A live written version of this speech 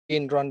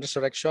Ron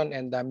Resurrection,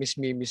 and Miss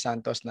Mimi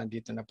Santos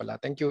nandito na pala.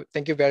 Thank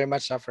you very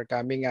much for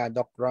coming,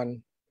 Doc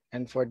Ron,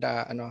 and for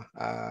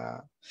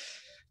the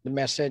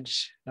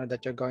message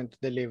that you're going to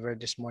deliver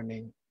this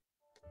morning.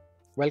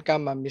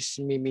 Welcome, Miss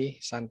Mimi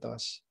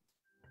Santos.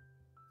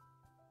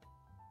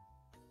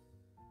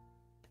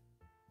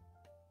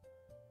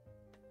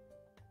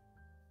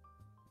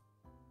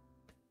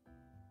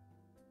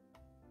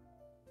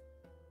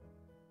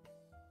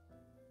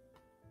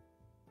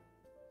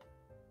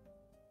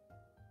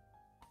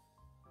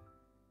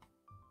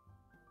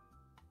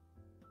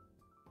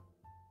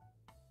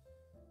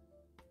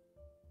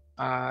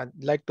 I'd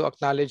like to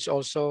acknowledge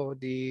also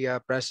the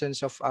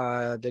presence of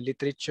the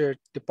Literature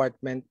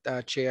Department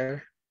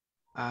Chair,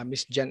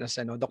 Miss Jen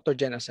Asano, Dr.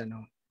 Jen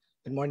Asano.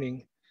 Good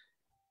morning.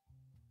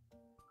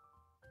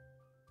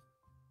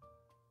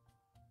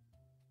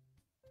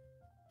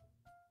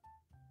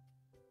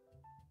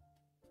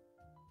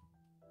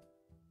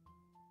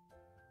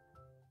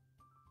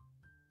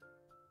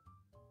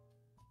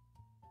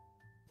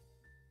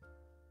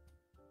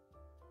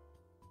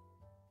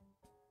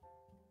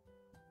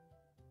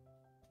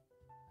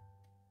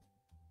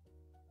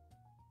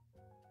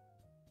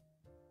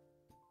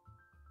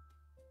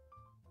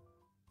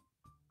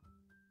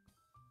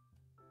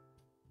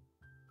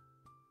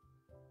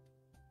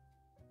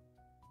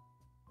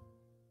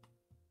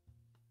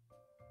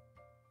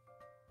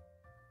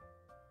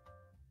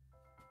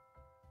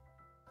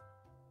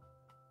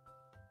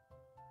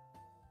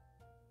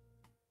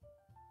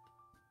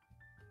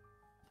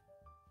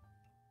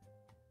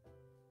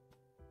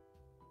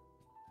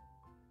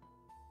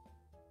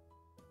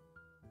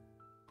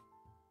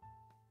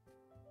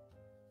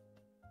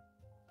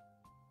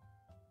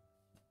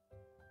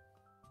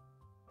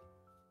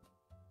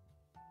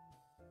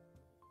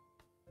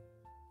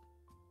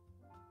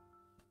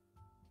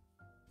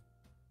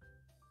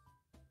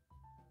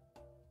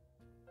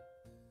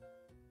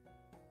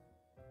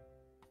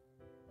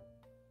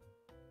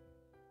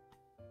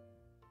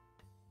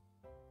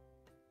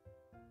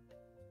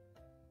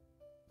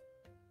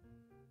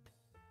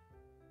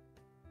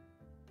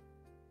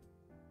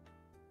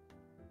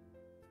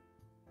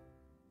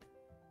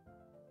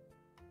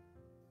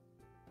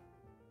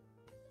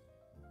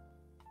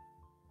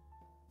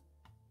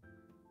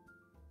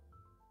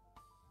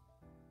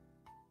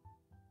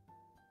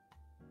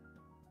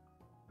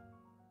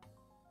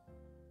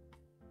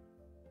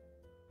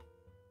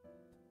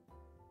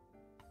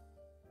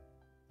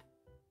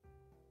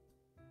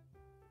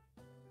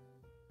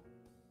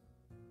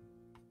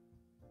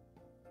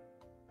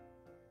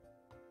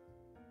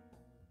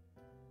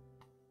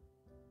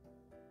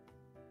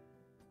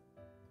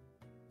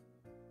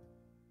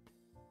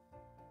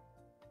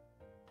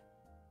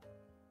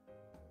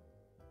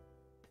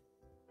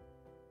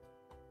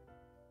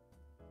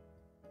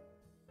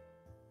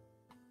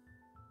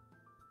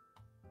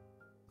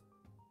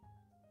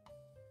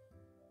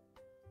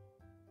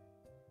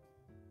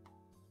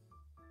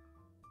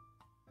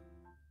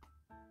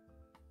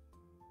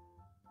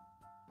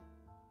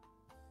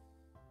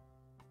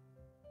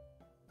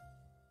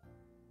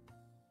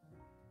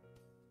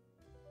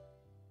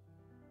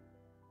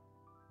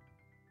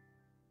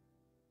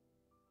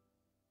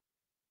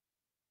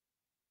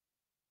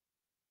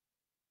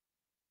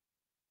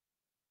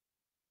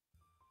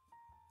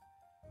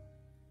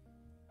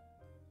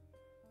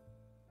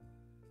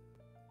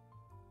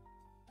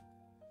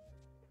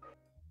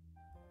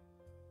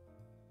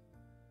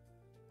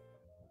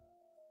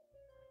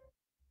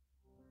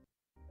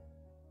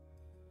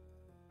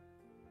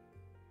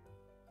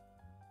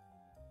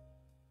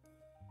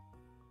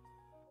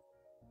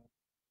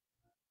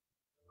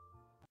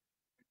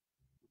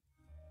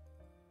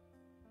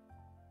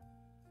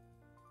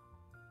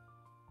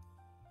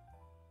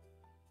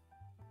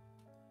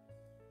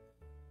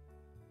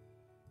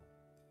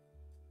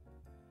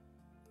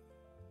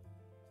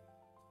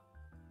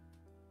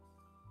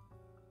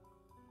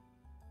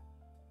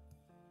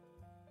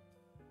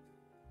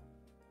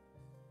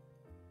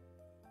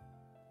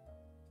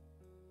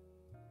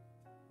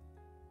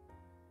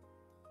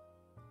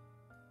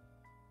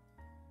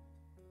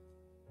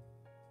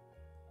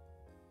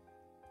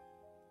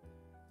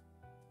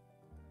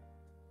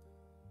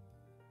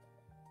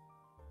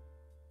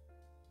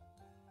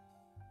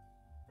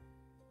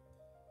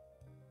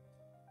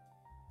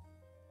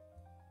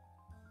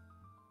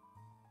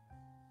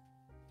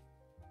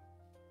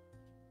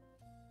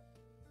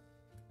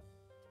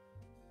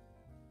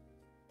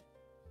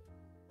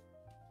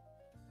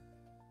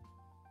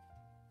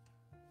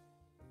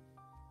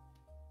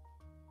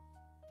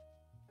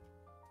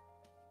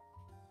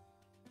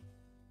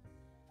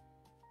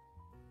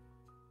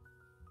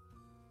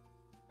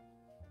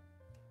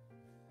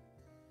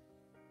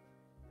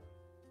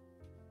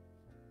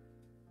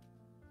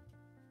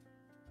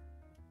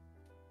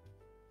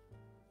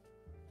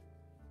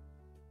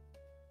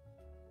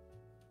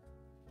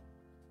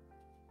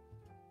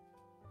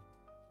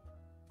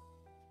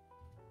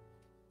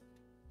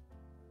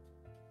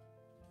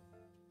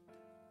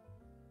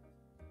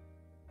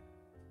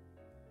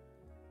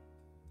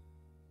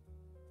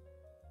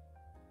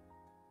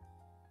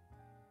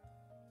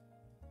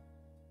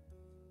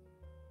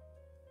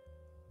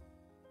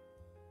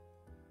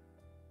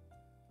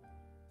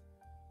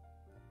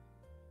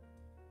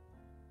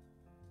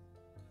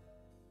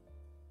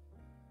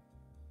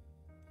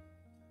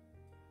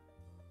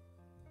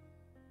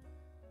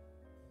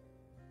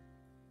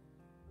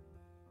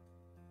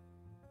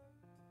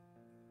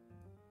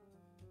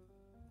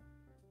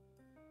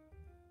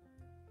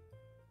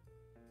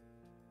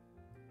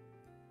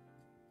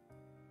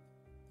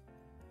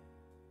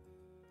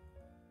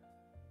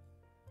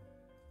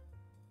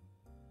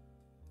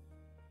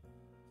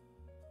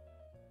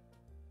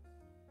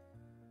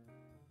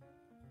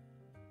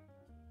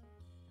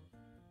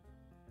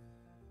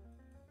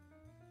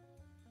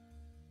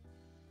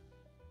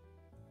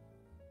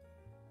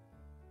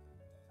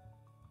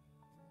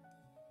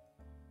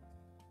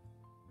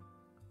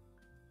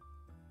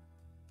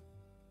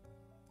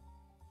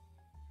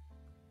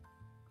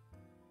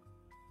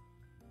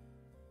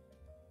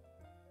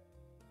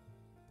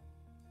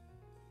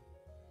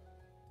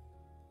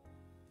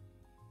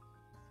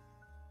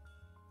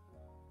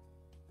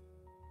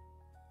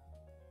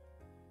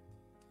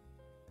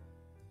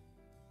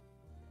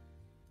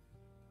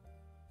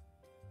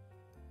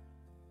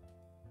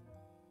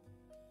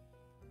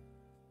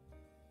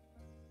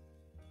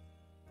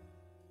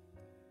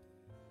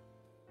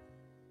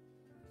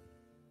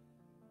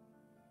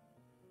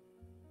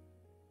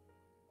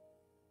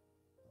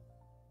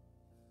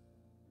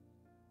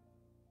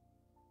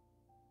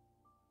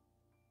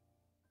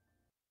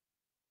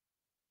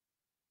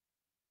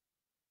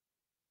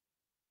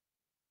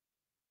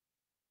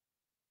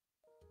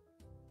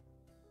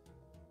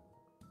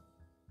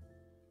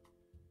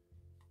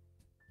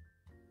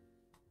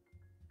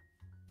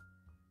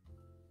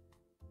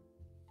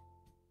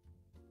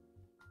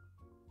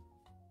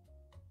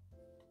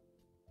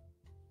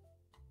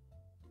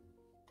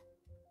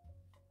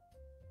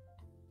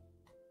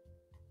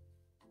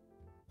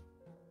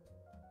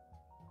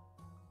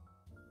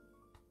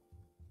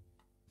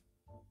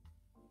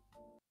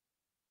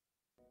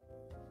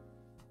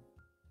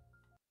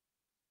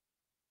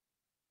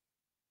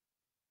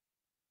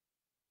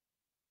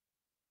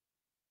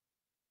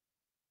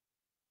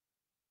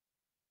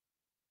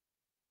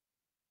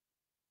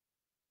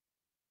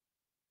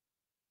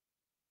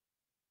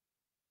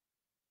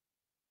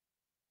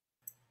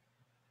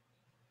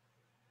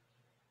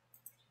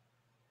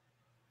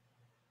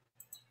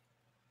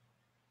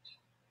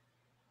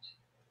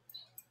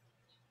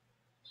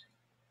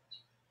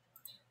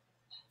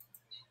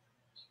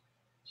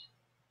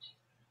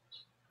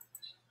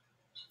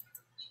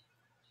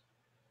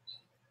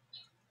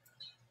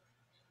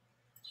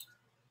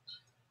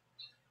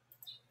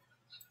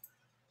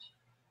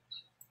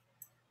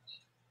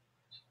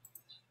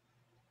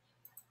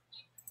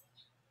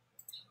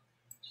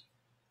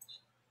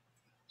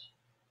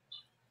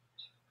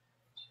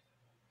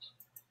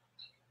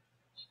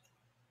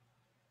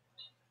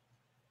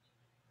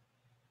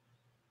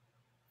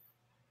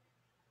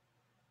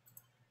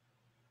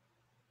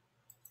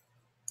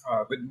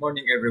 Good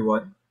morning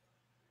everyone.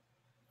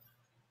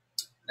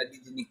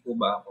 Nadidinig po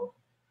ba ako?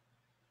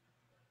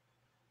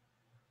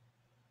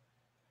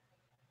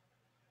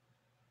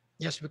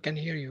 Yes, we can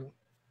hear you.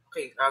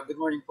 Okay, good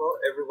morning po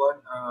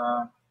everyone.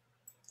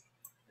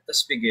 Let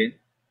us begin.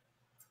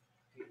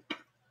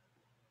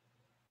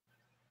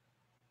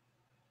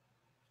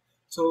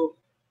 So,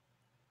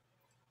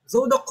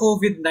 though the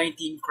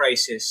COVID-19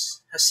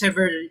 crisis has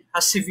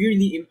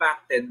severely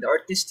impacted the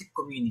artistic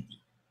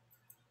community,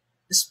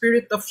 the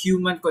spirit of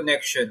human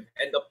connection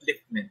and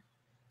upliftment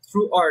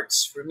through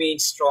arts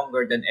remains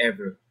stronger than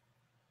ever.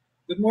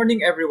 Good morning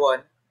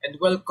everyone and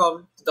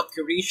welcome to the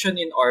Curation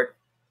in Art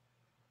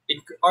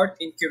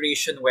in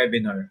Curation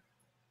webinar.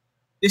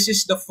 This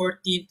is the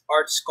 14th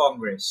Arts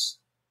Congress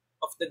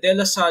of the De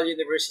La Salle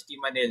University,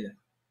 Manila,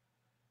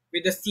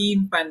 with the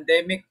theme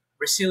Pandemic,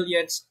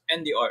 Resilience,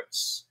 and the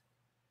Arts.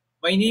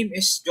 My name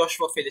is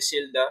Joshua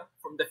Felicilda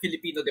from the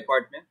Filipino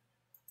Department,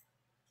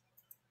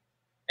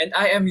 and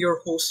I am your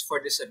host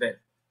for this event.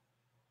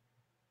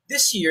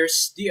 This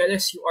year's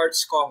DLSU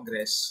Arts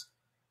Congress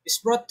is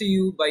brought to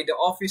you by the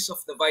Office of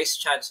the Vice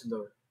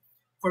Chancellor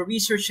for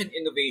Research and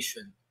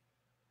Innovation,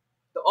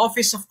 the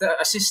Office of the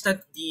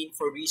Assistant Dean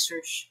for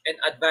Research and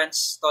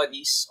Advanced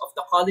Studies of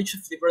the College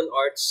of Liberal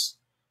Arts,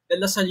 De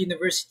La Salle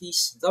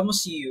University's The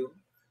Museum,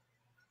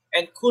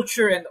 and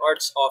Culture and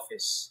Arts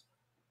Office,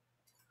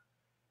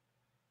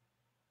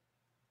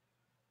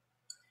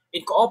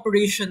 in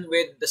cooperation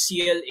with the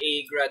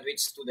CLA Graduate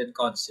Student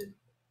Council.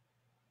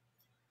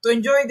 To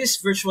enjoy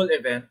this virtual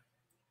event,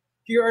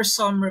 here are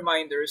some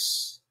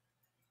reminders.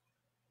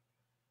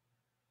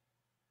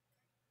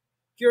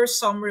 Here are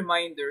some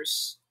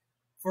reminders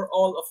for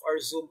all of our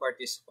Zoom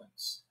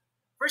participants.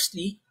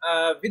 Firstly,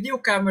 video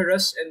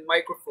cameras and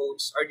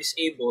microphones are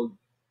disabled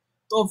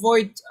to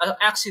avoid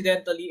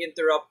accidentally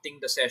interrupting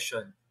the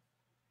session.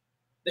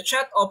 The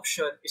chat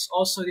option is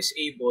also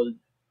disabled,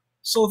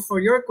 so for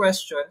your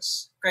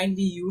questions,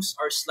 kindly use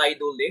our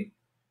Slido link,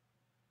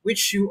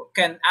 which you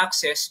can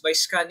access by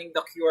scanning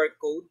the QR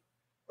code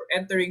or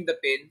entering the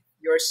pin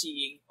you are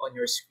seeing on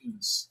your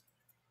screens.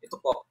 Ito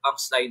po ang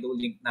Slido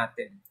link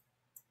natin.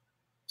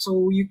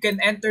 So you can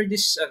enter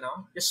this,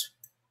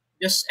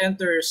 just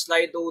enter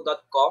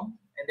slido.com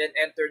and then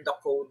enter the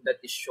code that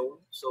is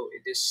shown. So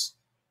it is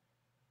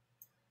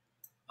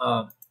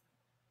uh,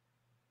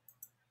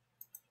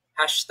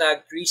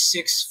 hashtag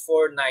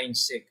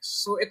 36496.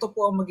 So ito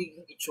po ang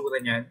magiging itsura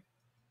niyan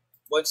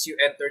once you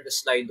enter the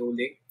Slido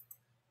link.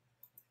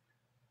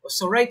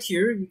 So right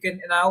here, you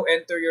can now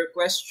enter your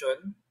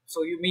question.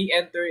 So you may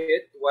enter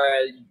it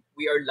while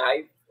we are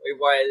live, or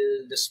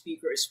while the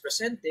speaker is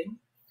presenting,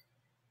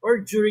 or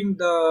during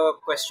the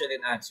question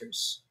and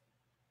answers.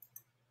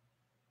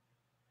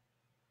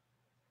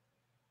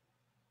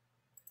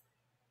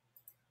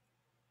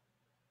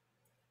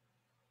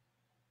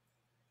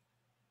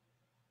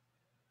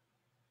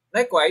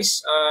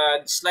 Likewise,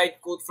 the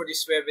slide code for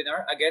this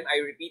webinar, again,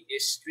 I repeat,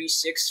 is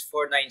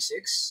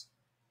 36496.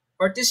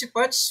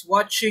 Participants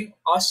watching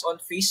us on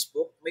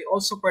Facebook may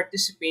also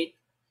participate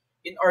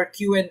in our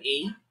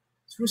Q&A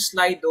through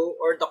Slido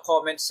or the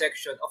comment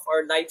section of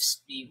our live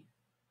stream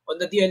on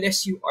the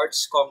DLSU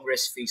Arts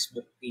Congress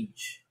Facebook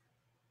page.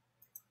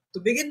 To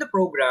begin the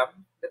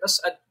program, let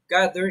us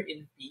gather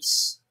in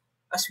peace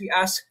as we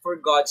ask for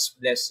God's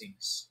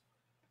blessings.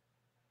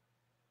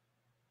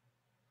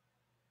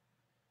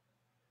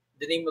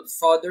 In the name of the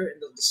Father,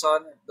 and of the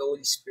Son, and of the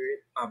Holy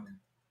Spirit. Amen.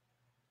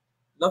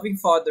 Loving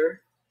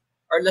Father,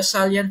 our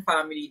Lasallian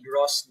family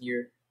draws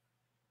near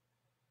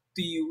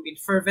to you in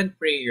fervent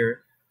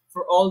prayer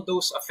for all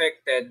those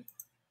affected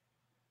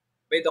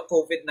by the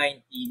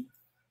COVID-19.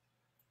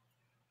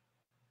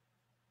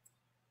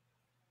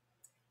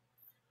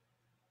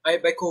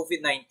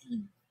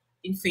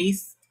 In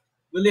faith,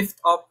 we lift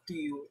up to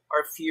you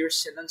our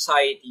fears and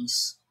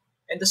anxieties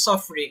and the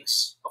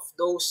sufferings of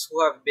those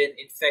who have been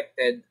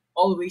infected,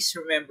 always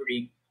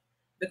remembering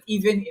that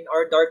even in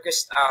our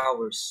darkest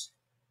hours,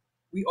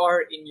 we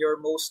are in your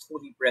most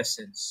holy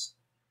presence.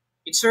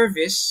 In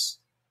service,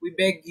 we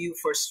beg you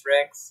for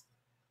strength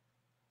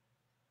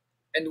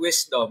and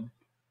wisdom.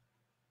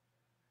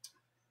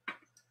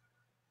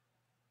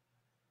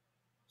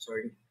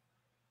 Sorry.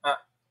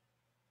 Uh,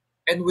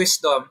 and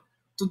wisdom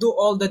to do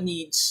all the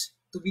needs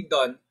to be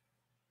done,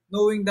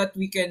 knowing that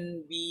we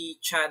can be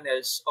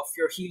channels of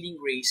your healing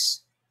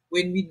grace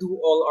when we do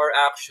all our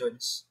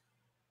actions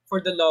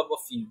for the love of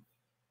you.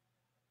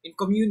 In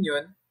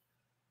communion,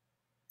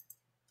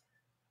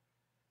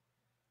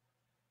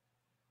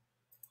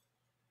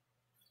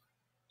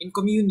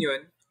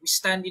 we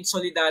stand in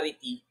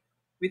solidarity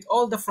with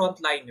all the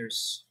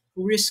frontliners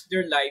who risk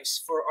their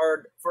lives for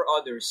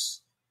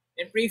others,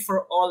 and pray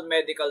for all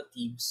medical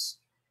teams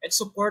and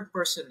support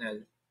personnel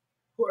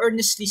who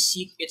earnestly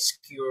seek its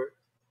cure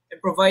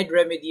and provide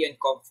remedy and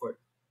comfort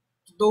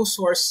to those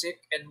who are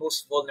sick and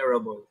most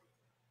vulnerable.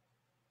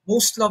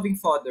 Most loving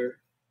Father,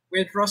 we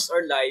entrust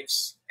our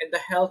lives and the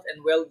health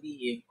and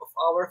well-being of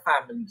our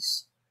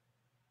families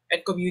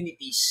and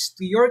communities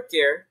to your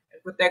care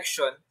and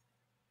protection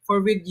For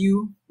with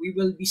you we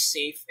will be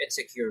safe and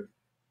secure.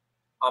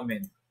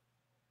 Amen.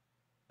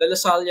 The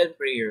Lasallian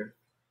Prayer.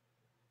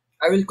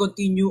 I will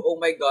continue, O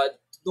my God,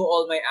 to do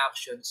all my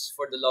actions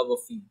for the love of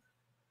you.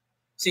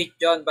 Saint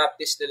John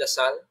Baptist de La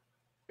Salle,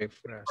 Pray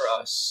for for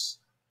us us.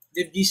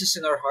 Live Jesus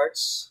in our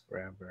hearts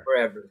forever.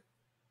 forever.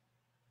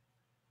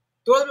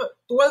 To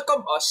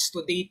welcome us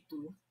to day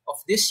 2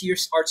 of this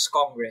year's Arts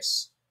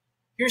Congress,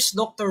 here's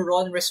Dr.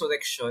 Ron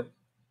Resurrection,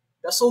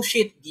 the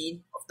Associate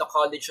Dean of the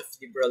College of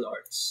Liberal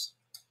Arts.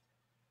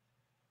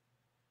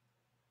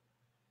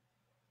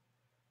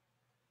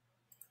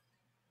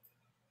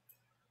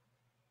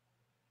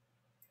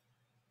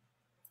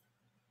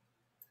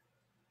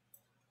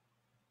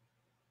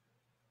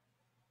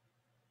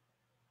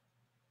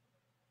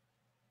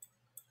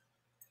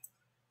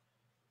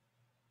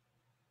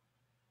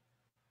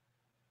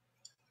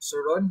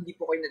 Sir Ron, hindi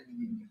po kayo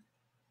nadidinig.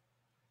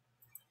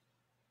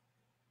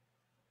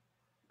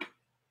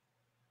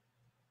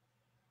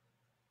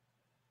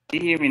 Do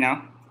you hear me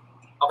now?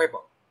 Okay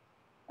po.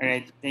 All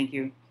right, thank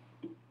you.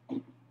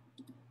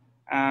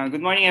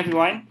 Good morning,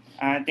 everyone.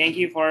 Thank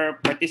you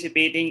for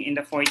participating in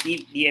the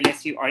 14th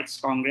DLSU Arts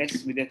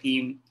Congress with the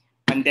theme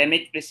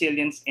Pandemic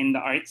Resilience in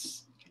the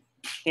Arts.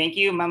 Thank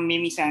you, Ma'am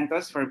Mimi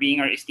Santos, for being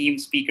our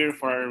esteemed speaker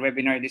for our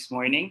webinar this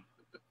morning.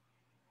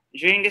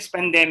 During this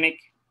pandemic,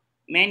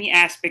 many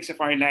aspects of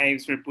our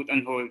lives were put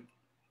on hold.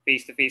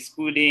 Face-to-face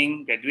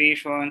schooling,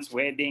 graduations,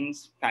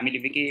 weddings, family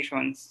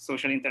vacations,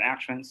 social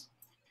interactions,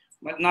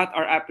 but not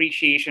our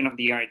appreciation of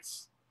the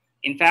arts.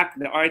 In fact,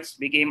 the arts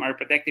became our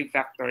protective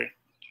factor.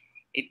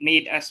 It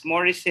made us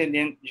more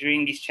resilient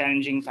during this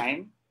challenging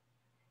time,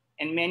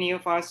 and many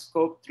of us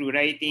coped through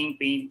writing,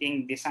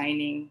 painting,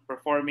 designing,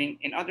 performing,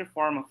 and other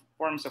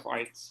forms of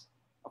art.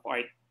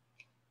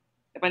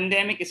 The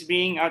pandemic is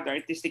bringing out the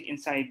artistic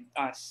inside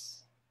us,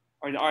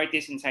 or the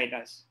artist inside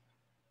us.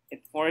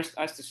 It forced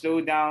us to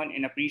slow down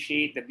and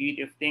appreciate the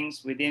beauty of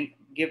things we didn't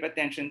give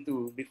attention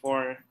to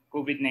before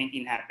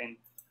COVID-19 happened.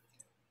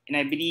 And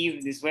I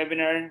believe this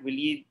webinar will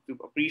lead to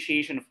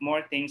appreciation of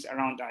more things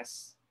around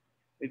us.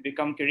 We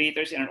become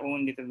curators in our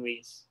own little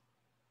ways.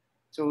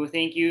 So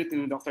thank you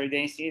to Dr.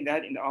 Dennis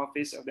Trinidad in the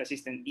Office of the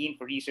Assistant Dean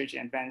for Research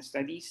and Advanced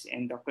Studies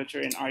and the Culture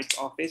and Arts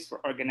Office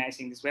for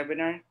organizing this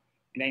webinar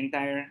and the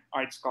entire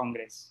Arts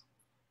Congress.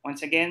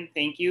 Once again,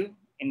 thank you.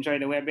 Enjoy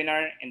the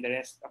webinar and the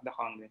rest of the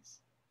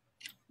Congress.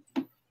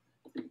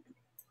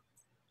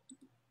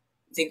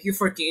 Thank you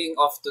for kicking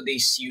off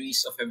today's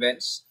series of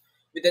events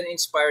with an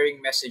inspiring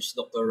message,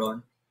 Dr.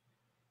 Ron.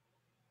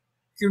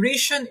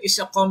 Curation is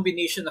a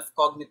combination of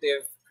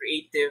cognitive,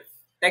 creative,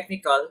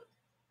 technical,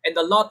 and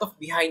a lot of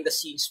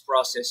behind-the-scenes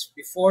process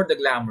before the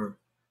glamour.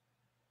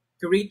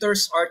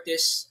 Curators,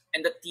 artists,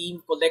 and the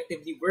team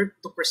collectively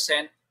work to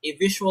present a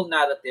visual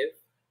narrative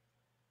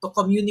to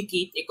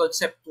communicate a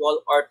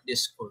conceptual art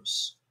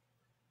discourse.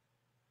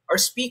 Our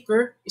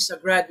speaker is a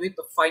graduate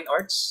of Fine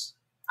Arts,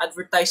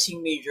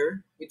 advertising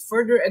major with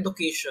further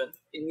education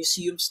in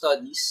museum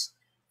studies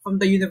from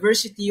the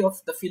University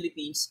of the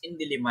Philippines in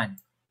Diliman.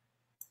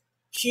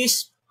 She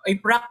is a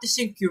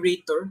practicing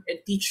curator and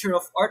teacher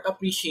of art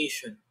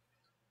appreciation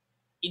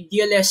in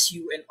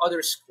DLSU and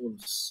other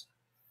schools.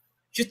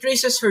 She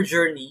traces her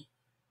journey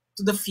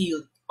to the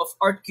field of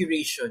art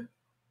curation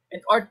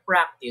and art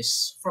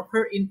practice from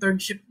her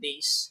internship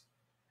days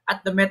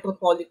at the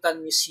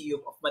Metropolitan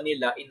Museum of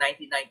Manila in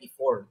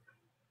 1994,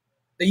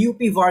 the UP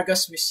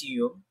Vargas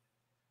Museum,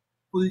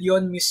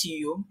 Julion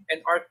Museum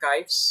and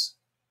Archives,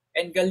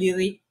 and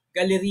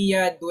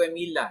Galeria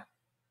Duemila,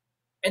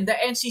 and the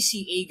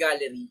NCCA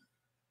Gallery,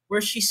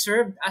 where she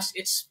served as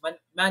its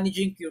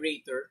managing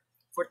curator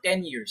for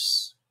 10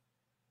 years.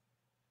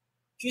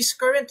 She is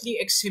currently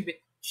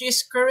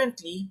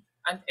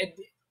an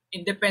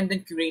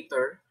independent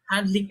curator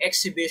handling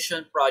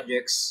exhibition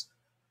projects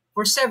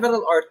for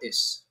several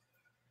artists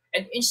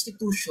and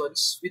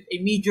institutions with a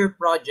major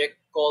project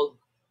called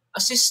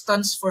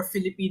Assistance for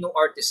Filipino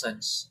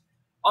Artisans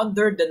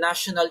under the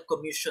National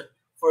Commission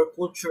for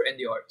Culture and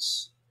the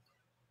Arts.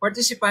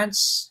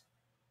 Participants,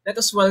 let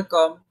us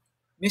welcome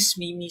Ms.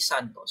 Mimi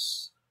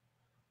Santos.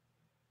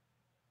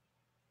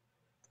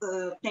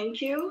 Thank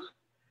you,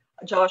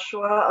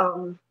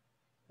 Joshua.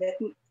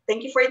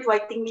 Thank you for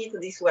inviting me to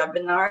this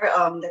webinar.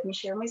 Let me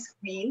share my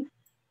screen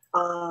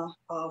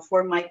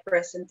for my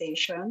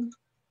presentation.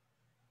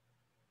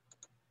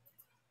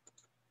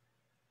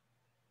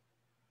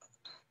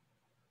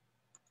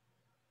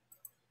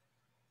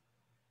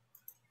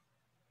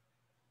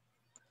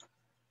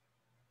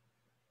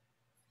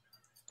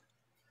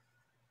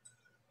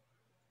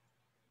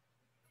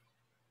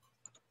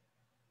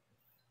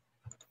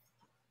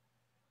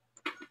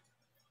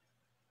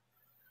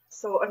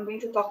 So I'm going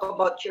to talk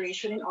about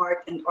curation in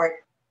art and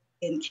art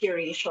in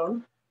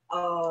curation,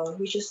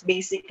 which is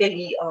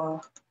basically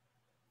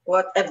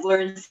what I've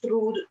learned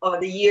through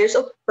the years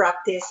of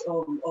practice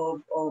of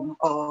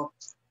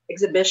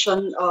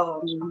exhibition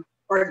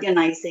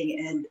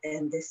organizing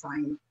and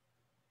design.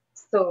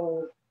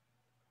 So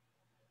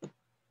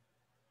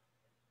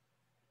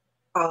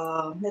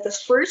let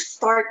us first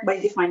start by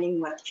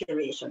defining what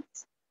curation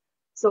is.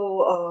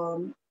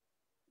 So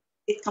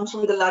it comes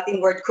from the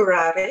Latin word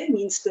curare,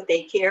 means to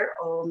take care.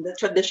 The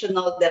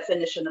traditional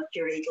definition of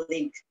curate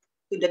linked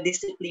to the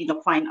discipline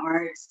of fine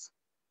arts,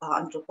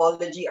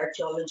 anthropology,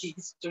 archaeology,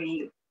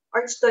 history,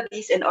 art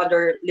studies, and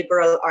other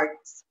liberal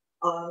arts,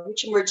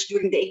 which emerged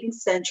during the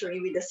 18th century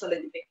with the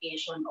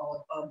solidification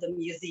of the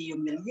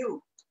museum milieu.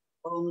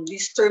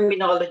 This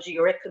terminology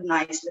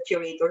recognized the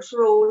curator's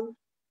role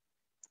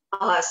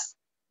as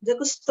the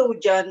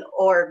custodian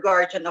or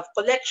guardian of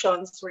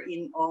collections,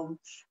 wherein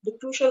the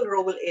crucial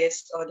role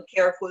is the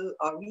careful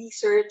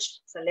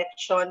research,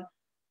 selection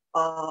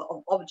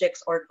of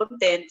objects or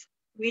content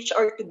which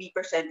are to be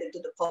presented to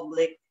the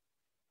public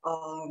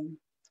um,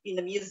 in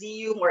a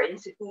museum or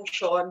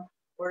institution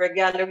or a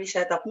gallery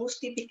setup, most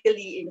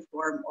typically in the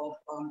form of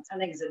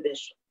an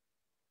exhibition.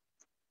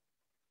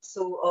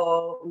 So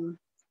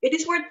it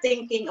is worth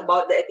thinking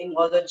about the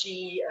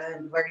etymology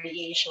and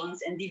variations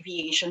and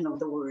deviation of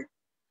the word.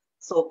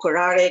 So,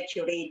 curare,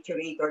 curate,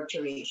 curator,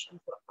 curation.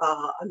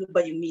 Ano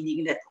ba yung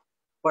meaning nito?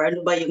 Or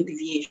ano ba yung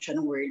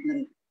deviation word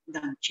ng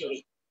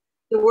curate?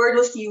 The word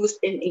was used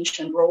in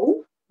ancient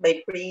Rome by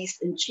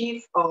priests and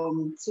chief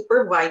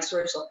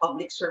supervisors of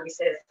public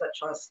services, such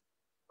as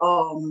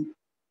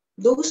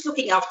those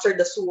looking after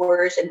the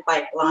sewers and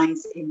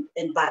pipelines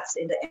and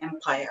baths in the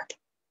empire.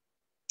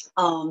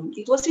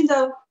 It was in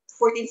the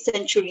 14th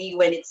century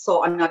when it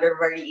saw another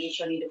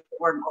variation in the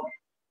form of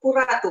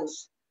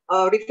curatus,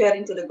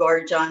 referring to the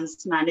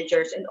guardians,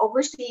 managers, and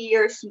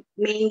overseers,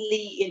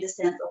 mainly in the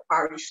sense of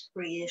parish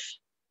priest,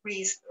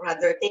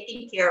 rather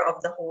taking care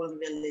of the whole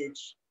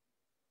village.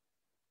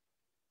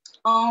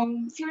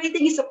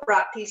 Curating is a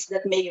practice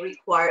that may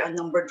require a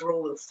numbered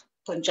roles,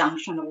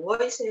 conjunction of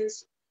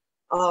voices,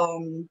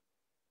 and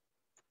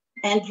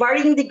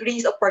varying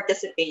degrees of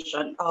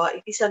participation.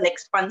 It is an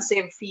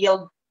expansive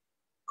field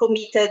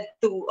committed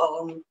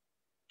to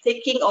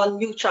taking on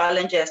new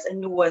challenges and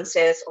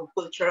nuances of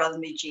cultural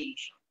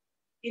mediation.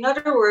 In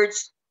other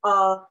words,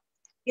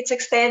 its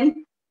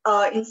extent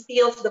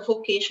instills the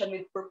vocation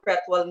with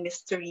perpetual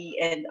mystery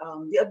and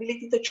the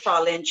ability to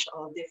challenge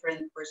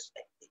different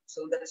perspectives.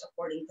 So that is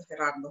according to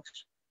Gerardo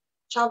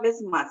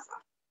Chavez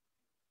Massa.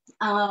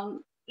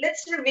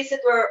 Let's revisit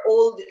where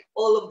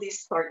all of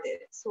this started.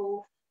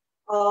 So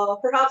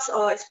perhaps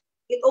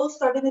it all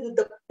started in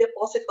the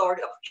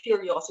depository of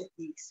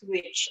curiosities,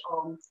 which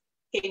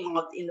came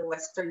out in the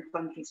Western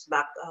countries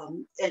back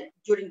and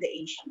during the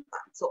ancient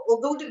times. So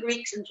although the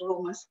Greeks and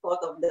Romans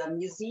thought of the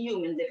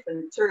museum in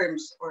different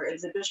terms or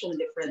exhibition in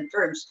different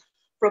terms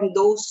from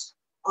those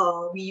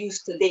we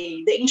use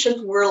today, the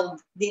ancient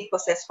world did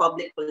possess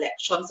public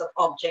collections of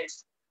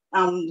objects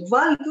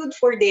valued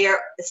for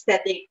their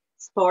aesthetic,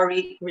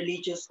 historic,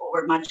 religious,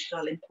 or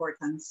magical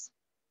importance.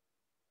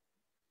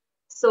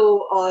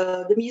 So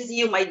the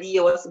museum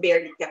idea was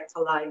barely kept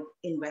alive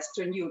in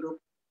Western Europe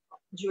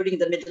during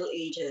the Middle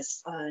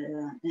Ages,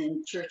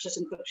 and churches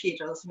and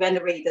cathedrals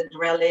venerated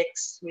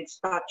relics with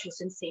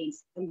statues and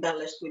saints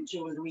embellished with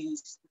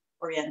jewelries,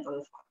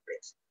 oriental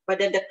fabrics. But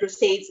then the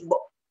Crusades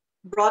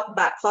brought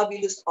back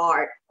fabulous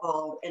art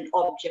and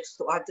objects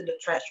to add to the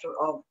treasure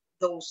of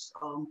those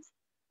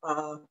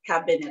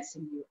cabinets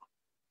in Europe.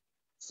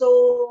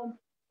 So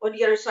on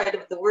the other side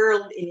of the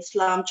world, in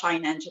Islam,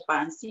 China, and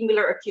Japan,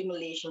 similar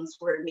accumulations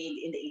were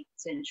made in the 8th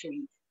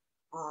century.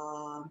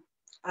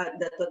 At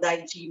the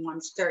Todaiji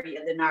Monastery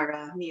at the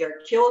Nara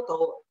near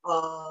Kyoto,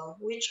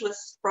 which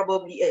is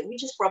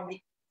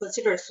probably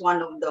considered as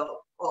one of the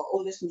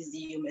oldest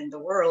museum in the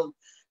world.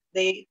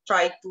 They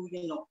tried to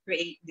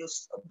create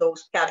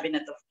those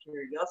cabinet of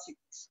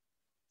curiosities.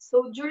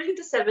 So during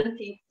the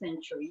 17th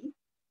century,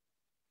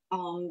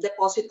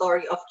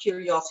 depository of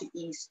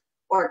curiosities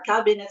or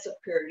cabinets of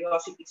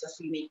curiosities, as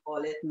we may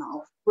call it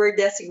now, were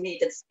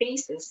designated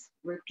spaces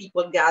where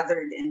people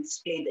gathered and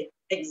displayed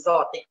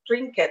exotic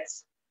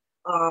trinkets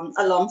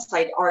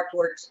alongside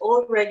artworks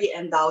already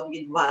endowed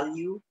with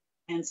value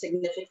and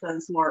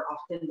significance more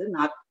often than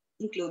not,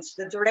 includes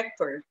the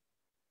director.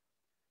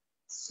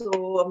 So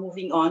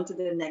moving on to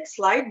the next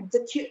slide,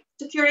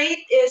 to curate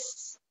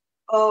is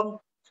or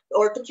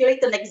to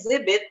curate an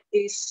exhibit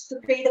is to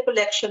create a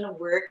collection of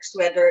works,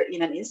 whether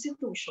in an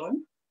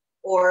institution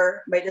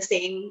or by the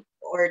same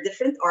or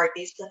different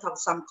artists that have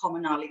some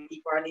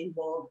commonality for an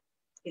involved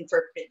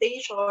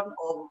interpretation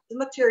of the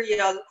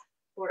material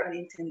for an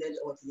intended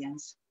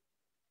audience.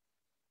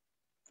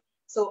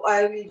 So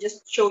I will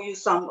just show you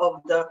some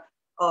of the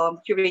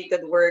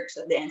curated works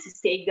at the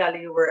NCCA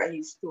gallery where I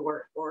used to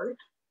work for.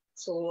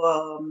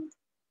 So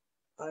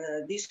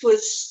this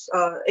was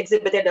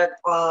exhibited at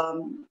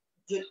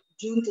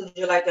June to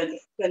July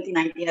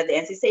 2019 at the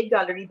NCCA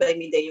gallery by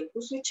Medeo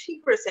Cruz, which he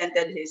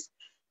presented his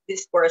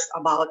discourse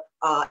about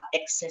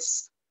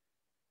excess,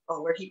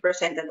 where he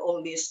presented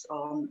all these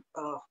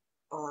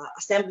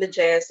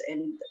assemblages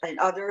and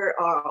other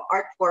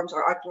art forms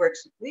or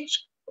artworks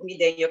which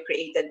Medeo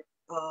created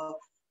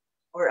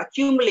or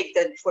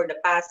accumulated for the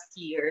past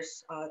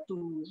years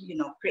to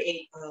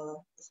create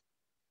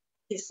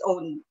his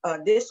own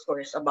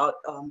discourse about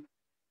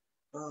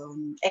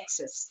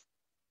excess.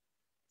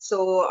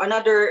 So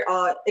another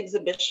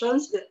exhibition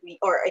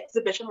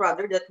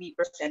rather that we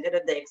presented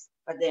at the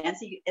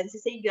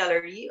NCC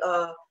Gallery,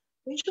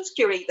 which was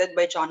curated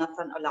by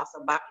Jonathan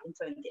Alasa back in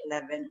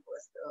 2011,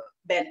 was the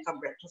Bentab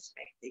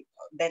retrospective,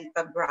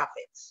 Bentab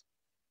graphics.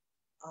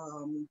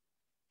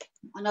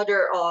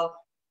 Another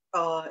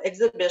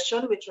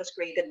exhibition which was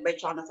created by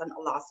Jonathan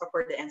Alasa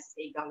for the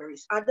NCA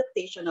Gallery's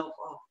adaptation of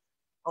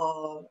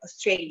A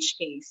Strange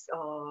Case,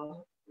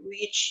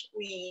 which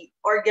we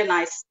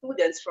organized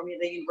students from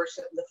the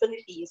University of the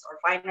Philippines or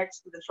fine arts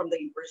students from the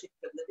University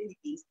of the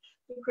Philippines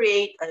to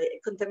create a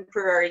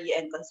contemporary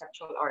and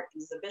conceptual art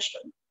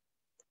exhibition.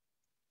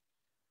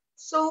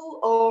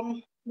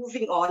 So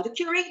moving on, the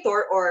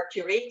curator or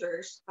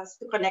curators has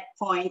to connect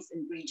points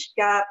and bridge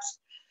gaps,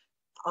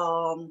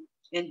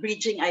 and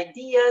bridging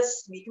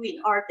ideas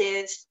between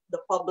artists,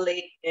 the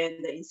public,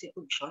 and the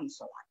institution,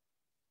 so on.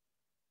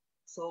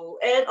 So,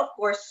 and of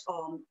course,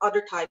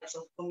 other types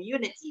of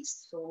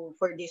communities. So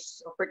for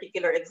this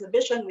particular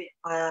exhibition, we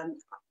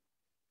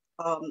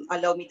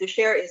allow me to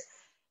share is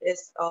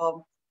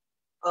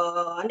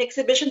an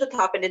exhibition that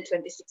happened in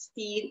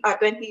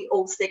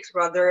 2006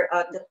 rather,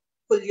 at the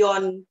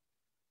Culion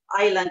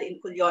Island in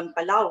Culion,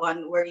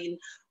 Palawan, wherein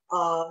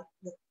the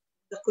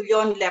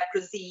Culion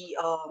Leprosy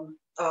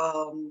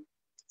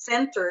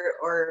Center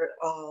or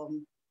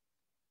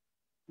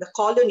the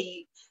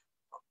colony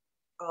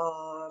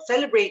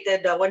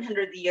celebrated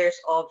 100 years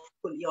of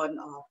Culion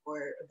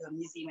for the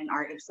museum and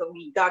archives. So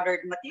we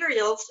gathered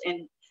materials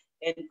and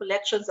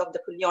collections of the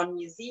Culion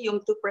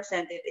Museum to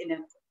present it in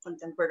a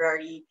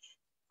contemporary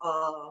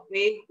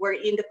way,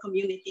 wherein the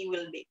community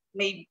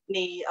may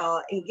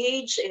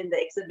engage in the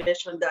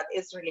exhibition that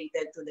is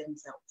related to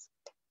themselves.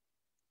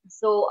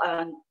 So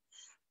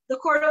the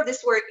core of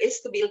this work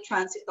is to build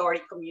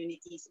transitory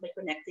communities by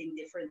connecting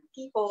different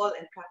people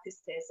and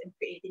practices and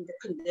creating the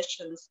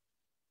conditions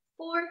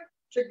for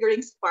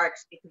triggering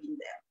sparks between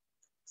them.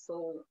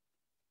 So,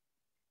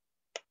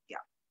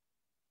 yeah.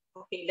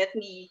 Okay, let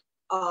me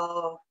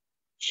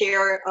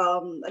share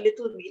a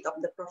little bit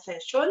of the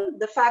profession.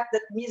 The fact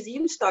that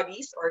museum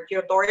studies or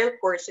curatorial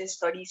courses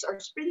studies are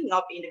springing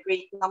up in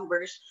great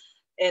numbers,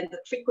 and the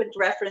frequent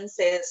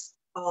references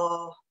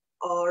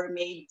are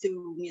made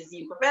to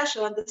museum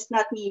profession does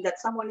not mean that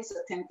someone is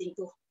attempting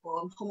to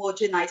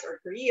homogenize our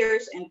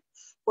careers and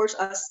force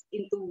us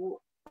into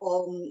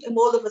a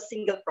mold of a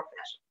single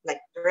profession. Like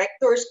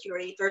directors,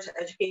 curators,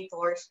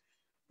 educators,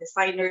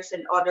 designers,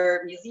 and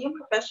other museum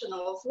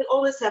professionals will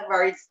always have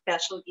varied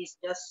specialties,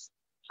 just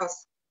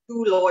as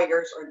do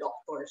lawyers or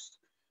doctors.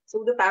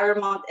 So the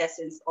paramount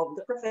essence of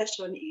the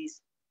profession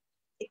is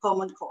a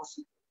common cause.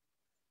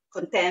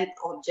 Content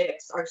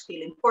objects are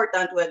still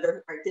important,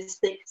 whether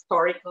artistic,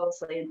 historical,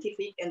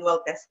 scientific, and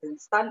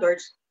well-tested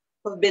standards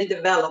have been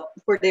developed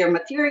for their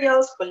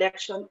materials,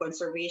 collection,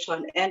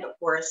 conservation, and of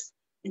course,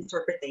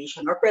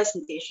 interpretation or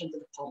presentation to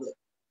the public.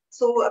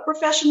 So a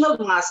professional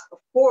must,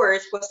 of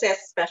course,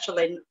 possess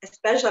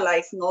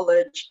specialized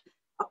knowledge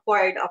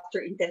acquired after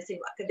intensive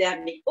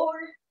academic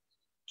or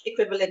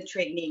equivalent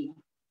training.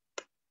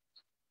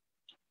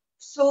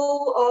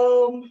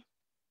 So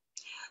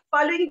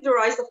following the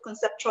rise of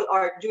conceptual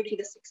art during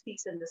the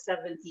 60s and the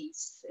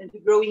 70s and the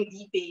growing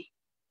debate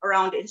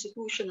around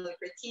institutional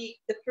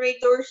critique, the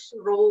curator's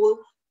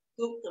role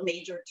took a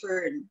major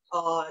turn.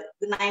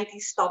 The 90s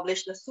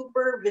established the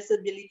super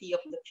visibility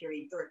of the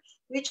curator,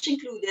 which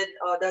included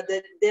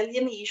the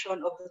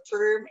delineation of the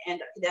term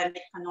and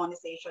academic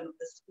canonization of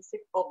the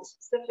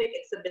specific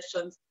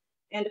exhibitions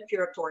and the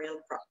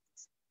curatorial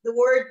practice. The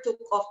word took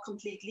off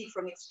completely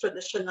from its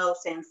traditional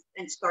sense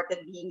and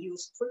started being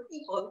used for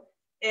people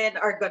and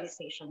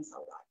organizations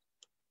alike.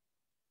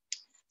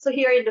 So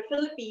here in the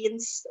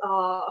Philippines,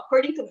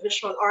 according to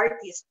visual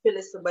artist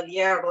Phyllis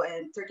Caballero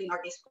and 13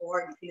 Artists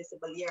Cohort Phyllis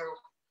Caballero,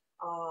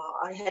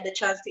 I had a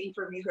chance to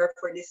interview her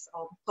for this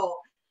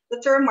talk. The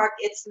term marked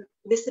its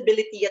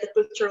visibility at the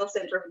Cultural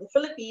Center of the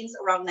Philippines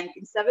around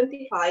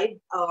 1975,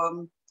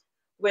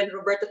 when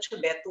Roberto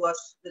Chubet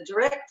was the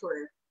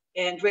director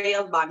and Ray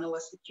Albano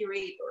was the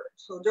curator.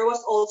 So there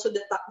was also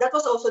that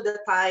was also the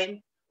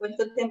time when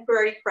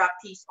contemporary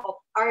practice of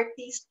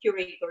artist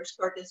curators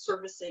started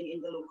surfacing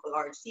in the local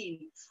art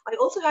scene. I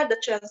also had the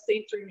chance to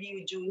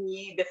interview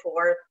Juni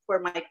before for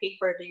my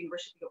paper at the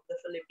University of the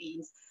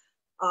Philippines.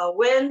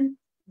 When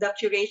the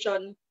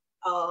curation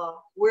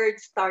word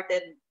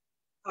started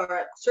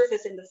or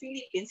surface in the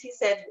Philippines, he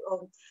said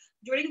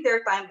during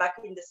their time back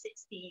in the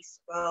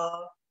 60s,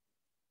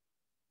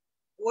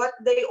 what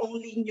they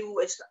only knew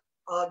is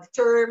the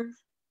term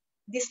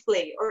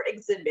display or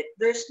exhibit.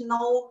 There's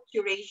no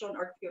curation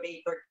or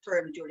curator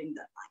term during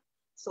that time.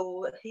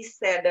 So he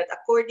said that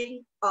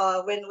according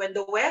when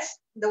the West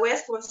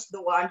was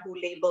the one who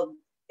labeled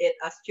it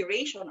as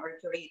curation or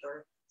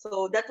curator.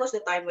 So that was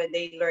the time when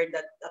they learned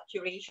that a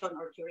curation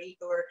or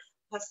curator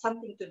has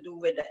something to do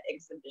with the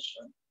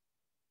exhibition.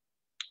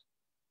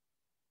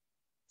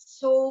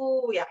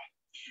 So yeah.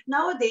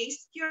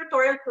 Nowadays,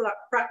 curatorial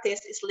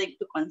practice is linked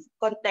to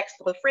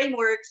contextual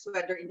frameworks,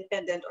 whether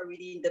independent or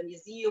within the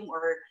museum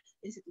or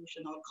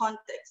institutional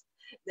context.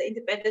 The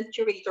independent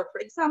curator, for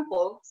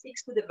example,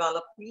 seeks to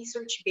develop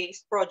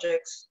research-based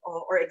projects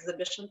or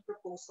exhibition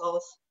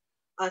proposals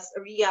as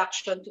a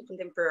reaction to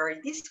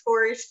contemporary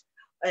discourse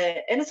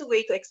and as a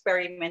way to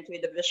experiment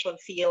with the visual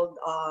field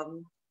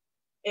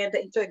and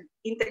the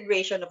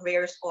integration of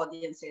various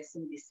audiences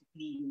and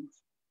disciplines.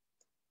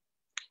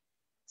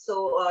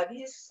 So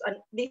this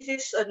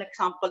is an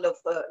example of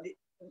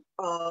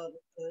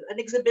an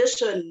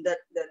exhibition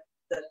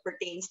that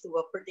pertains to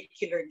a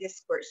particular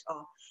discourse.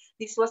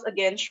 This was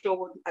again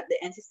shown at the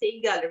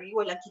NCCA Gallery,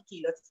 Walang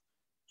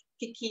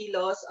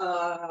Kikilos,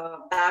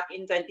 back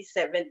in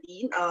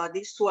 2017.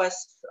 This was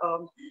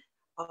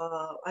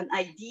an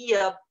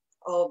idea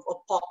of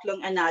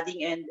Poklong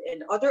Anading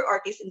and other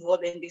artists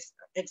involved in this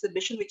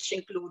exhibition, which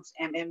includes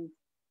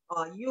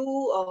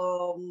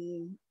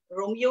Yu,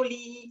 Romeo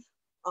Lee,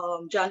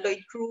 John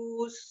Lloyd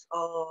Cruz,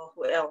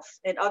 who else,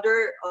 and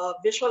other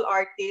visual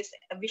artists,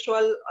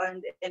 visual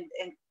and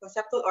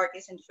conceptual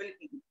artists in the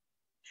Philippines.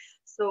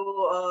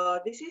 So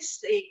this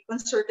is a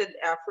concerted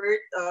effort.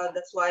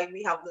 That's why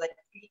we have like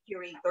 3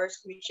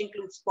 curators, which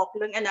includes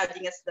Poklong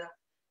Anading as the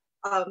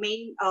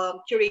main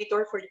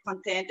curator for the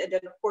content, and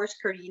then of course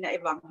Karina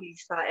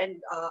Evangelista,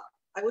 and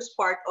I was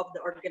part of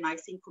the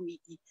organizing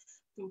committee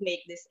to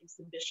make this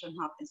exhibition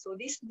happen. So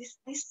this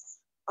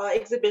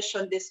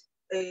exhibition, this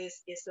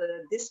is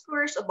a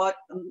discourse about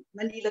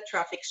Manila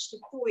traffic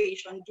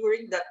situation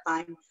during that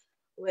time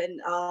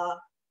when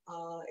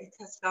it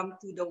has come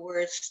to the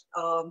worst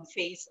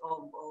phase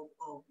of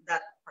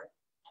that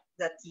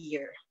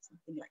year,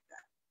 something like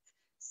that.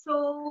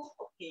 So,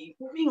 okay,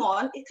 moving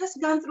on, it has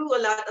gone through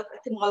a lot of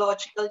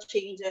etymological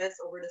changes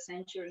over the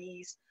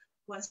centuries.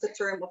 Once the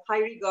term of high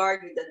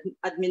regard with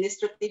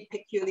administrative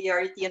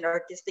peculiarity and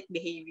artistic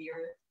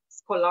behavior,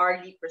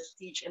 scholarly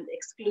prestige and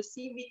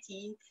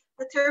exclusivity,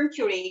 the term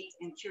curate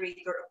and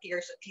curator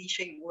appears a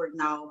cliche word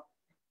now,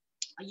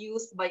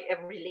 used by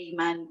every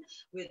layman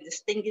with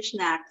distinguished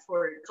knack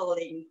for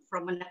calling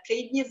from an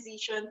acclaimed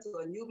musician to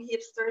a newbie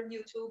hipster on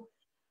YouTube.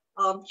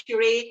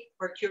 Curate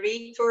or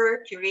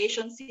curator,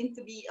 curation seem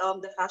to be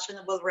the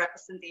fashionable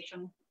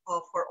representation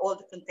for all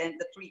the content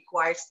that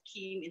requires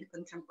scheme in the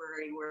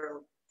contemporary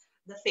world.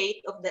 The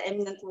fate of the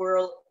eminent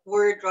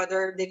word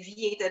rather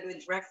deviated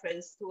with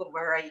reference to a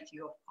variety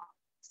of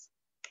topics.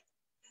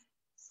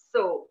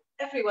 So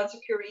everyone's a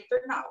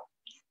curator now.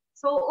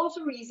 So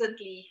also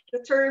recently,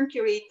 the term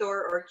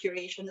curator or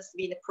curation has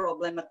been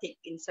problematic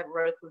in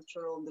several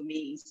cultural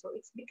domains. So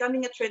it's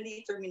becoming a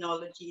trendy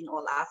terminology in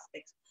all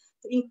aspects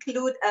to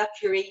include a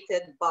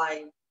curated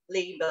by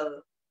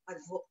label,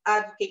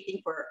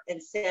 advocating for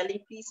and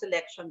selling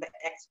pre-selection by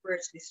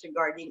experts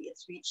disregarding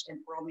its rich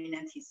and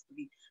prominent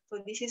history.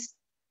 So this is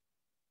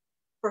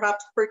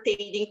perhaps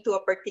pertaining to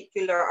a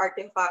particular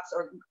artifacts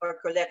or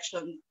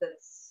collection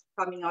that's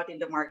coming out in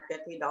the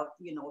market without,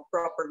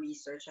 proper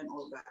research and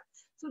all that.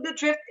 So the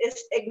drift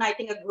is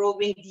igniting a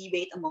growing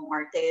debate among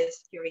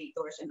artists,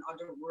 curators, and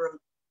other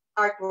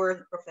art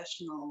world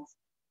professionals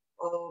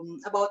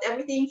about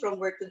everything from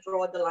where to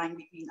draw the line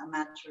between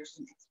amateurs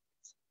and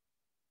experts.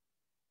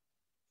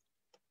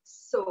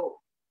 So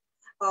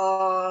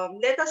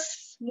let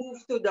us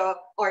move to the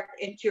art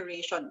and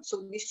curation.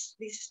 So this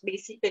is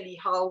basically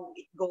how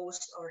it goes,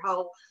 or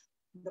how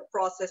the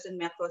process and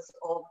methods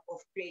of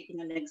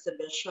creating an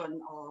exhibition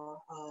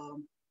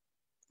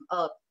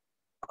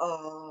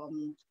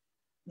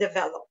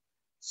develop.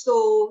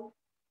 So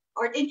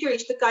art and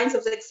curation, the kinds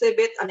of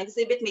exhibit. An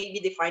exhibit may be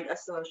defined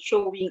as a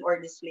showing or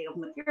display of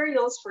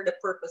materials for the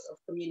purpose of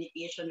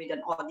communication with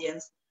an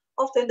audience,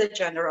 often the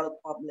general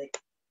public.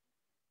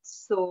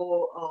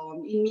 So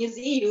in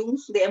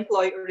museums, they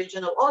employ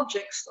original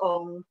objects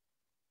to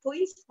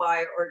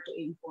inspire or to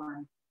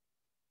inform.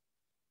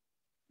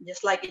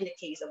 Just like in the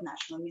case of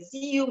National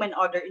Museum and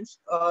other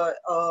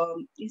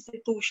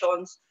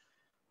institutions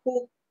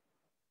who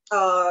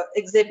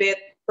exhibit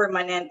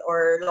permanent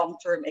or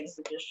long-term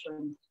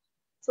exhibition.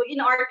 So in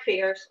art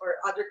fairs or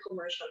other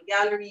commercial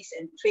galleries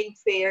and trade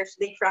fairs,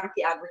 they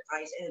frankly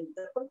advertise, and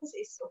the purpose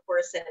is, of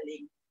course,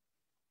 selling.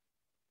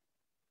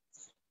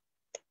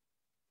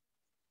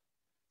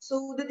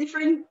 So the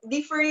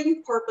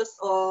differing purpose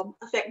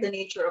affect the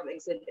nature of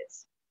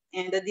exhibits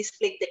and the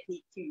display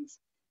technique used.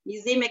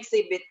 Museum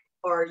exhibits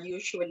are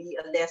usually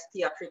less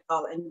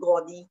theatrical and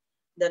gaudy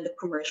than the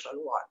commercial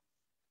one,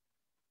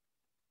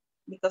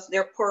 because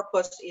their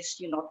purpose is,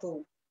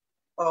 to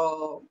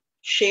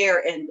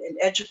share and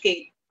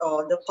educate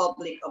the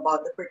public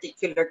about the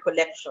particular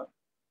collection.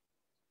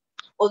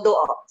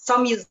 Although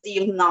some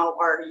museums now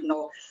are,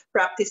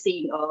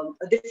 practicing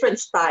a different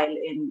style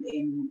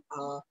in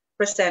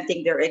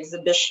presenting their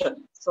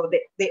exhibition. So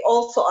they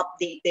also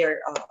update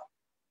their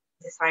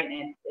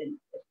design and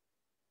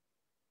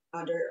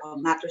other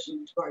matters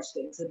in regards to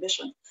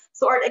exhibition.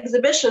 So art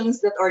exhibitions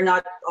that are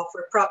not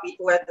for profit,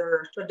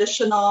 whether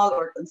traditional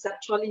or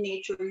conceptual in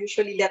nature,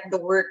 usually let the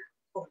work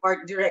of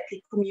art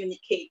directly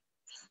communicate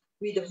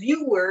with the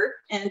viewer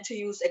and to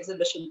use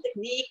exhibition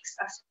techniques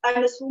as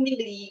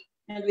unassumingly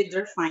and with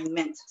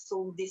refinement.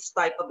 So this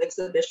type of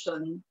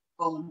exhibition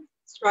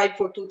strive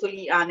for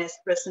totally honest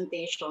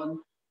presentation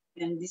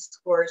and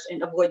discourse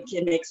and avoid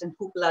gimmicks and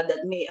hoopla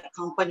that may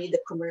accompany the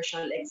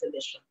commercial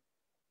exhibition.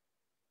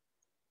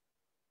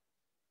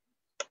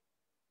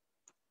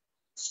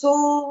 So,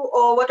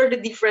 what are the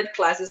different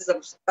classes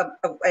of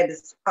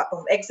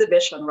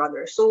exhibition,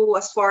 rather? So,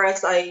 as far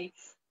as I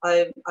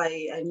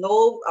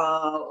know,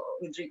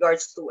 with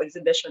regards to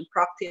exhibition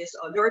practice,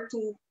 there are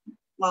two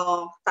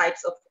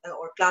types of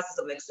or classes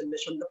of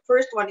exhibition. The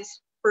first one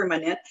is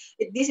permanent.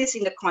 This is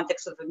in the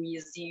context of a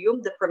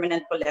museum, the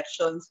permanent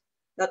collections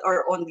that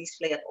are on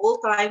display at all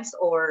times,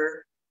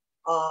 or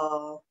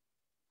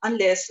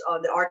unless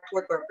the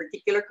artwork or a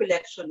particular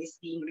collection is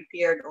being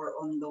repaired or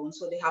on loan.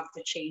 So they have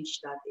to change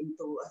that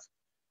into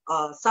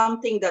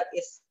something that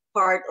is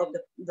part of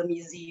the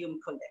museum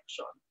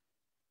collection.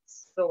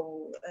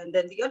 So, and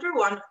then the other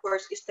one, of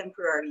course, is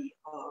temporary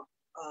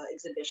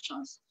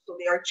exhibitions. So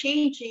they are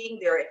changing,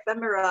 they are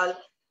ephemeral.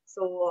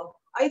 So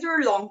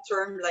either long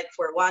term, like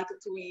for 1 to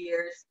 2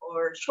 years,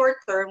 or short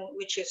term,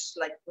 which is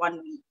like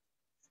 1 week.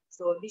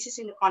 So this is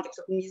in the context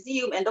of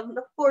museum, and of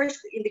course,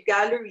 in the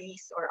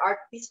galleries or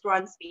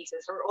artist-run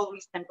spaces are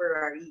always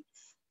temporary.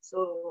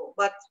 So,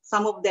 but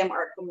some of them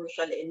are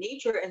commercial in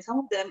nature, and some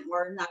of them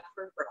are not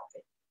for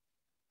profit.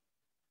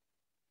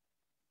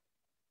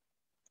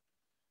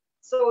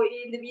 So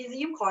in the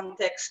museum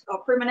context,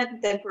 permanent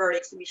and temporary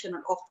exhibition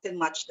are often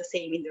much the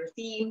same in their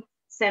theme,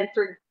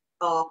 centered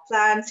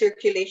plan,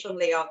 circulation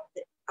layout,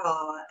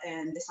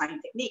 and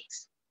design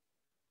techniques.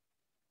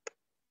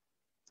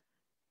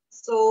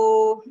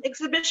 So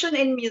exhibition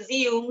in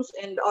museums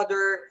and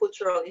other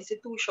cultural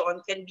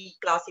institutions can be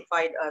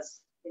classified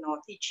as,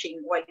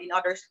 teaching, while in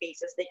other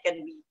spaces they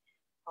can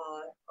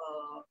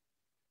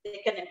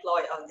employ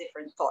a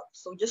different thought.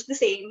 So just the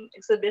same,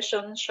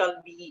 exhibition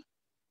shall be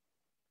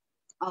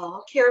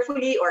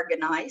carefully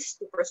organized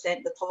to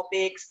present the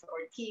topics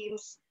or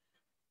themes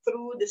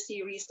through the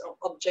series of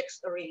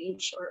objects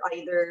arranged or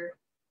either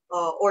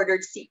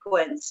ordered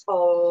sequence,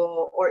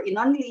 or in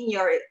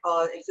nonlinear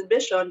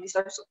exhibition, these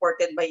are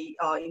supported by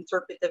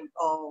interpretive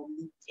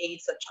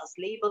aids such as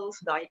labels,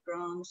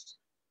 diagrams,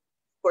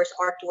 of course,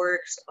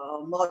 artworks,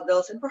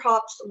 models, and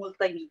perhaps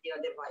multimedia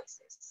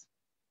devices.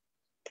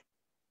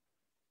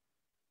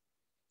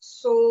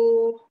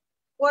 So,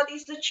 what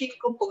is the chief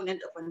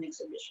component of an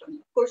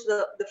exhibition? Of course,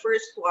 the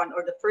first one,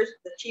 or the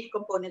chief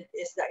component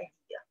is the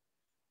idea.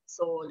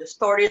 So the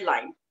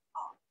storyline,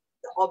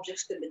 the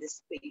objects to be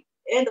displayed,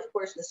 and of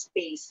course the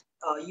space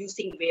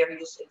using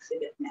various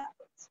exhibit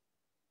methods.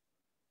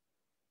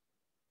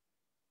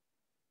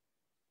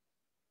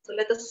 So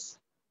let us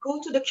go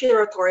to the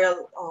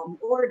curatorial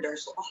order.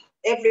 So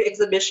every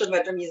exhibition,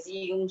 whether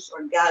museums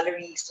or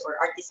galleries or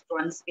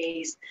artist-run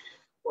space,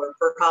 or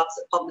perhaps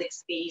a public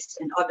space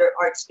and other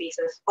art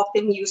spaces,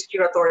 often use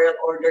curatorial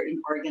order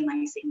in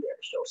organizing their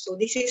show. So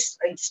this is,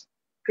 I just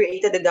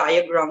created a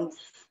diagram,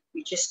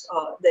 which is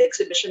the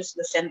exhibition is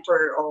the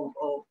center of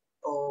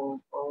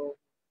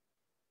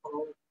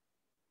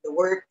the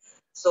work.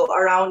 So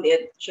around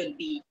it should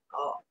be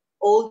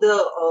all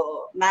the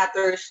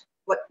matters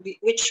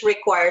which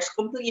requires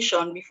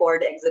completion before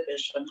the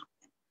exhibition.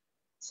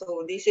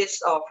 So this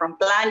is from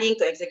planning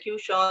to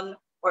execution,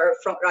 or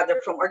from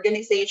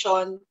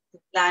organization to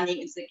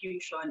planning,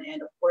 execution,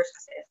 and of course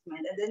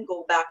assessment, and then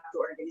go back to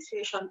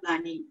organization,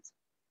 planning.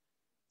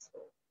 So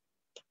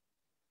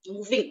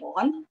moving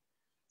on.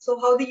 So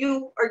how do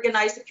you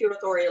organize the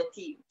curatorial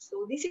team?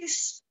 So this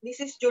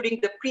is during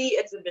the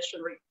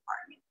pre-exhibition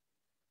requirement.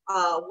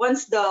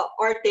 Once the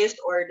artist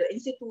or the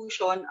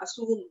institution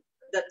assume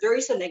that there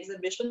is an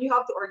exhibition, you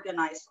have to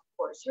organize, of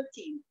course, your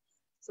team.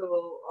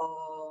 So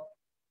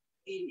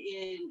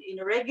in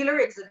a regular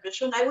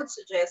exhibition, I would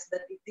suggest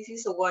that if this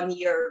is a 1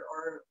 year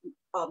or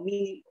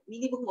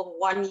minimum of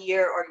 1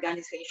 year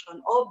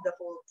organization of the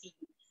whole team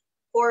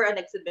for an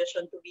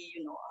exhibition to be,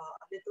 a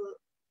little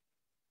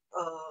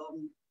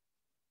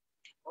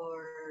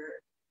or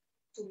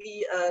to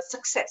be a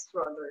success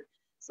rather.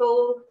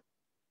 So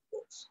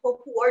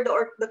who are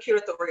the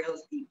curatorial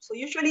team? So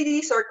usually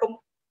these are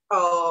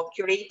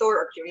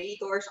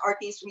curators,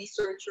 artists,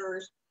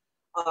 researchers,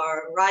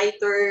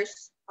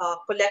 writers,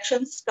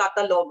 collections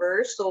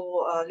catalogers.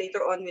 So later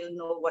on we'll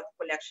know what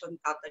collection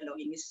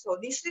cataloging is. So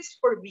this is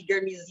for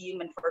bigger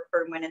museum and for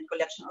permanent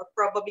collection, or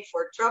probably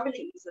for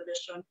traveling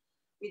exhibition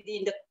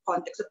within the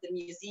context of the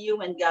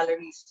museum and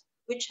galleries,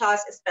 which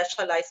has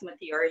specialized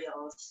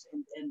materials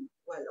and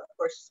well, of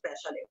course,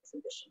 special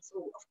exhibitions. So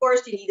of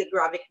course you need a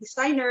graphic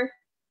designer,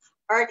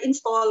 art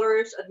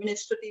installers,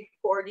 administrative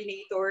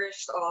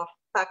coordinators,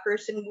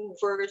 packers and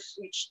movers,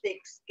 which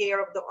takes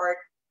care of the art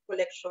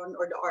collection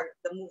or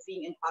the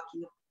moving and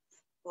packing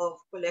of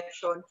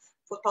collection,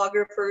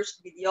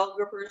 photographers,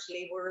 videographers,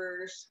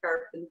 laborers,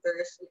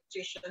 carpenters,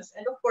 electricians,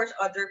 and of course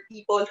other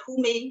people who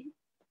may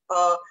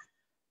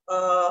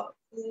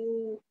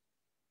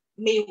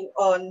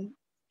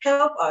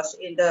help us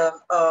in the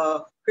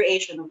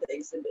creation of the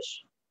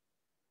exhibition.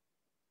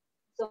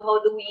 So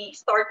how do we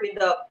start with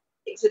the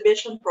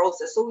exhibition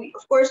process. So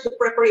of course, the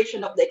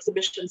preparation of the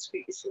exhibition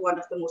script is one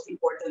of the most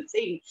important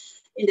thing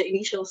in the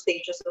initial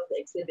stages of the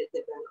exhibit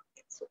development.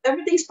 So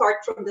everything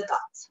starts from the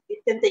dots.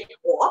 It can take a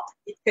walk.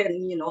 It can,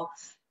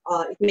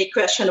 it may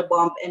question a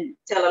bump and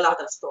tell a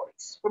lot of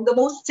stories. From the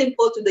most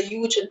simple to the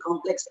huge and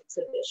complex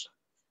exhibition.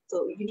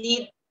 So you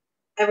need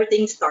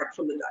everything start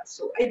from the dots.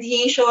 So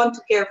ideation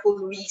to careful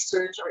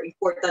research are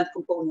important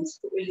components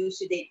to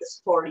elucidate the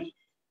story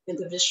and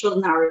the visual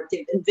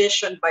narrative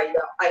envisioned by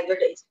either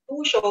the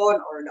institution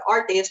or the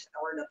artist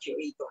or the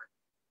curator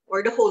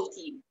or the whole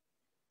team.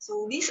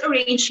 So this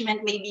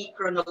arrangement may be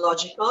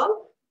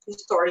chronological,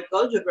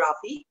 historical,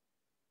 geography,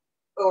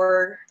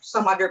 or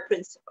some other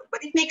principle,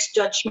 but it makes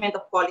judgment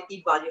of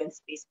quality, value, and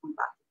space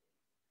compatible.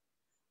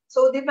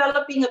 So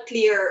developing a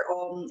clear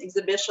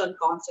exhibition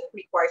concept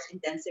requires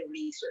intensive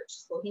research.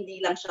 So hindi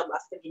lang siya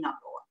basta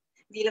ginagawa.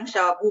 Hindi lang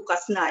siya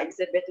bukas na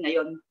exhibit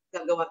ngayon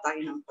gagawa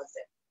tayo ng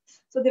concept.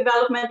 So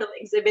development of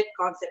exhibit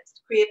concept,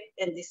 script,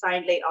 and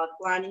design layout,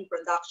 planning,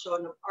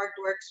 production of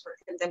artworks for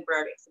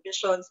contemporary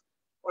exhibitions,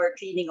 or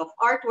cleaning of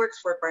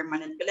artworks for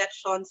permanent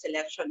collection,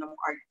 selection of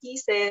art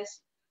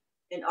pieces,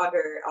 and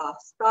other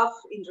stuff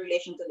in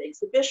relation to the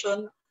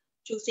exhibition,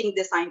 choosing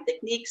design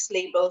techniques,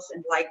 labels,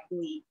 and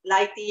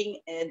lighting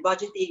and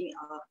budgeting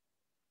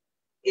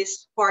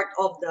is part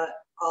of the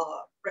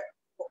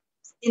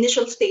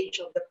initial stage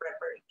of the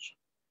preparation.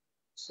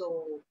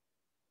 So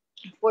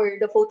for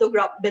the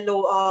photograph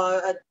below,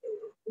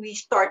 we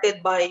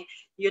started by,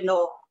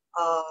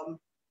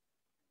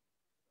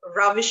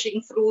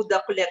 ravishing through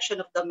the collection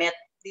of the Met.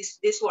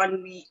 This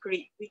one we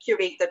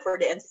curated for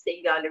the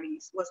NCCA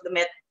galleries was the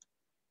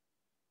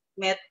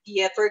Met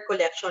Theater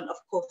collection of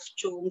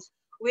costumes,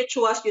 which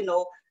was,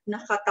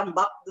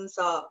 nakatambak dun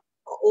sa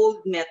old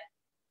Met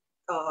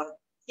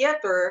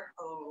theater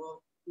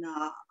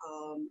na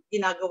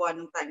ginagawa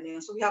nung time na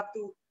yun. So we have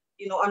to,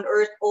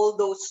 unearth all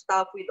those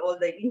stuff with all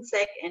the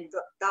insect and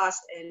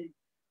dust and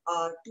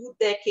 2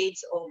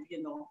 decades of,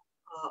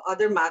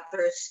 other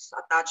matters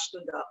attached to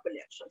the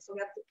collection. So we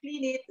have to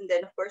clean it and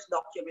then, of course,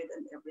 document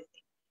and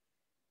everything.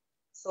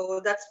 So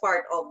that's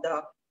part of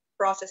the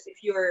process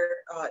if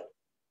you're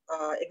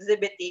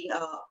exhibiting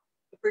a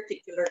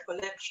particular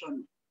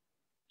collection.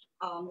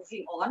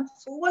 Moving on.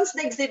 So once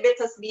the exhibit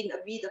has been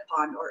agreed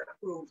upon or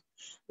approved,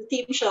 the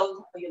team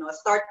shall,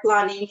 start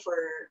planning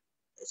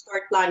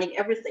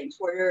everything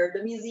for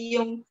the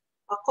museum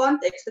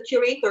context, the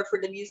curator for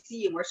the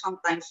museum, or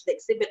sometimes the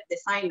exhibit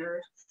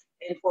designer,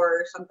 and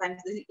for sometimes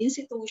the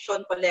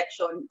institution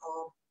collection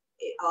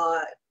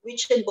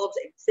which involves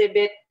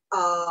exhibiting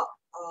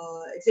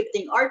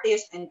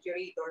artist and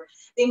curator.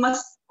 They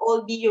must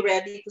all be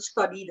ready to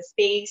study the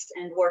space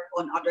and work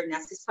on other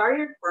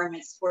necessary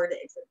requirements for the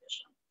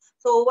exhibition.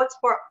 So what's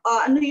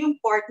ano yung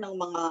part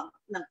ng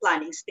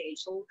planning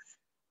stage? So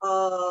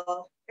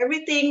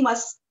everything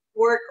must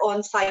work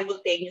on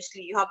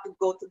simultaneously. You have to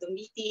go to the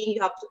meeting,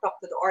 you have to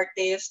talk to the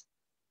artist,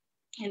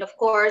 and of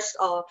course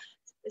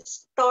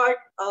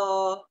start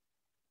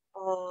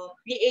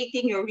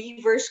creating your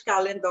reverse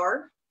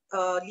calendar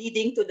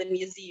leading to the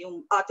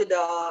museum, to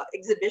the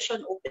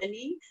exhibition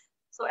opening.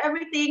 So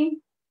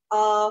everything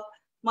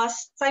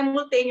must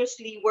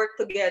simultaneously work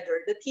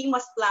together. The team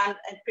must plan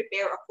and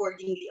prepare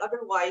accordingly.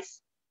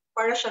 Otherwise,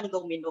 para siyang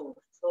domino.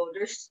 So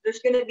there's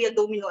going to be a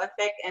domino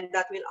effect, and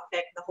that will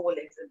affect the whole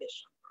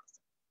exhibition.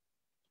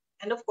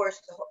 And of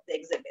course, the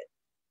exhibit.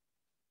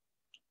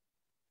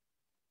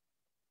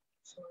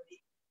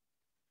 Sorry.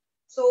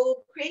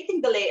 So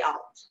creating the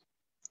layout.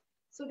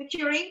 So the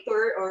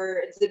curator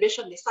or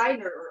exhibition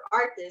designer or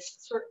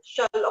artist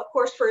shall, of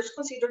course, first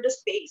consider the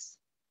space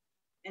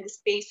and the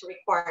space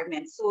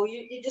requirements. So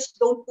you just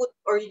don't put,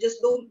 or you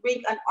just don't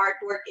bring an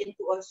artwork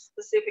into a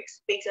specific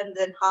space and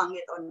then hang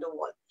it on the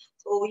wall.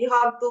 So you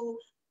have to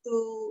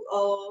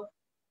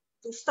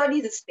study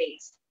the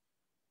space.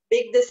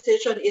 Big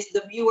decision is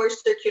the viewer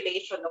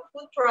circulation of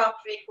foot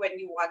traffic when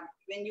you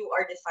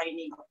are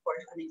designing, of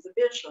course, an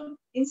exhibition.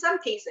 In some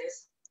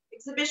cases,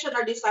 exhibitions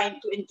are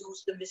designed to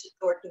induce the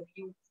visitor to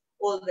view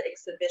all the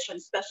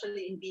exhibitions,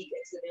 especially in big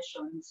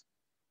exhibitions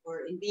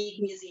or in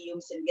big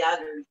museums and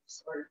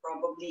galleries, or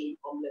probably in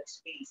public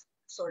space.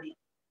 Sorry.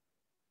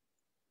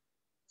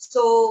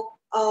 So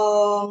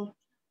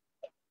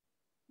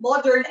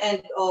modern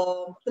and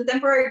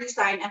contemporary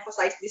design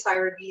emphasize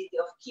desirability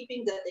of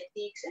keeping the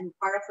techniques and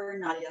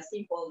paraphernalia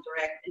simple,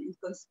 direct, and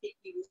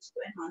inconspicuous to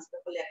enhance the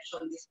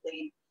collection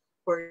displayed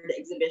for the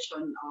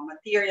exhibition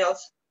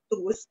materials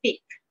to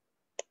speak.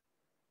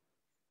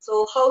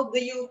 So how do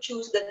you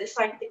choose the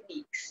design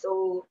techniques?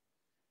 So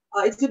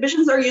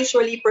exhibitions are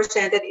usually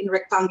presented in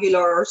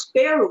rectangular or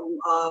square room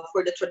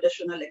for the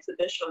traditional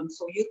exhibition.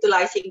 So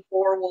utilizing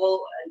 4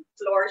 wall and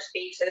floor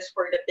spaces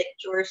for the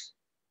pictures.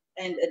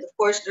 And of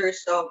course,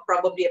 there's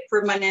probably a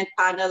permanent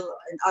panel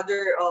and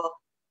other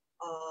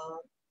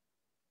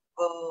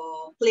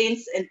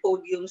planes and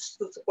podiums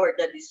to support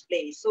the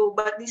display. So,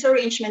 but this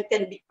arrangement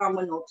can become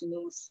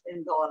monotonous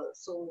and dull.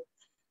 So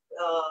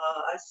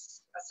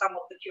as some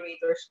of the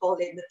curators call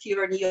it, the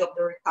tyranny of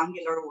the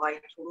rectangular white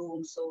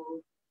room.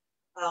 So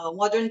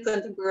modern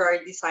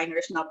contemporary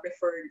designers now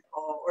prefer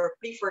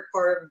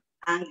curved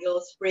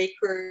angles,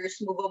 breakers,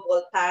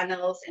 movable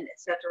panels, and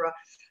etc.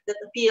 that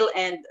appeal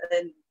and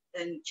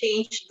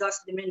change, thus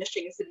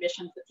diminishing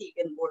exhibition fatigue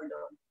and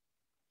boredom.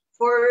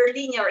 For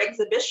linear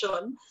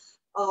exhibition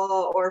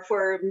or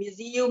for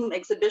museum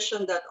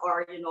exhibition that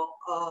are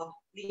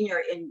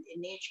linear in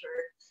nature,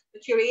 the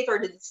curator,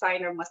 the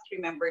designer must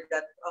remember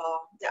that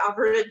the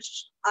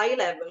average eye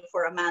level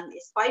for a man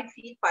is 5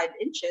 feet 5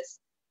 inches,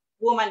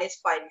 woman is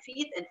 5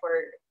 feet, and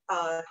for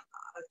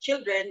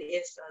children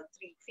is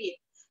 3 feet.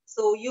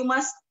 So you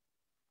must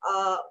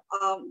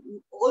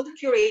all the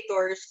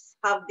curators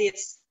have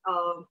this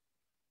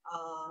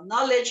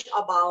knowledge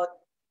about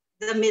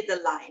the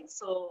middle line.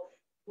 So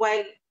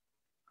while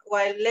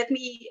let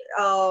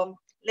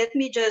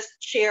me just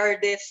share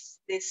this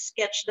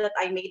sketch that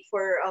I made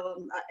for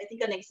I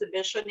think an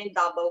exhibition in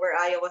Davao where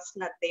I was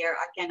not there.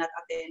 I cannot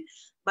attend,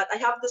 but I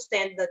have to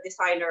send the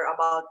designer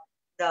about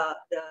the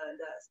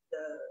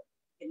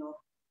you know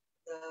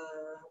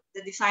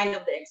the design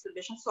of the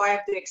exhibition. So I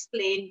have to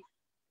explain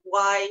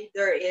why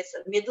there is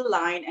a middle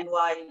line and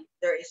why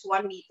there is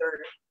 1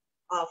 meter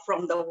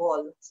from the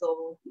wall.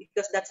 So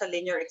because that's a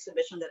linear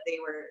exhibition that they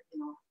were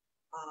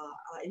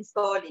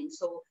installing.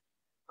 So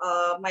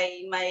my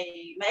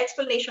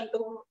explanation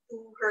to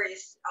her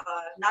is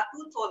not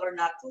too tall or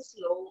not too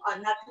slow,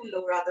 not too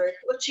low rather,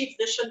 to achieve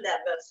vision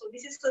level. So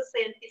this is a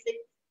scientific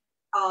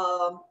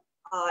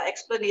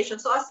explanation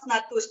so as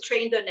not to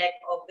strain the neck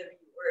of the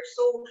viewer.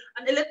 So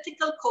an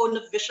elliptical cone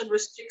of vision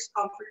restricts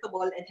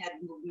comfortable and head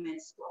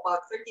movements to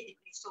about 30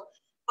 degrees. So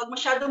pag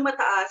masyadong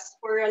mataas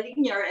for a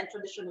linear and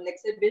traditional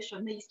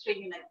exhibition, na-strain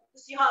yung neck.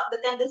 Because you have,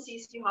 the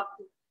tendency is you have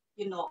to,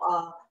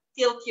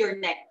 tilt your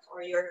neck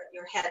or your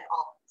head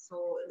up.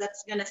 So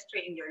that's gonna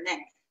strain your neck.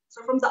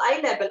 So from the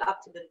eye level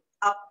up to the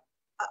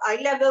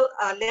eye level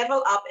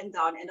up and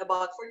down and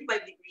about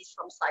 45 degrees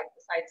from side to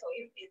side. So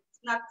if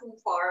it's not too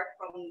far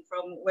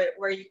from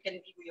where you can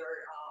view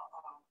your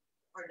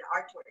or the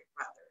artwork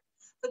rather.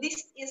 So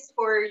this is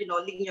for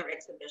linear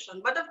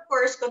exhibition. But of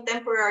course,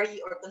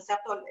 contemporary or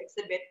conceptual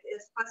exhibit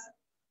has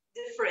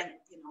different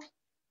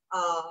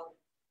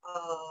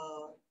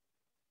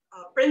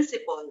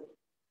principle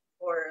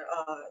for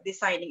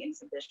designing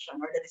exhibition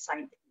or the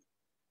design technique.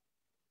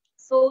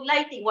 So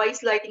lighting, why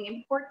is lighting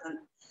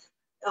important?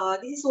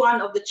 This is one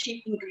of the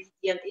chief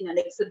ingredient in an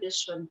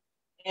exhibition.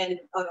 And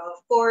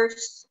of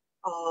course,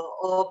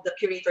 of the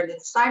curator and the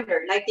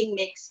designer, lighting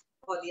makes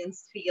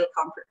audience feel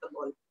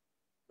comfortable.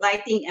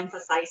 Lighting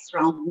emphasizes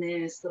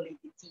roundness,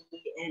 solidity,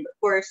 and of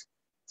course,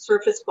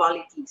 surface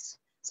qualities.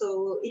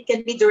 So it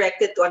can be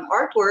directed to an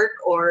artwork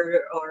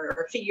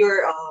or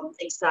figure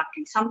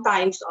exactly.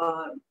 Sometimes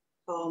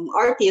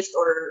artists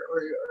or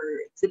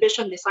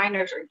exhibition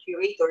designers or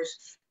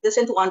curators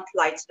doesn't want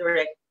lights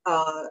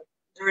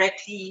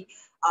directly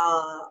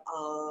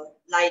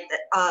light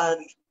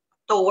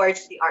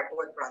towards the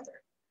artwork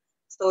rather.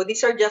 So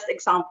these are just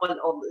example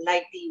of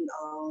lighting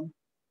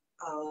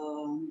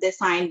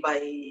designed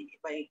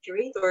by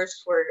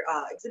curators for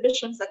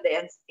exhibitions at the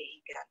NCA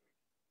gallery.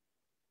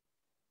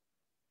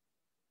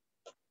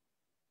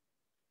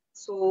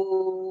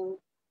 So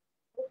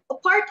a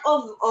part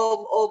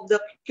of the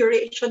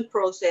curation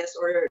process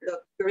or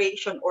the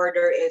curation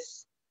order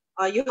is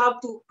you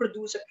have to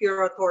produce a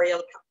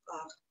curatorial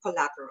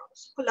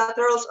collaterals.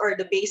 Collaterals are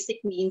the basic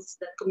means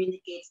that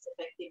communicates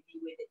effectively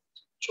with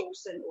its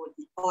chosen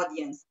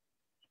audience.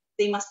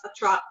 They must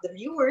attract the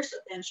viewer's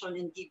attention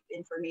and give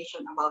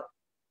information about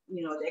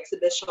the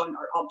exhibition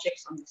or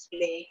objects on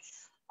display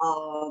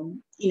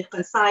in a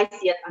concise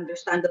yet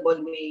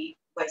understandable way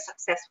by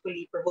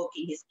successfully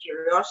provoking his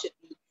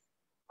curiosity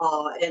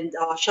and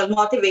shall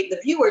motivate the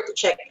viewer to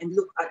check and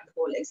look at the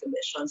whole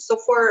exhibition. So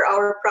for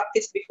our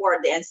practice before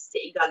the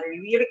NCA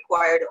gallery, we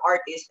require the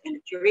artists and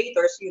the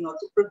curators,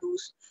 to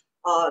produce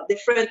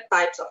different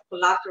types of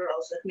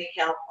collaterals that may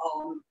help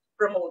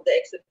promote the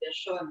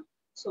exhibition.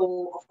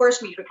 So of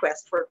course we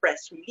request for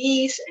press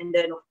release and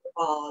then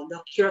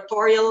the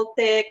curatorial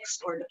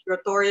text or the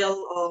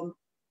curatorial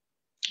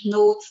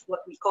notes, what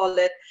we call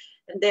it.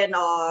 And then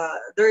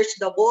there's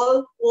the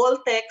wall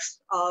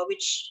text,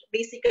 which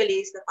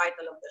basically is the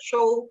title of the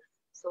show.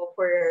 So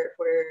for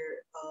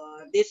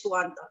this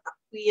one,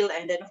 wheel,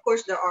 and then of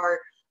course there are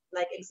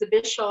like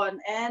exhibition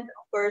and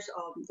of course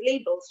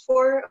labels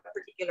for a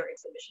particular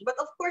exhibition. But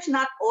of course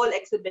not all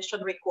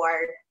exhibition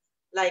require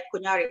like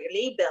kunyari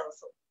labels.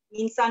 So,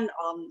 minsan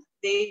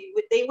they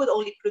would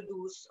only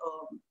produce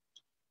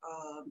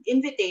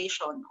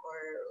invitation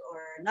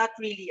or not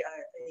really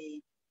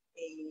a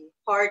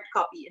hard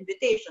copy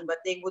invitation, but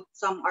they would,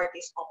 some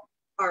artists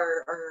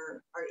are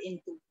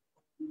into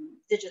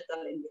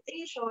digital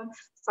invitation.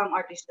 Some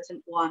artists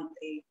doesn't want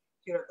a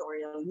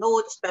curatorial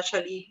note,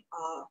 especially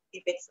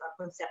if it's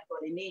conceptual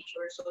in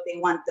nature. So they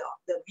want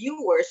the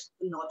viewers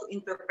to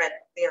interpret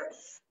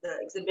the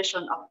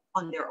exhibition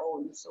on their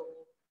own. So,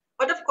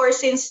 but of course,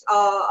 since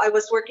I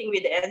was working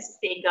with the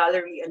NCA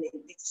Gallery, and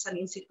it's an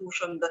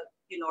institution that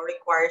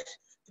requires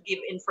to give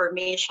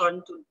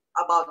information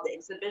about the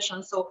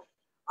exhibition, so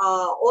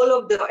all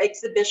of the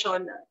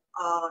exhibition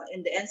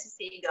in the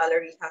NCCA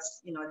gallery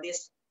has,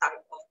 this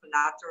type of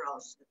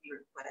collaterals that we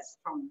request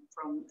from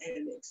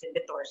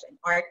exhibitors and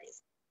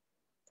artists.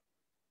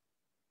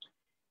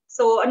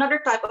 So another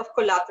type of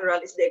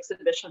collateral is the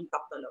exhibition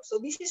catalog. So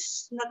this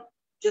is not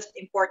just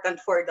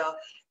important for the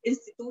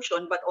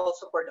institution, but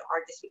also for the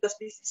artist, because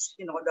this is,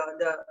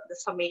 the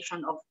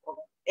summation of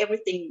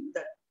everything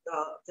that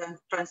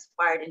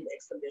transpired in the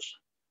exhibition.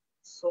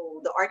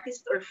 So the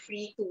artists are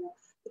free to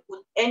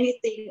put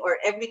anything or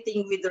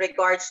everything with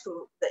regards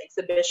to the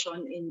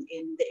exhibition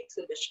in the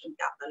exhibition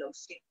catalog.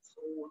 So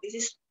this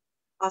is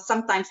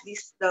sometimes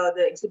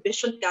the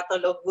exhibition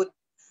catalog would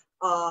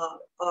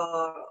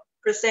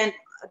present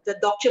the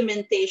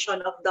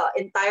documentation of the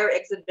entire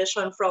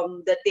exhibition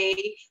from the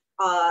day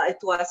it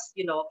was,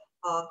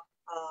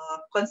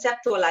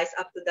 conceptualized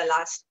up to the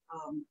last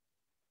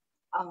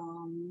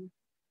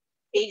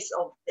phase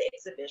of the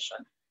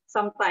exhibition.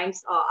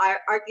 Sometimes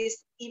our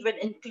artists even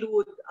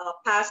include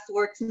past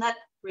works not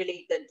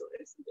related to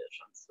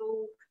exhibition.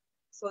 So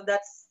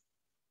that's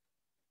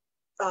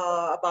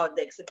about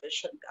the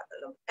exhibition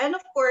catalog. And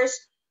of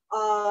course,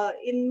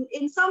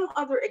 in some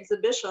other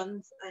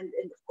exhibitions, and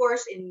of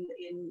course in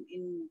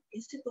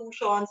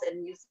institutions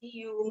and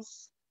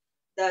museums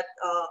that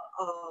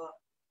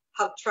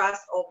have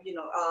trust of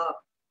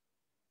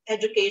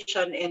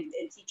education and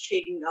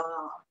teaching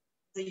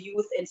the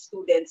youth and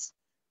students,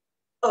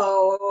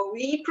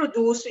 we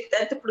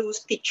tend to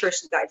produce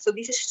teachers' guides. So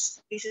this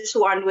is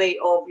one way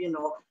of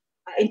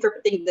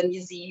interpreting the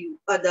museum,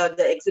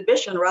 the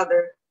exhibition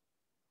rather.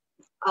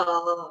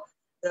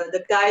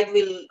 The guide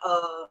will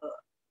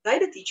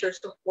guide the teachers,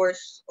 of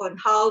course, on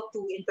how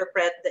to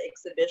interpret the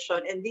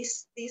exhibition, and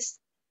this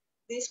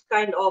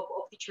kind of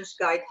teacher's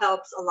guide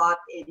helps a lot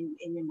in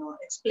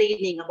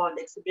explaining about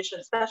the exhibition,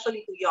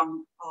 especially to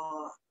young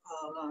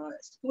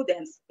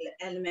students,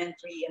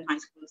 elementary and high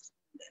school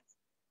students.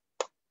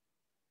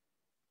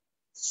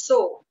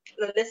 So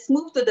let's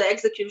move to the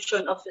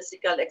execution of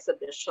physical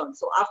exhibition.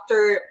 So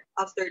after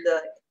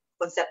the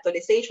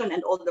conceptualization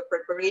and all the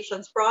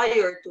preparations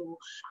prior to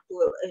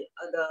the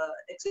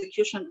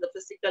execution of the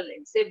physical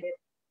exhibit,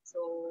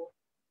 so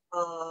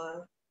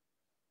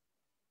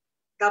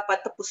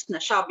dapat tapos na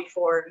siya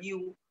before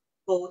you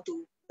go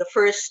to the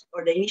first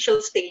or the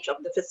initial stage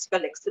of the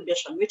physical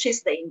exhibition, which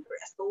is the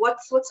ingress. So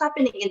what's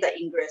happening in the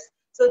ingress?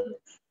 So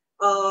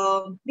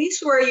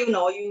these where you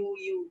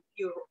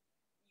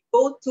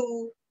go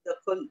to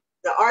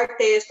the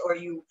artist, or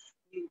you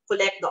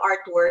collect the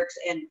artworks,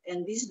 and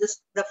this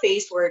is the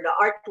phase where the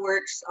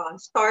artworks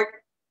start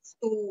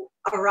to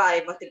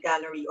arrive at the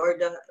gallery or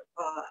the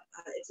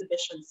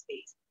exhibition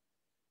space.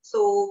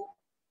 So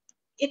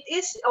it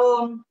is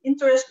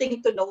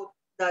interesting to note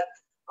that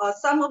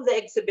some of the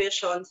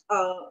exhibitions,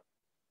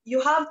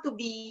 you have to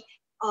be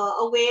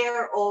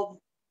aware of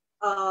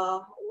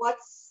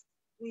what's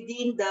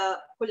within the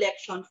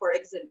collection for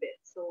exhibit.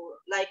 So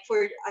like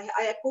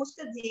I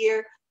posted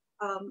here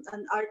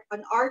an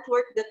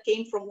artwork that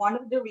came from one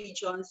of the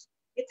regions.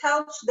 It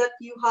helps that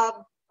you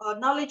have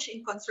knowledge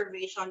in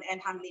conservation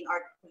and handling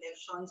art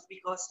collections,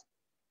 because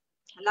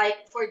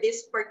like for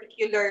this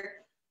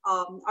particular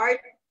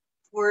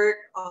artwork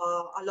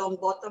along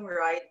bottom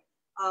right,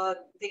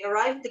 they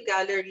arrived the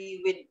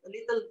gallery with a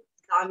little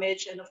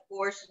damage, and of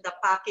course the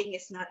packing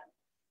is not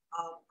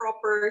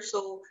proper.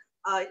 So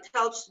it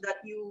helps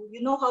that you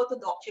know how to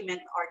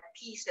document art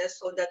pieces,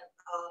 so that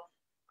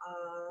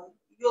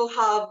you'll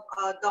have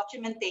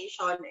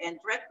documentation and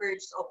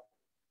records of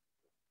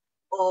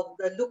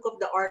the look of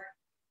the art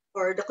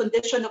or the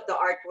condition of the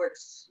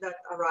artworks that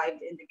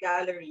arrived in the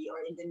gallery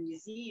or in the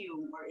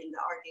museum or in the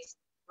artist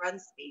run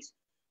space.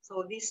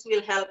 So this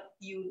will help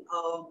you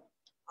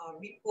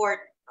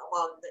report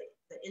about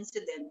the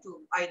incident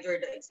to either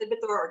the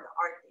exhibitor or the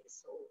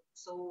artist.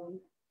 So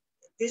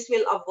this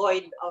will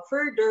avoid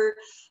further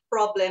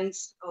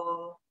problems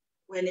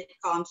when it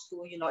comes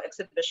to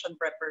exhibition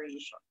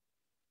preparation.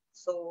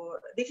 So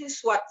this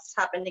is what's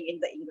happening in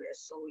the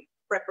ingress. So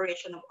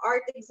preparation of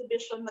art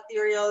exhibition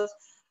materials,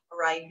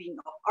 arrival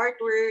of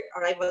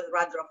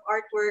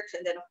artworks,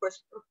 and then of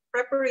course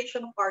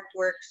preparation of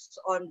artworks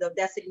on the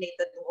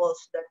designated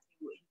walls that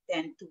you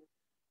intend to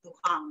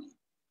hang.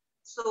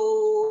 So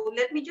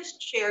let me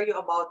just share you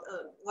about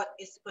what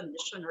is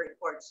condition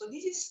report. So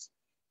this is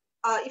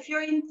if you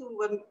are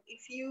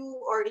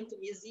into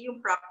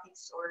museum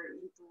practice or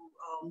into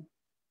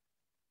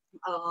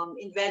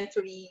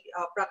inventory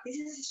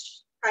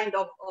practices, kind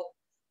of a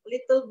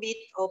little bit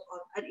of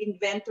an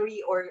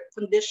inventory or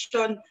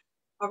condition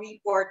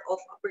report of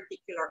a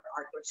particular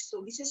artwork.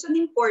 So this is an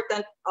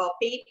important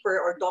paper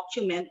or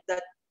document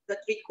that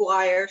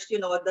requires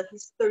the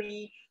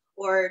history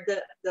or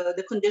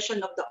the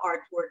condition of the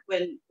artwork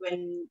when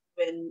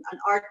an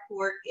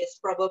artwork is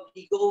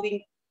probably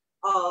going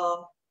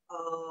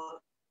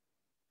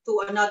to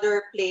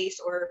another place,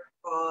 or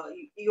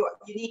you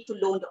need to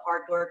loan the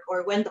artwork,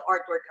 or when the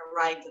artwork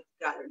arrived at the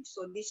gallery.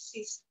 So this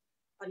is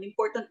an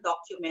important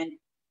document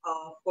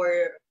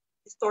for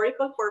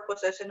historical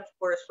purposes, and of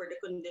course for the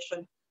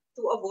condition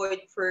to avoid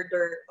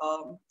further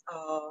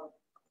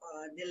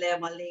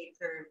dilemma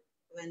later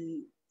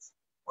when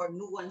or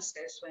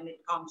nuances when it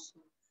comes to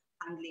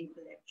handling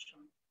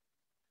collection.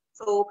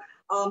 So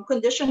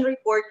condition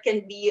report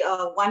can be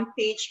one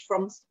page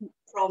from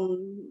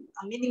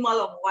a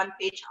minimal of one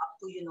page up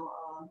to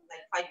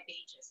like 5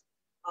 pages.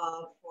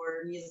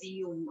 For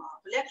museum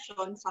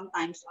collection,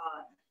 sometimes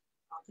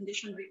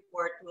condition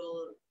report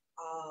will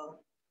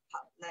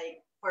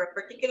like for a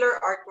particular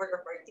artwork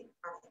or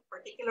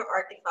particular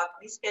artifact,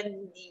 this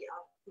can be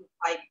up to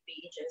 5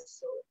 pages.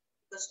 So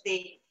because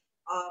they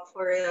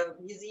for a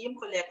museum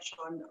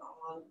collection,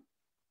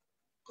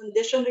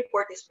 condition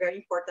report is very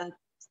important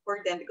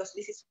for them because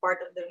this is part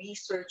of the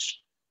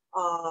research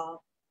uh,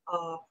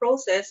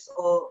 process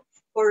of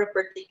for a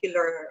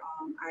particular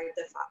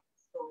artifact.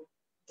 So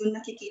doon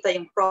nakikita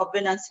yung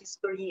provenance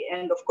history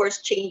and of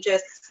course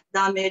changes,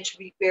 damage,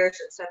 repairs,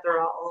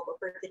 etc. of a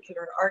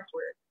particular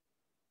artwork.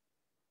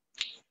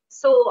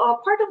 So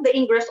part of the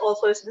ingress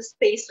also is the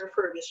space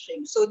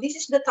refurbishing. So this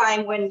is the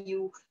time when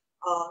you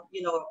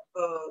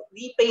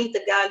repaint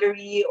the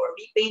gallery or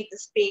repaint the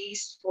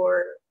space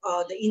for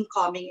the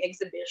incoming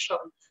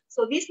exhibition.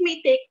 So this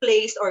may take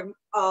place or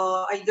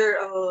either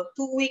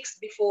 2 weeks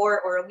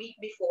before or a week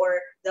before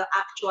the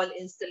actual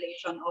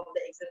installation of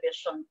the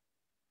exhibition.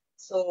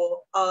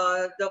 So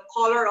the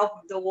color of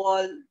the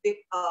wall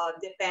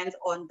depends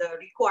on the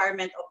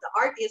requirement of the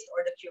artist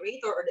or the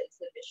curator or the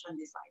exhibition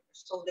designer.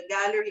 So the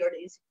gallery or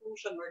the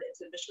institution or the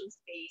exhibition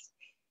space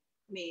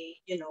may,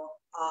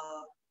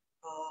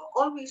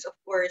 always, of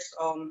course,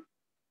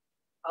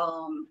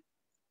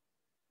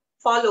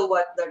 follow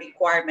what the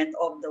requirement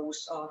of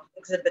those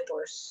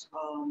exhibitors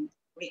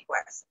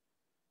request.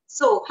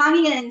 So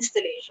hanging and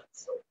installation.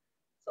 So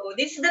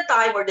this is the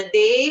time or the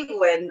day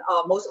when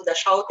most of the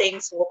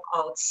shoutings,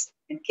 walkouts,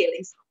 and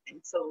killings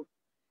happen. So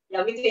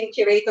yeah, between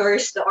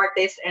curators, the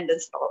artists, and the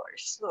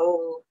installers.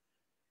 So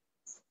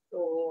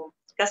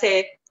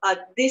kasi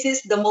this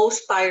is the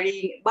most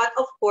tiring, but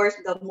of course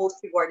the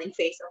most rewarding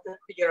phase of the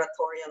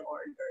curatorial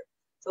order.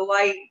 So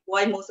why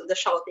most of the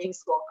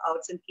shoutings,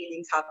 walkouts, and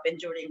killings happen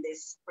during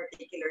this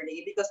particular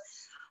day? Because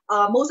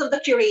most of the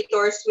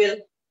curators will,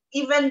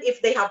 even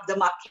if they have the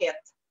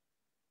maquette,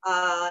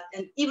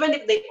 and even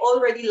if they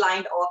already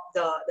lined up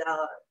the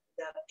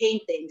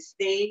paintings,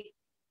 even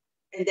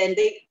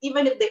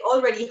if they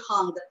already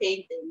hung the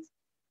paintings,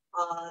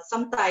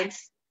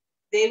 sometimes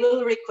they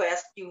will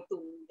request you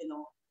to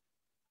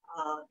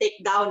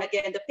take down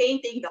again the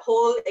painting, the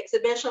whole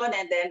exhibition,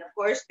 and then of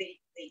course they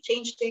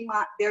change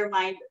their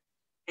mind,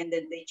 and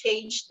then they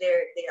change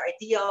their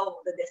idea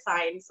of the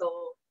design.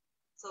 So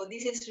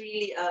this is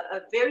really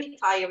a very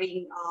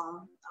tiring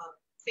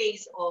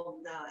phase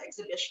of the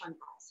exhibition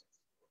process.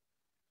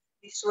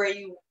 This is where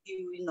you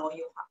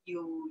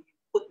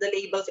put the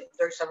labels if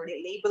there's a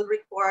label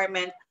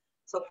requirement.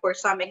 So for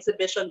some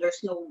exhibition,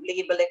 there's no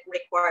label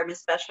requirement,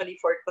 especially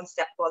for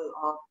conceptual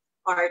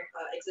art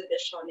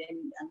exhibition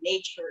in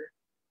nature.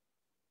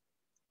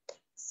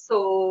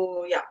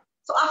 So yeah.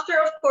 So after,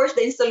 of course,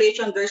 the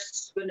installation,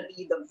 there's going to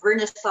be the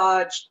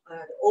vernissage,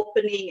 the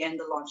opening, and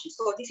the launching.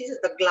 So this is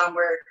the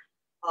glamour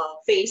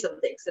phase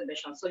of the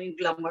exhibition. So yung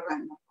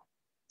glamoran.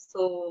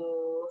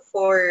 So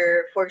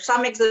for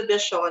some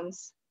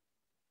exhibitions,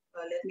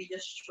 let me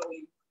just show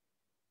you.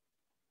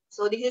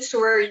 So this is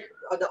where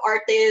the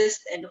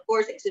artist and of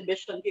course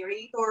exhibition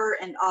curator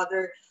and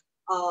other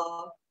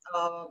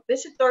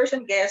visitors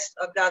and guests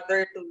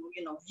gather to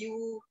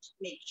view,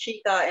 make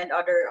chita and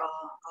other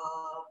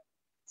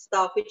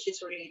stuff which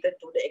is related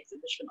to the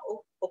exhibition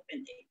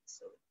opening.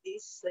 So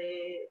this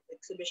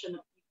exhibition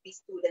of UP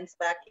students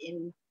back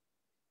in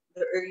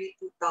the early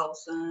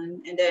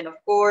 2000s, and then of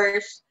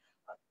course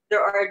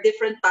there are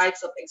different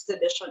types of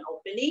exhibition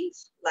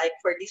openings. Like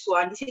for this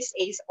one, this is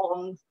Ace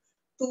on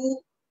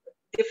 2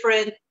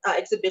 different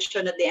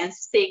exhibition at the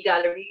NCCA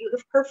Gallery.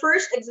 Her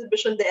first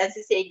exhibition, the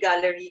NCCA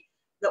Gallery,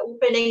 the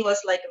opening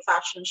was like a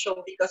fashion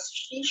show because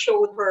she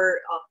showed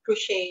her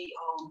crochet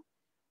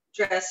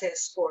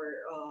dresses for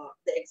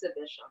the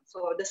exhibition.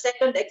 So the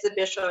second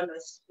exhibition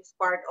is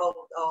part of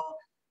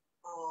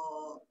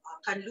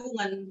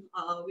Kanlungan,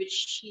 which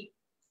she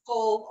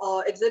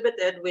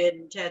exhibited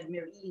with Jed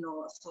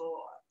Merino.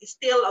 So it's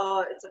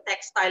still it's a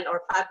textile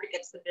or fabric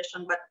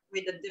exhibition, but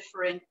with a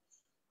different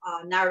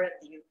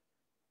narrative.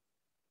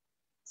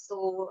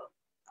 So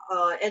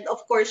and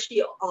of course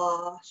she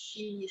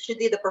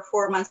did the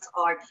performance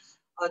art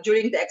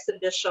during the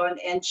exhibition,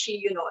 and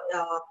she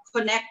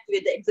connect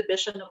with the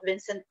exhibition of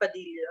Vincent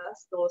Padilla,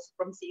 those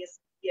from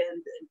CSP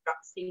and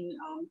practicing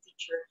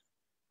teacher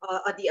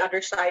at the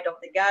other side of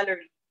the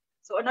gallery.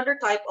 So another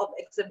type of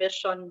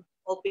exhibition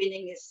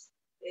opening is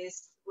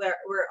where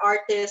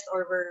artists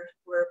or where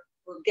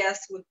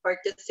guests would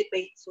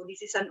participate. So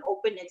this is an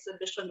open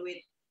exhibition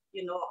with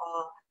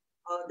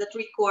that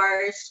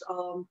requires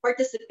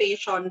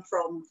participation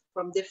from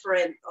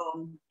different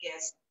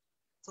guests.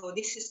 So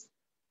this is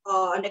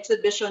an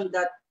exhibition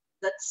that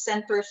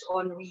centers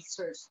on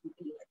research,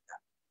 something like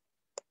that.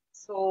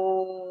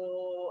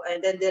 So,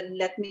 and then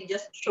let me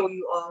just show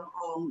you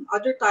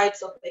other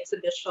types of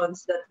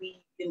exhibitions that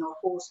we,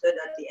 hosted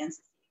at the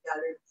NCC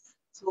Gallery.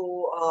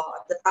 So,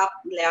 at the top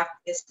left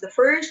is the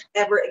first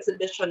ever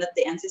exhibition at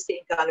the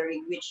NCC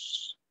Gallery,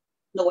 which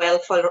Noel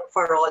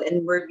Farol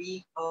and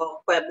Murby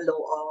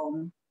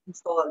Pueblo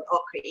installed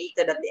or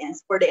created at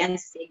for the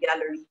NCC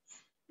Gallery.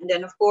 And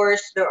then, of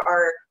course, there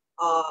are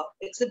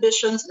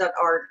exhibitions that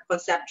are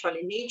conceptual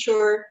in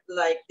nature,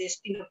 like this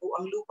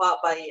Pinupuang Lupa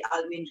by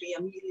Alwin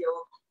Riamilio.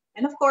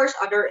 And of course,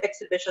 other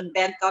exhibition,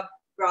 Bandcab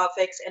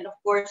graphics. And of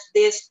course,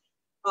 this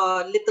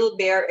Little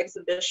Bear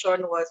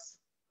exhibition was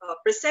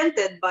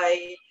presented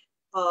by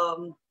a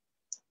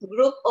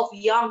group of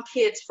young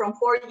kids from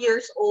 4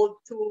 years old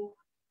to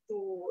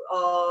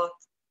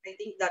I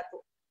think that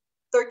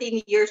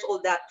 13 years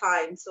old that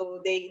time. So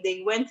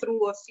they went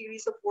through a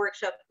series of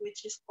workshops,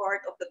 which is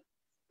part of the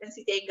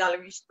NCTA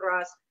Galleries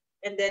Trust,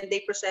 and then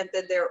they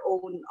presented their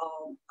own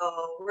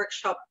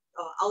workshop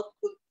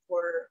output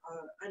for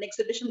an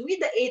exhibition with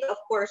the aid, of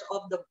course,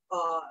 of the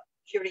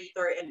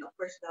curator and, of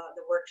course,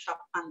 the workshop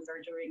handler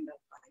during that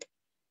time.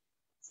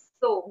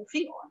 So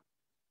moving on.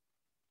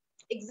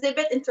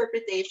 Exhibit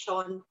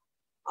interpretation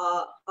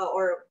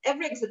or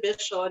every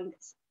exhibition,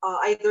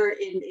 either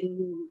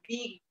in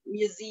big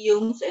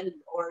museums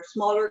or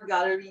smaller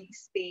gallery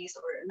space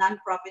or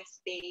nonprofit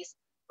space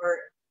or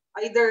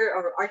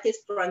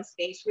artist-run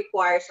space,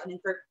 requires an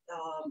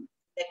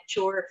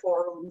lecture,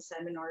 forum,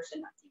 seminars,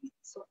 and activities.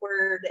 So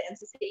for the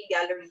NCCA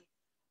Gallery,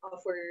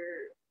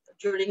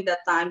 during that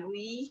time,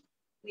 we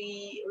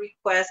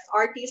request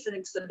artists and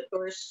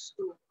exhibitors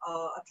to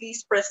at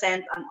least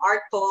present an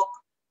art talk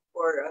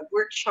or a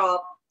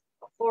workshop,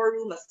 a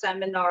forum, a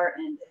seminar,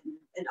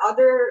 and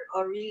other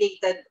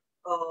related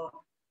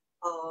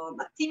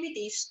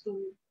activities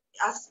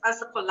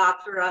as a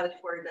collateral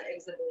for the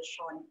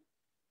exhibition.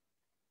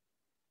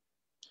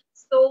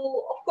 So,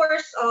 of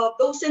course,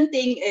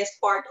 docenting is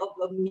part of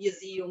a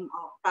museum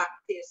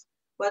practice,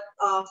 but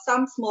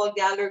some small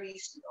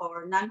galleries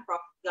or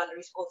non-profit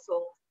galleries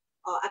also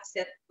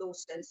accept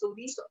docents. So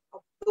these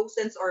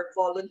docents are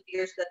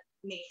volunteers that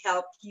may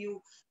help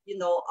you,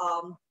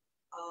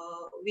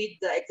 with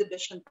the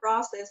exhibition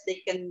process.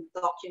 They can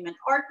document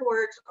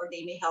artworks, or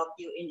they may help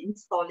you in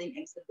installing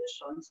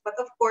exhibitions. But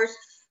of course,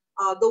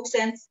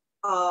 docents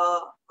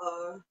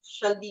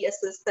shall be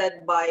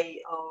assisted by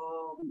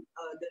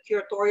the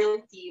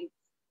curatorial team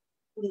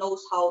who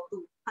knows how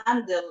to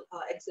handle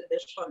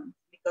exhibition,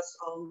 because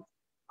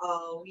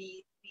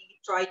we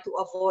try to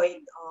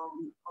avoid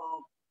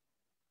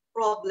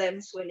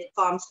problems when it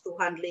comes to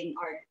handling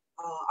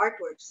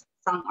artworks.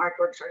 Some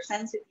artworks are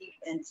sensitive,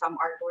 and some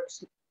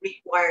artworks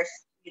requires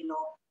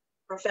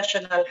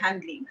professional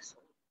handling.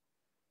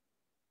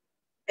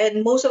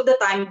 And most of the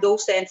time,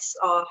 docents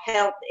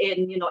help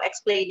in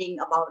explaining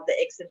about the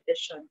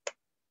exhibition.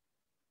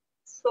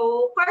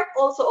 So part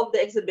also of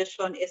the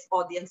exhibition is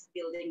audience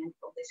building and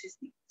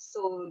publicity.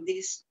 So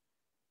this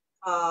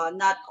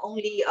not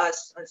only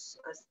as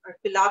a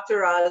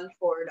collateral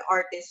for the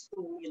artists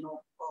to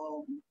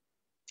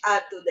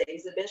add to the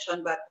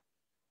exhibition, but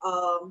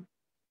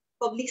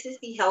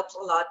publicity helps a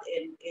lot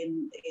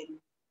in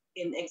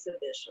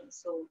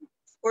exhibitions. So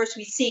of course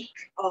we seek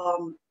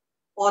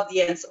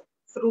audience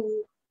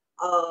through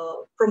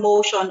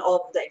promotion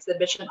of the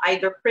exhibition,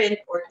 either print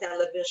or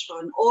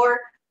television, or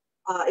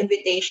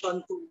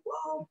invitation to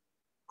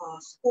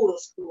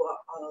schools, to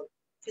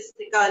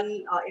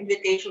physical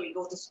invitation. We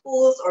go to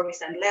schools, or we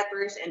send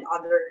letters and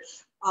other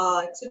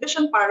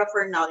exhibition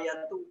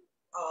paraphernalia to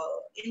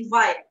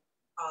invite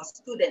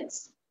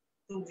students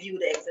to view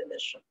the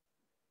exhibition.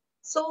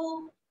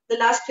 So the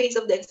last phase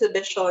of the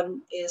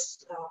exhibition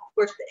is, of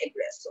course, the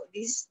egress. So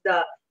this is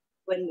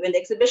when the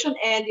exhibition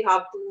ends, you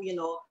have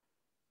to,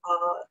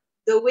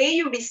 the way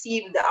you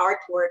receive the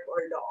artwork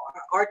or the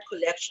art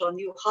collection,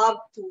 you have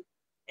to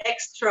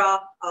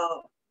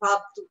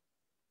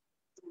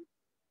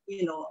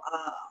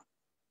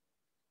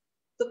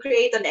to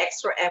create an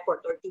extra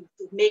effort, or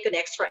to make an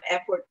extra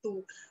effort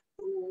to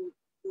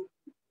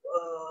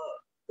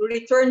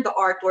return the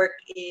artwork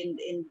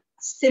in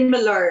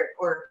similar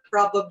or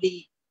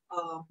probably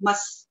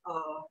mas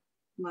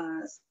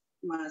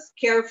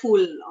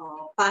careful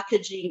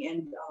packaging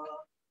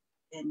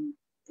and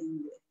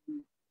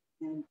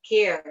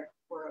care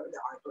for the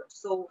artwork.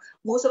 So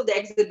most of the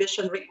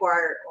exhibition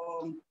require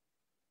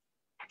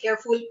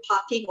careful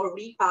packing or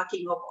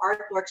repacking of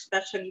artwork,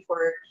 especially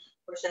for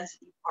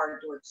sensitive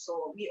artwork.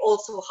 So we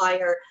also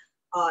hire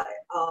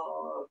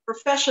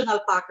professional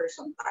packers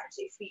sometimes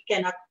if we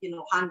cannot,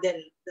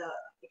 handle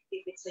if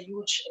it's a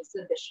huge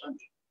exhibition.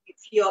 If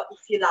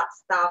you lack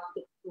staff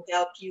to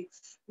help you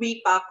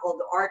repack all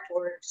the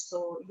artwork,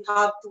 so you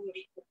have to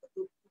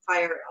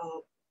hire a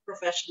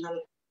professional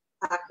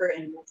packer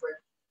and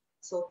mover.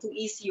 So to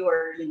ease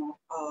your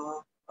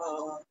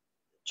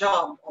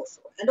job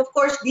also. And of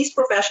course, these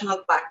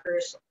professional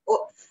packers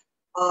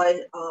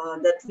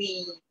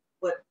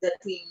that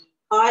we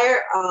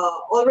hire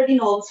already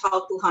knows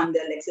how to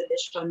handle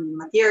exhibition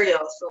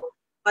material. So,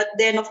 but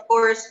then of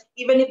course,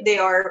 even if they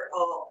are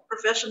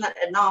professional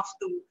enough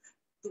to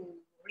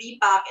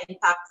repack and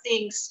pack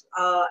things,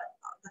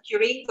 the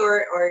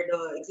curator or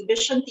the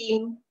exhibition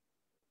team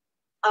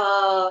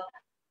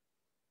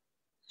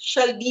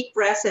shall be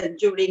present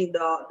during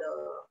the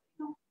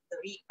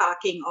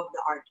repacking of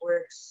the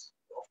artworks.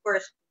 Of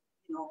course,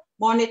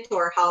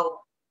 monitor how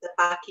the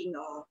packing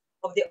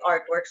of the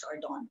artworks are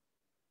done.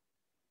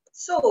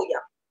 So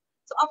yeah.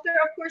 So after,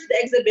 of course, the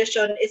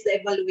exhibition is the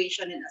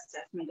evaluation and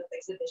assessment of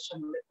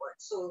exhibition report.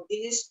 So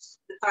this is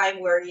the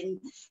time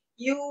wherein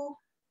you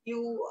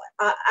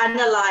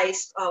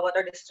analyze what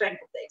are the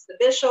strengths of the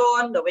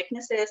exhibition, the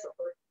weaknesses,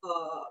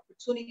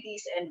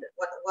 opportunities, and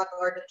what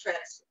are the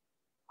threats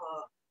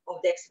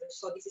of the exhibition.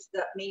 So this is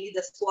mainly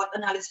the SWOT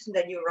analysis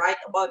that you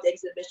write about the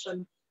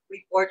exhibition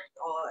report,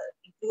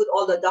 include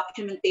all the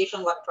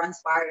documentation, what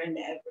transpired and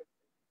everything.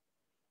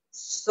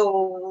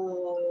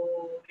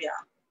 So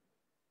yeah.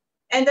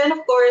 And then,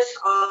 of course,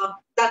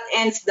 that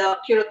ends the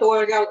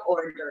curatorial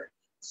order.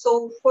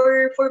 So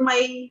for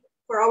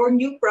our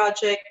new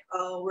project,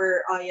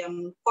 where I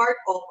am part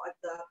of at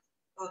the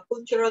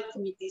cultural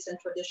committees and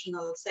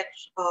traditional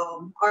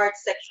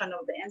arts section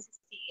of the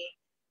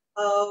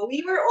NCCA,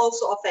 we were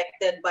also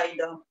affected by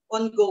the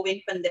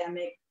ongoing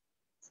pandemic.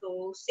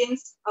 So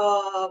since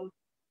our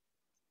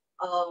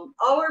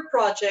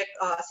project,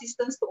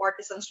 Assistance to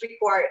Artisans,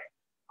 required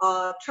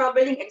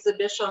traveling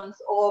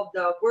exhibitions of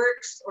the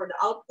works or the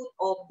output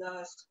of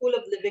the School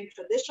of Living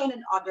Tradition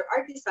and other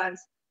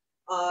artisans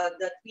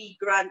that we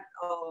grant,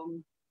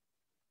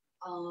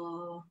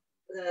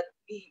 that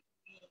we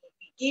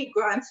give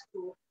grants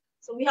to.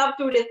 So we have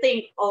to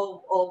rethink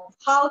of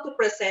how to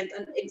present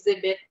an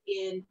exhibit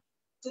to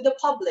the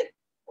public,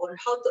 or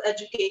how to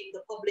educate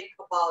the public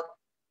about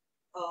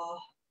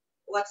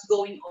what's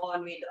going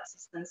on with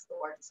assistance to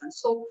artisans.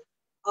 So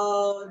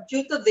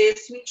due to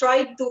this, we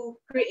tried to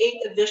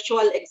create a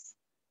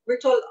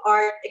virtual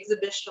art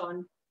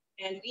exhibition,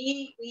 and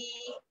we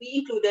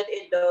included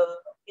in the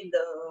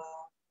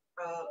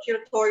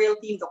curatorial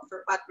team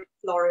Dr. Patrick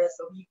Flores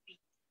of UP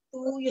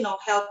to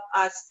help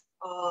us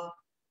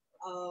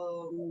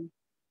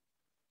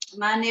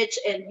manage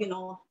and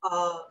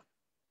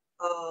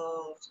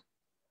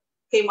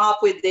came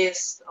up with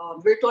this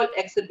virtual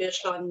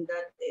exhibition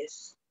that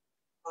is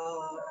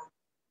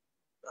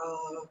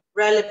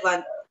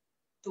relevant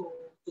to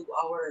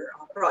our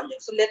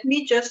project. So let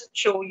me just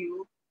show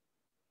you.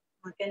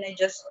 Can I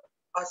just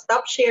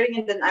stop sharing,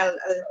 and then I'll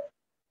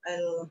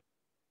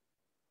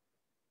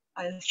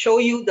show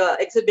you the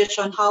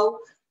exhibition, how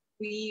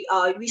we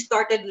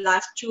started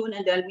last June,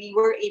 and then we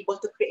were able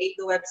to create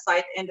the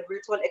website and the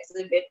virtual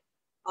exhibit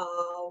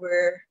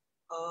where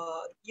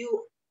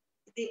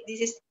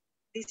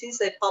this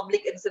is a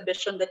public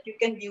exhibition that you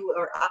can view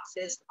or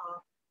access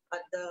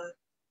at the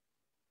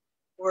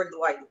World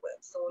Wide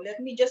Web. So let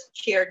me just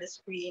share the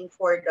screen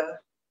for the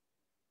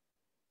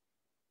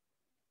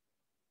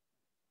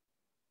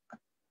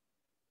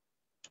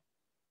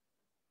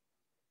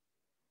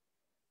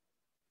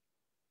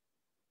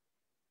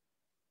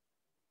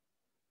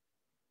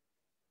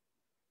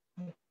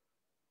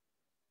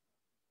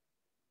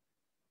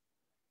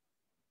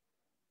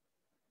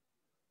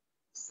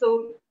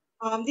So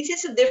this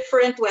is a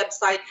different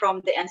website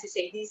from the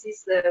NCCA. This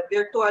is the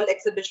virtual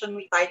exhibition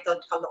we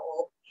titled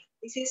Kaloob.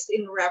 This is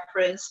in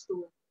reference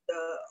to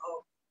the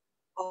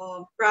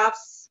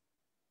crafts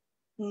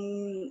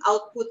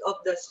output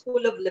of the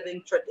School of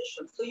Living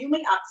Tradition. So you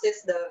may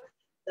access the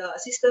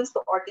assistance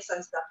to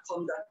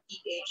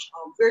artisans.com.ph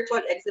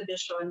virtual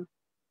exhibition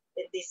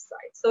at this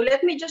site. So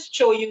let me just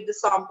show you the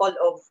sample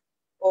of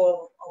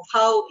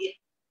how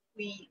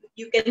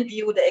you can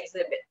view the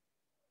exhibit.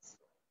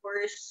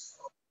 First,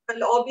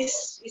 Kaloob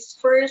is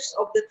first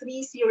of the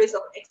 3 series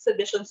of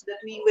exhibitions that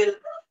we will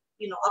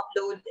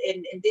upload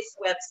in this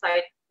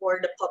website for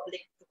the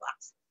public to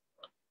access.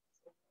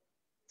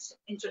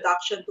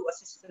 Introduction to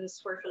assistance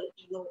for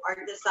Filipino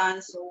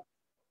artisans.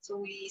 So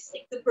we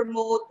seek to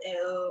promote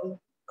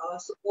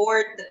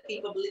support the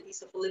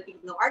capabilities of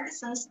Filipino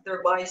artisans,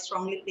 thereby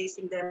strongly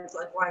placing them to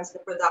advance the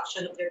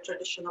production of their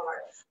traditional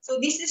art. So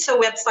this is a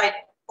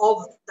website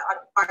of the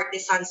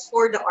artisans,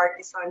 for the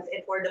artisans,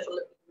 and for the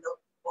Filipino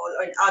people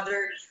and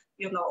other,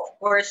 of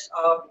course,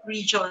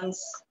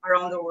 regions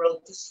around the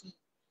world to see.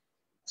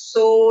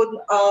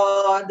 So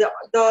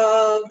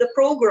the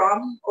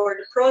program or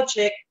the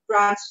project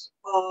grants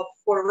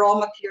for raw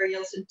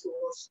materials and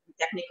tools, and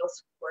technical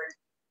support,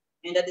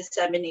 and the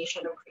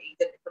dissemination of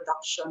creative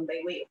production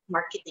by way of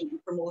marketing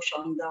and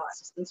promotion, the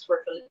Assistance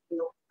for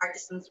Filipino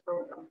Artisans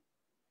program.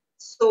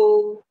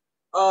 So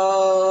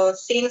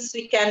since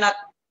we cannot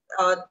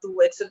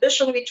do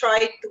exhibition, we try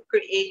to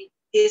create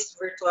this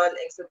virtual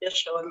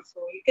exhibition.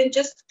 So you can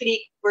just click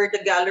where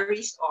the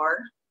galleries are.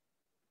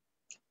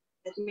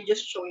 Let me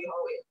just show you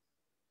how it.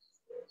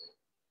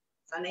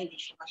 Sana hindi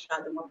siya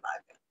masyado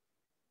mabagal.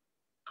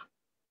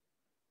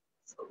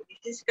 So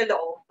this is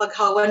Kaloob.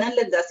 Paghawa ng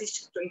landas is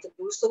just to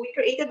introduce. So we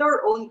created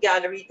our own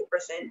gallery to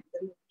present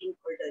the meeting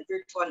for the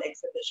virtual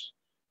exhibition,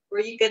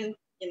 where you can,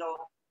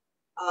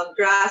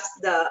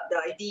 grasp the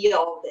idea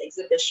of the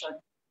exhibition.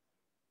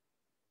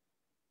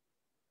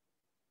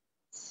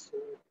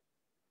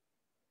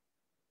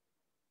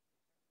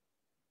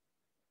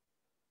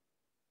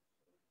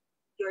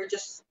 you're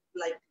just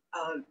like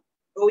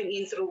going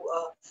in through.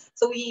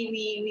 So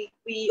we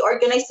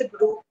organized a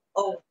group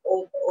of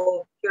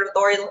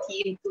curatorial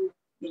team to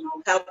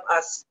help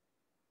us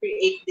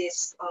create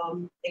this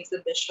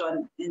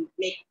exhibition and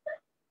make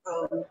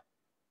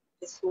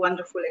this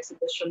wonderful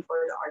exhibition for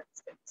the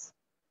artists.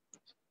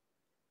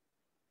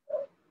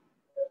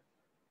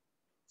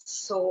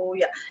 So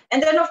yeah,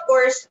 and then of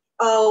course,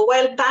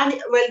 while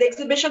the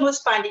exhibition was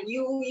planning,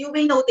 you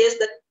may notice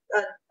that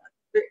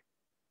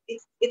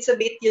it's a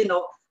bit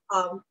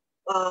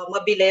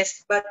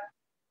mabilis, but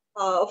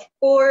of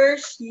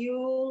course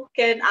you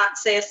can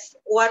access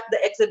what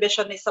the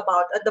exhibition is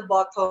about at the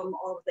bottom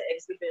of the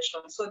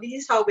exhibition. So this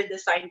is how we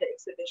designed the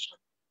exhibition.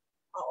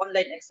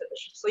 Online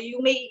exhibition. So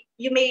you may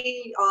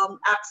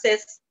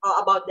access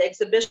about the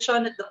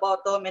exhibition at the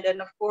bottom, and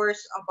then of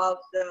course about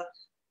the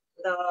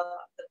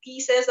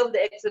pieces of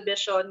the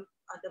exhibition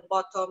at the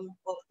bottom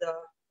of the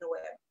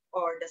web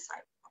or the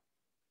site.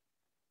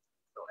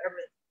 So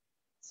everything.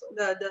 So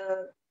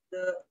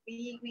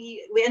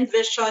we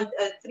envisioned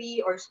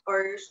 3 or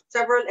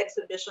several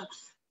exhibitions.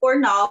 For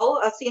now,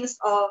 since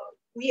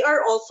we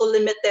are also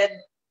limited,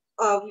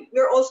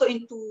 we're also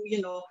into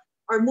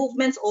our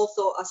movements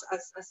also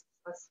as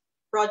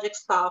project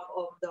staff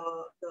of the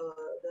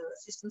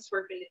Assistance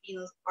for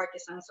Filipino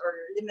Artisans are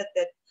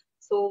limited.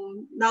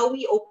 So now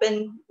we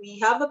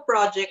have a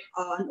project,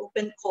 an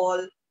open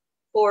call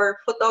for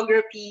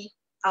photography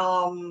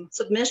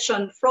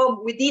submission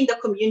from within the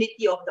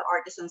community of the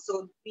artisans.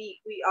 So we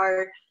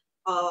are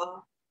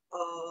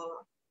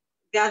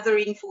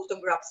gathering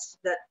photographs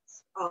that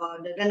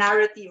the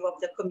narrative of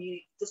the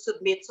community to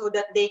submit so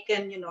that they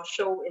can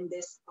show in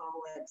this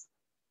website.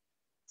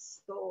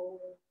 So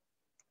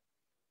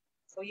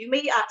you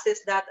may access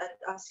that at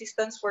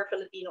Assistance for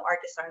Filipino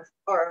Artisans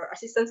or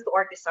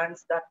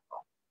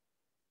assistance-to-artisans.com.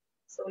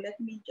 So let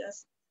me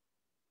just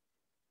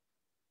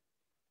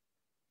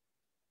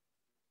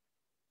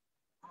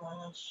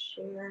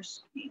share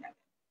screen.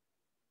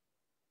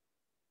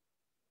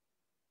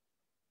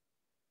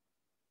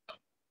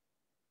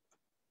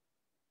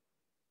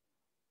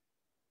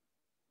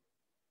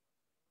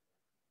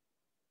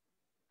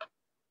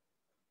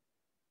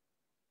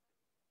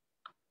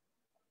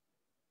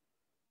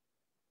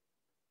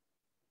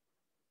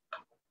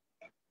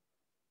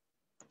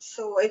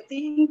 So I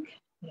think,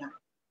 yeah.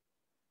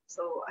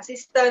 So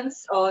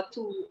assistance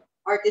to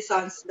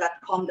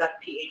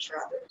artisans.com.ph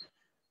rather.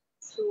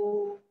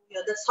 So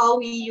yeah, that's how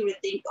we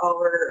rethink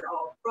our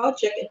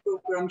project and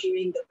program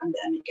during the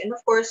pandemic. And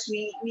of course,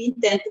 we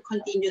intend to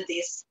continue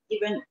this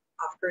even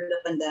after the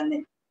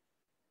pandemic.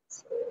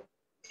 So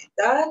with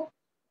that,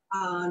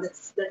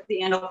 that's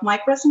the end of my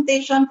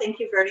presentation. Thank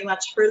you very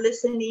much for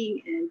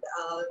listening, and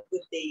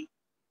good day.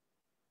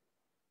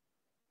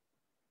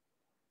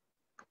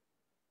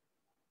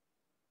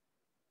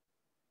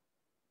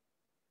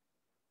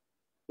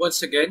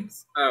 Once again,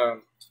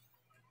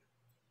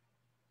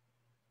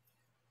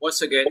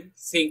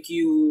 thank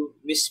you,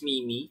 Miss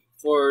Mimi,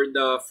 for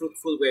the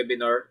fruitful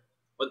webinar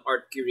on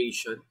art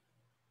curation,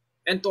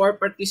 and to our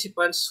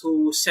participants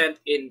who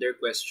sent in their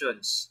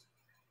questions.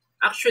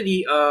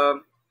 Actually,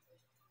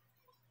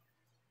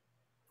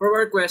 for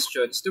our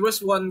questions, there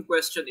was one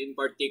question in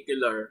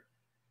particular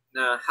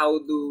na how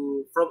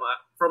do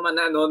from an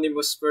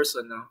anonymous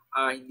person, no?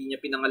 Hindi niya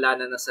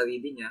pinangalanan na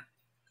sarili niya.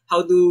 How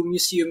do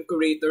museum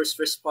curators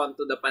respond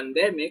to the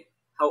pandemic?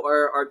 How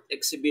are art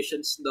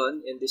exhibitions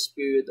done in this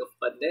period of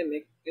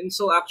pandemic? And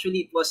so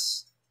actually it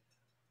was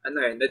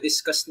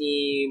na-discuss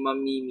ni Ma'am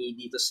Mimi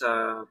dito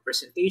sa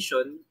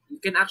presentation.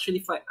 You can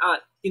actually find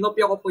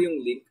kinopya ko po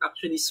yung link.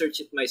 Actually search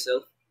it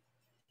myself.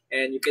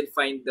 And you can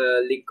find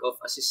the link of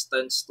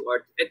assistance to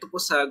art. Ito po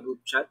sa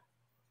group chat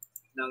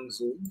ng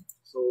Zoom.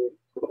 So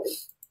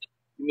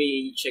you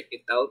may check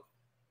it out.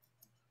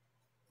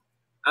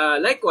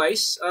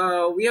 Likewise,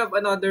 we have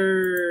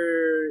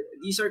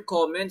these are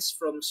comments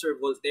from Sir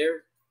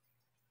Voltaire.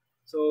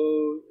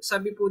 So,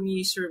 sabi po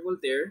ni Sir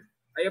Voltaire,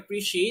 I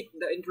appreciate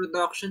the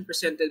introduction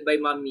presented by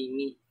Ma'am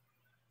Mimi,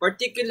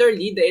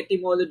 particularly the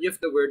etymology of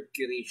the word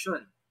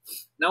curation.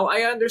 Now,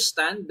 I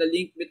understand the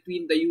link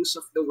between the use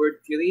of the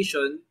word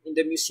curation in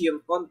the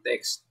museum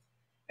context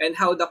and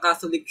how the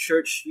Catholic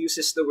Church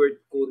uses the word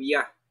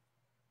curia.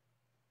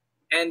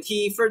 And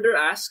he further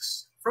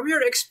asks, from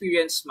your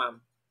experience,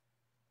 ma'am,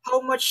 how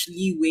much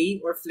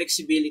leeway or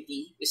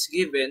flexibility is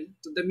given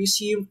to the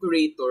museum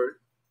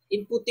curator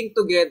in putting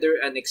together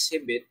an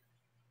exhibit?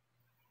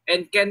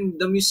 And can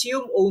the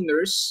museum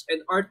owners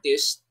and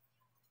artists,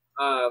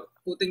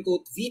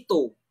 quote-unquote,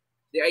 veto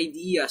the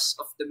ideas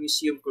of the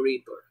museum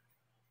curator?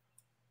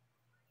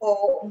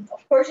 Oh,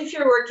 of course, if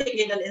you're working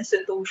in an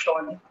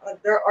institution,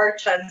 there are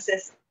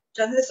chances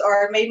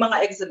are may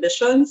mga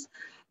exhibitions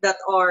that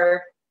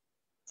are,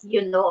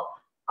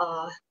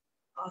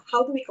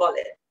 how do we call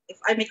it? If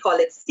I may call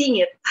it,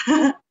 sing it.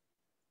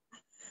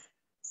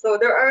 So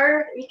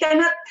we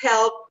cannot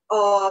help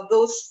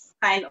those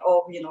kind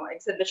of,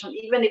 exhibition,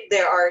 even if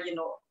there are,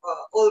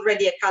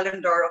 already a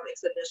calendar of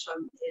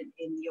exhibition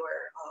in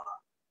your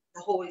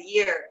the whole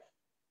year.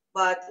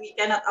 But we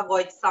cannot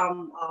avoid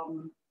some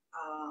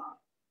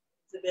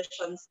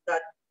exhibitions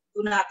that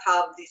do not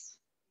have this,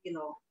 yun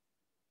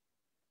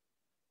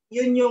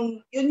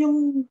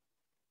yung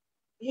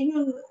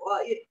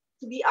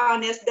to be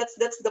honest, that's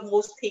the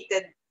most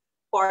hated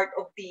part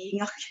of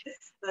being an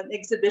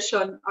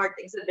art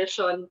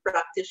exhibition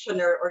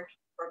practitioner, or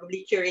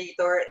probably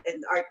curator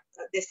and art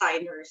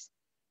designers.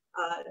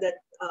 That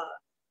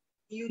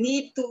you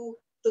need to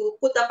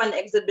put up an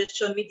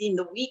exhibition within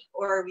the week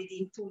or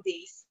within 2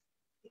 days,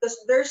 because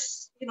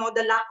there's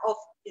the lack of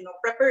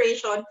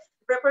preparation.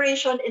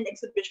 Preparation in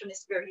exhibition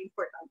is very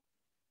important.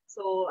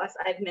 So as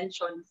I've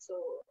mentioned,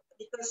 so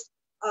because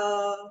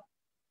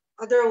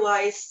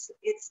otherwise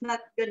it's not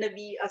gonna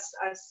be as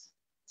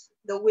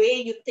the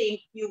way you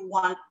think you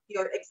want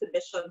your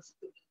exhibitions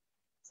to be.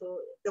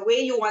 So the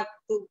way you want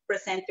to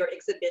present your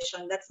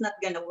exhibition, that's not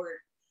gonna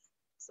work.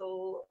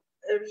 So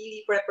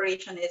really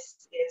preparation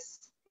is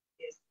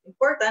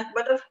important,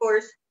 but of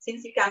course,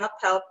 since you cannot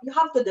help, you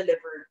have to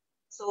deliver.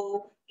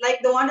 So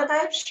like the one that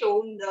I've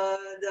shown,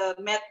 the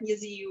Met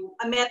Museum,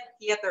 a Met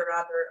Theater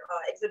rather,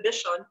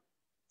 exhibition.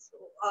 So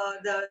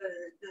the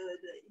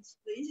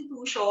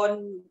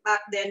institution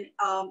back then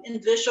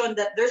envisioned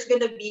that there's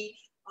going to be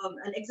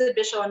an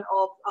exhibition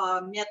of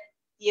Met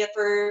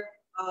Theater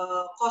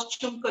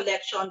costume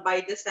collection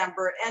by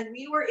December, and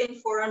we were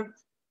informed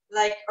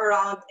like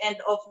around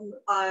end of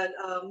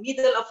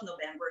middle of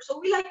November. So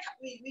we have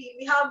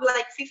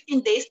like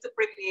 15 days to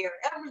prepare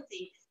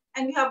everything,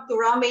 and we have to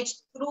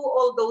rummage through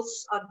all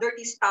those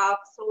dirty stuff.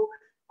 So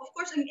of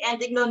course, in the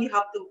ending, no, you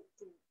have to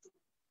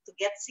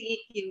get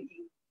sick. You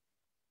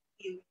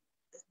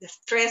the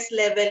stress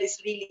level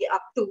is really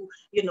up to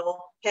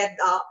head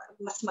up,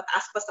 mas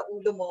mataas pa sa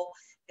ulo mo,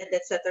 and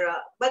etc.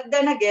 But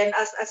then again,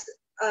 as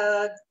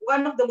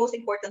one of the most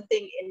important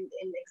thing in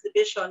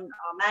exhibition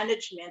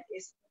management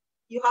is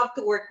you have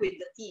to work with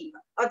the team.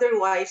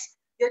 Otherwise,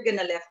 you're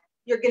gonna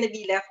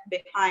be left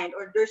behind,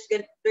 or it's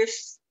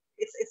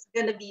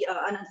gonna be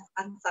an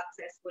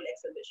unsuccessful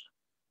exhibition.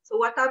 So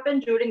what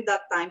happened during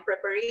that time?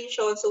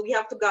 Preparation. So we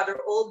have to gather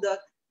all the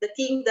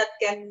team that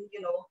can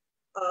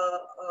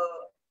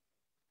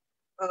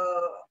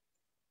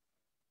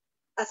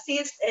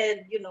assist and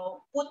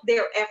put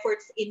their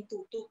efforts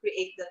into to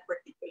create that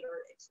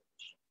particular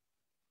exhibition.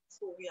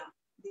 So yeah,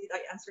 did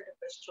I answer the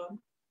question?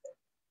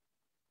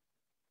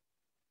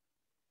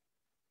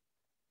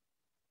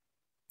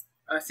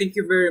 Thank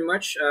you very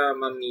much,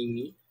 Ma'am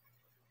Mimi.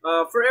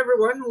 For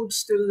everyone who would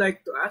still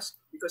like to ask,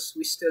 because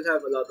we still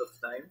have a lot of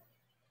time,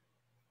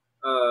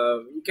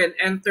 you can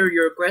enter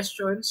your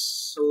questions.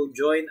 So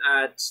join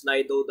at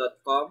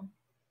slido.com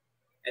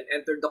and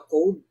enter the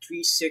code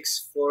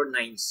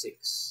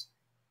 36496.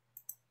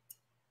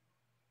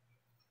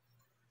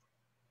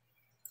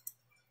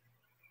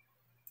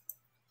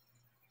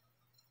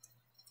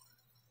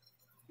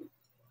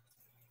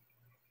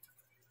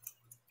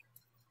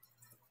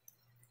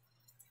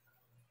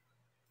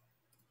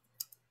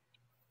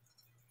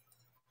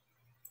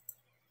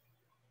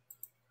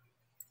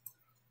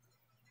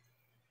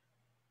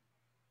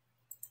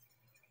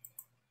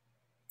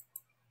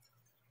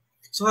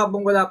 So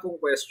habang wala pong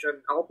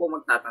question, ako po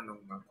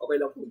magtatanong, ma'am. Okay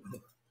lang po ba?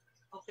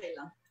 Okay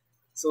lang.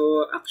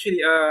 So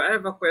actually, I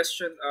have a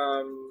question.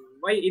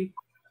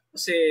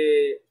 Kasi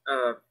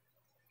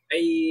I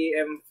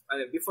am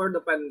before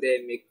the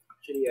pandemic.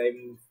 Actually,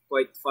 I'm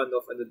quite fond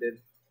of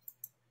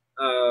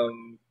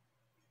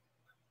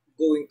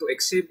going to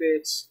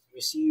exhibits,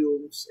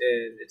 museums,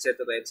 and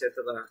etc.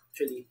 etc.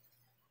 Actually,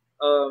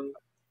 um,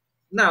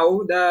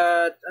 now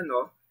that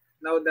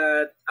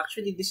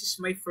actually this is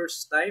my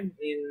first time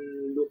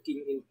in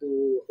looking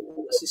into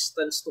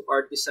assistance to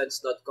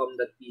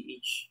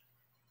artisans.com.ph.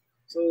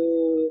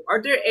 So, are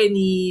there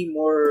any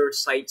more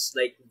sites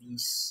like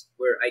these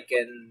where I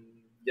can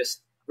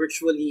just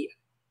virtually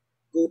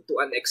go to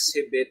an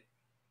exhibit,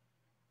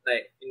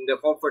 like in the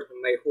comfort of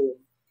my home?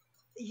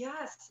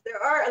 Yes, there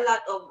are a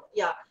lot of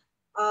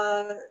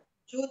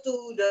due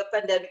to the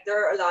pandemic, there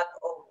are a lot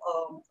of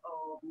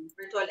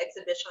virtual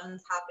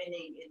exhibitions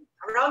happening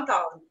around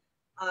town.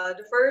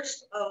 The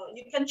first,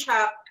 you can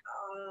check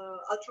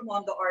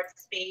Ultramondo Art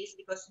Space,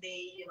 because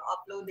they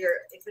upload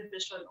their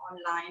exhibition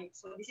online.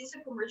 So this is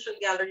a commercial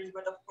gallery,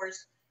 but of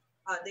course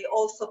they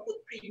also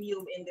put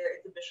premium in their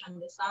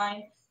exhibition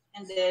design.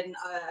 And then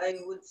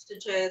I would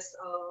suggest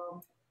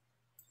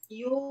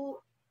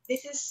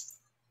this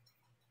is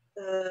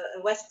a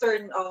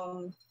Western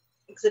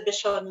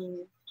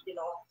exhibition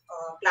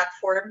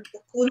platform,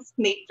 the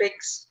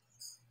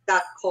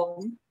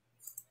kunstmatrix.com,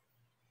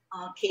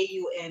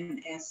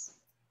 KUNST,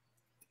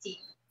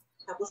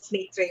 tapos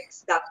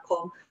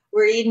matrix.com,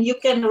 wherein you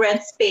can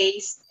rent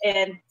space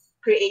and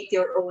create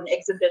your own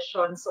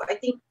exhibition. So I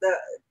think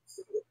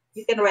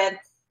you can rent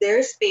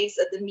their space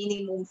at the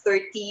minimum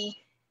 $30.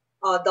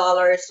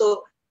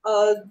 So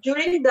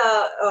during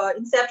the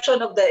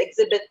inception of the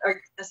exhibit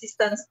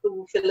assistance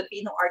to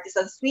Filipino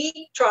artisans,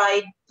 we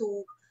tried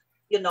to,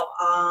 we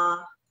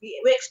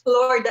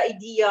explored the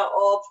idea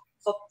of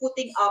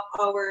putting up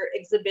our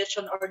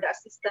exhibition, or the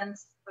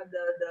assistance,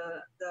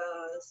 the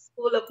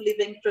School of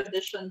Living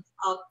Traditions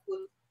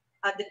output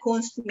at the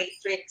Kunst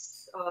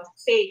Matrix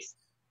space.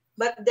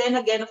 But then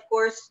again, of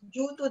course,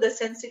 due to the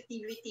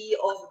sensitivity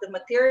of the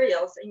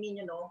materials, I mean,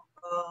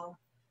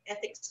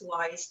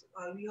 ethics-wise,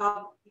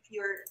 if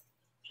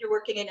you're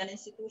working in an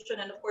institution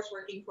and of course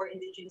working for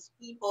indigenous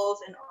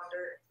peoples and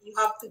other, you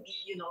have to be,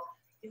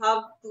 you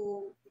have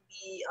to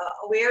be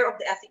aware of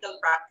the ethical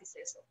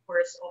practices, of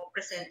course, of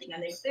presenting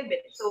an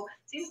exhibit. So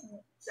since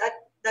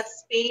that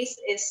space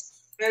is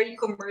very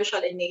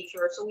commercial in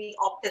nature, so we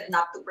opted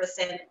not to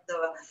present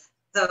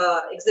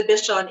the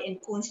exhibition in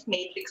Kunst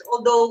Matrix,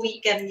 although we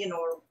can,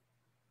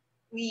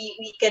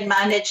 we can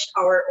manage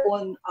our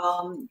own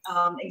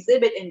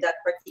exhibit in that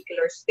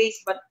particular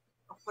space. But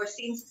of course,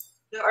 since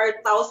there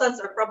are thousands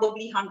or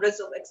probably hundreds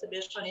of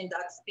exhibition in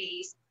that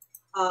space,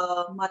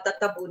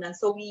 matatabunan.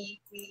 So we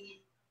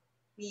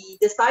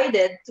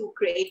decided to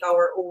create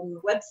our own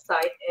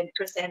website and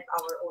present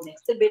our own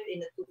exhibit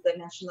in the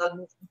National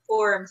Movement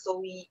Forum. So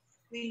we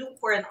look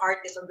for an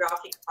artist or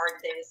graphic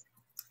artist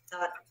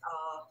that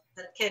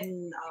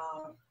can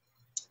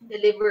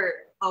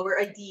deliver our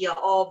idea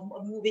of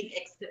a moving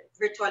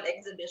virtual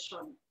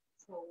exhibition.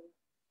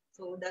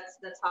 So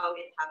that's how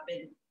it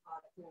happened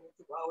to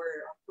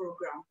our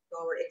program, to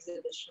our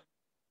exhibition.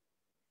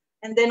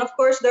 And then, of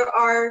course, there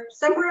are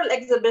several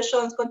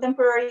exhibitions,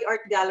 contemporary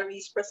art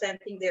galleries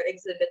presenting their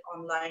exhibit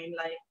online,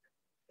 like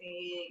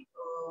a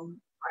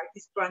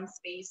artist run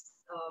space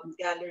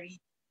gallery,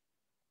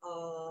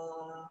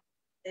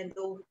 and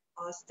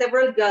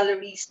several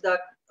galleries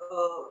that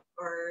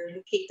are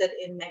located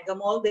in Mega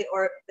Mall. They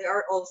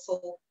are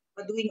also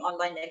doing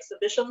online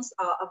exhibitions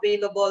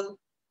available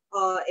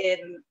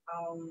in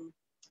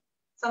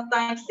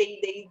sometimes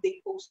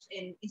they post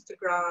in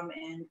Instagram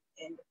and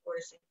of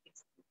course in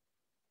Facebook.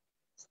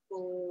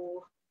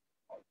 So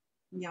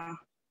yeah.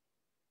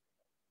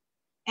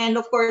 And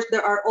of course,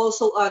 there are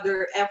also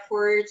other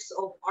efforts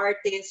of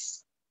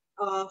artists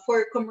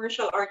for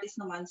commercial artists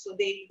naman. So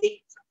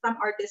some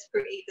artists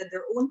created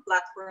their own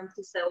platform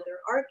to sell their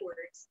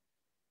artworks.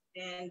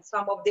 And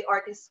some of the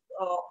artists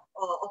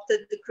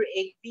opted to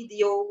create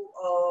video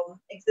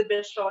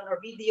exhibition or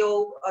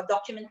video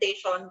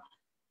documentation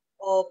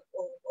of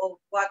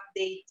what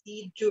they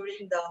did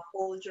during the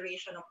whole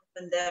duration of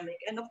the pandemic.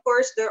 And of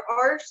course, there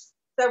are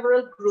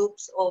several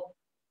groups of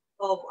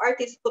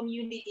artist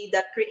community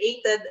that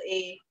created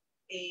a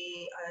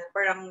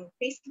parang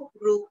Facebook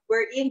group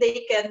wherein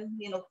they can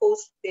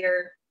post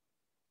their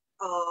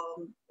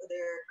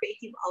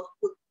creative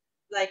output.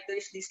 Like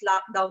there's this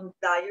lockdown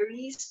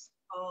diaries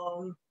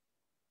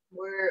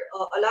where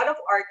a lot of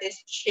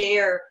artists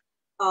share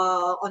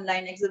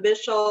online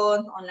exhibition,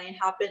 online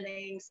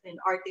happenings, and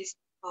artist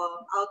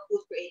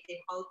output, creative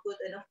output,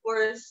 and of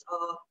course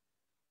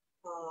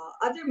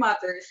other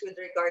matters with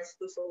regards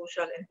to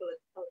social and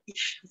political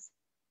issues.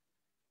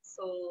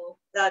 So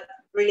that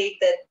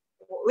related,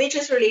 which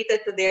is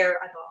related to their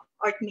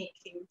art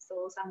making.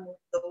 So some of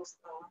those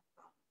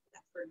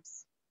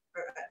platforms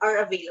are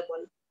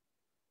available.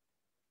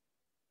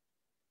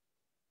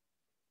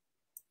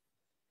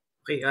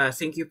 Okay,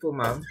 thank you po,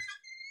 ma'am.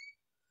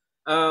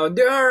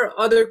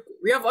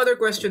 We have other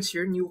questions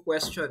here, new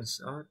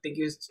questions. Thank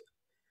you.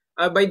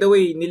 By the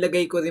way,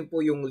 nilagay ko rin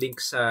po yung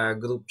link sa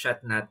group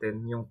chat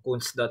natin, yung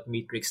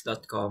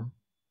kunst.matrix.com.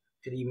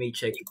 Actually, you may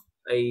check.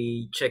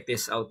 I checked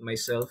this out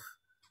myself.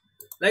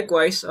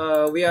 Likewise,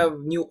 we have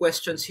new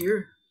questions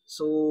here.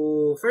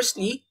 So,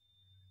 firstly,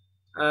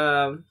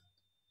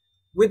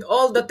 with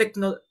all the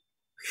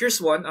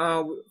here's one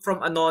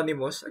from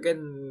Anonymous.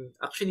 Again,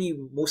 actually,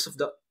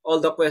 all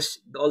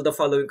the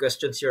following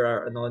questions here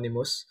are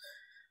anonymous.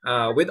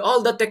 With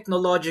all the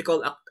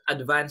technological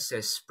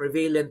advances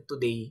prevalent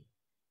today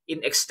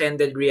in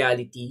extended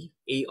reality,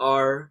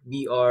 AR,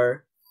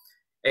 VR,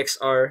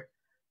 XR,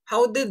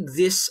 how did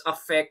this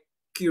affect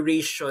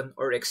curation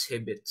or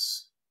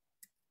exhibits?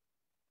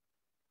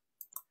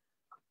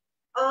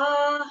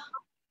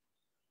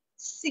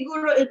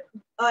 Siguro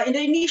in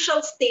the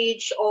initial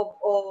stage of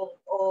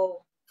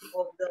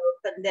the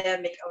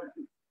pandemic,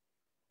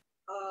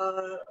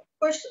 of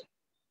course,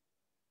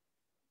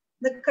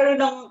 nagkaroon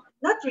ng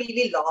not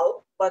really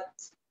lull, but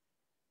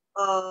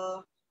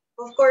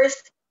of course,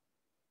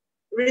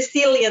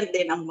 resilient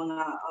din ang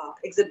mga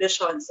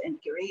exhibitions and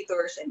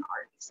curators and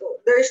artists.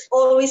 So there's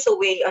always a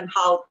way on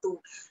how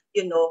to,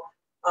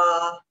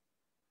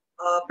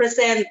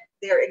 present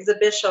their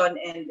exhibition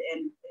and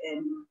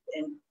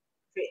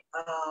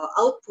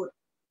output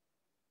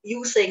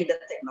using the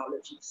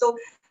technology. So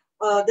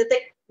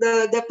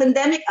the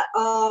pandemic,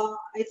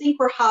 I think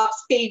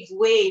perhaps paved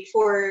way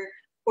for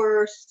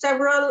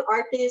several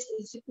artists,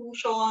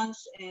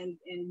 institutions, and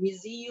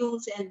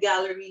museums and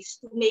galleries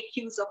to make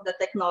use of the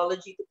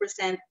technology to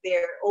present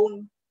their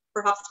own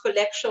perhaps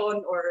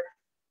collection or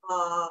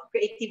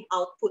creative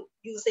output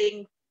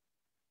using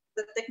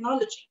the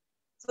technology.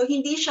 So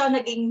hindi siya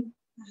naging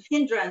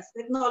hindrance.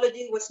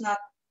 Technology was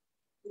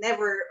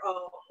never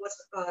was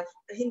a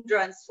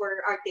hindrance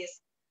for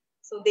artists.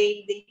 So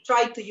they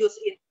tried to use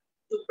it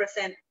to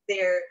present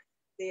their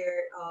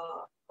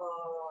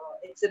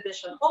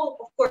exhibition. Oh,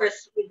 of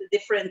course, with the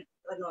different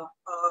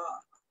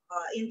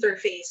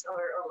interface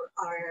or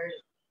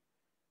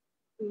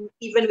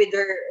even with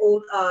their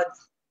own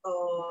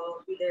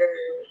with their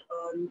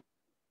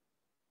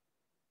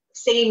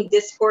same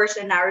discourse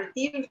and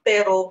narrative,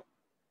 pero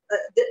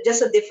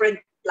just a different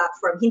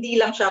platform. Hindi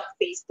lang siya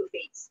face to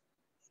face.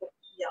 So,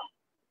 yeah,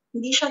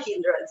 hindi siya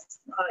hindrance.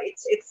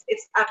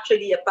 It's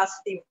actually a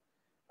positive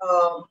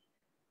um,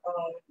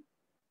 what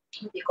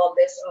do you call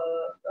this?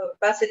 A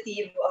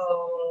positive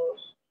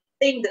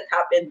thing that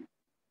happened.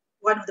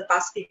 One of the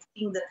positive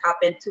things that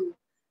happened to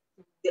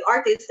the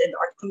artists and the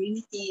art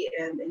community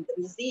and the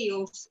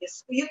museums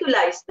is to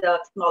utilize the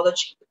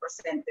technology to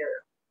present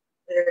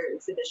their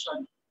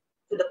exhibition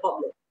to the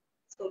public.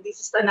 So this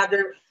is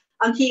another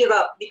ang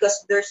hirap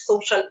because there's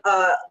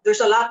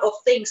a lot of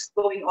things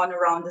going on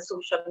around the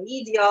social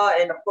media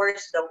and of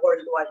course the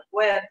World Wide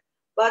Web.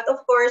 But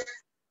of course,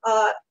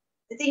 I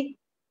think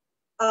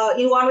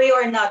in one way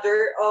or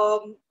another,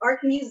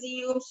 art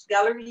museums,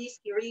 galleries,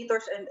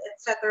 curators, and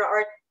etc.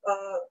 Art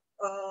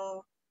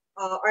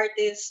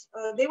artists,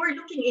 they were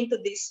looking into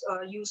this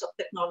use of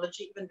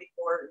technology even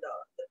before the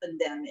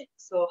pandemic.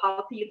 So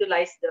how to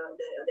utilize the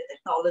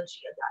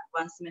technology, the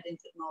advancement in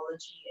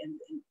technology and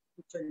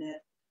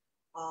internet,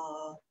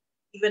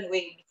 even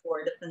way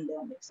before the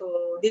pandemic.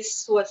 So this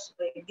is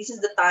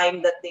the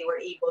time that they were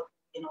able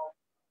to,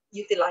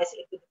 utilize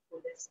it to the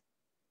fullest.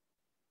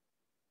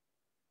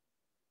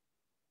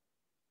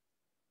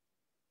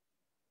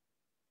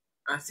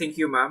 Thank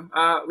you, ma'am.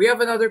 We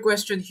have another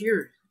question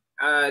here.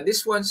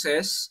 This one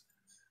says,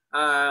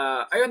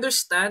 I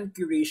understand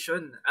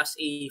curation as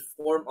a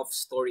form of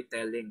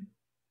storytelling.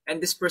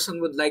 And this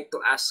person would like to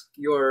ask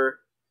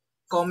your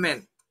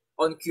comment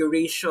on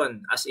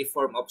curation as a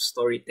form of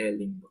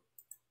storytelling.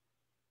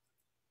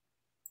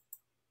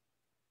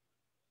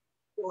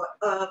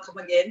 Come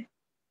again?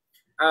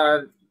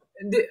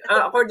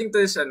 According to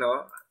this,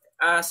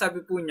 sabi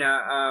po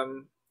niya,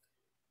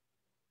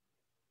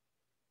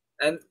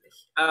 and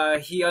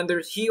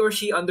he or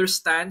she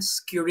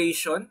understands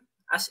curation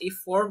as a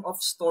form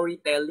of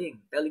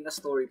storytelling, telling a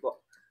story po.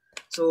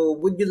 So,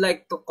 would you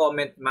like to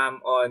comment,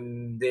 ma'am,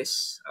 on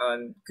this,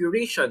 on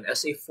curation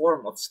as a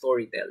form of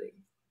storytelling?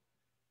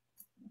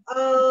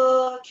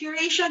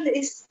 Curation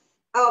is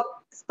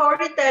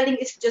storytelling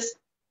is just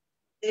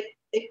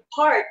a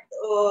part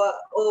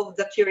of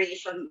the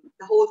curation,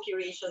 the whole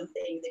curation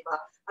thing, diba?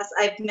 As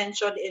I've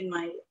mentioned in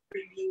my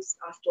previous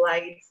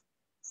slides.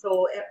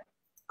 So,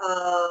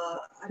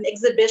 an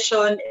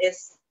exhibition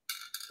is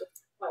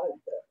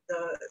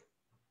the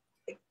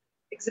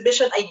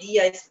exhibition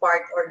idea is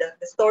part, or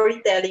the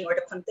storytelling or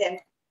the content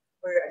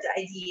or the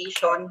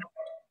ideation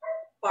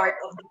part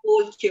of the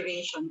whole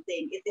curation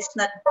thing. It is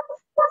not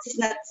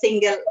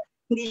single,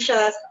 hindi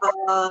siya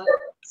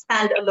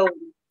stand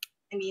alone.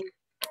 I mean,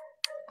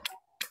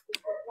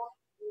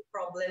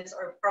 problems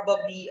or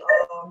probably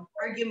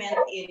argument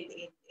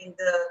in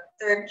the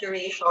term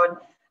curation.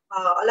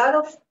 A lot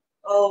of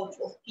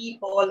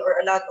people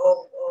or a lot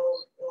of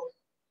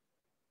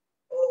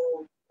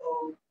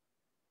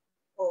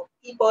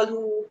people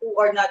who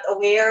are not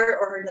aware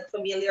or not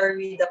familiar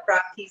with the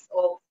practice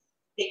of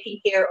taking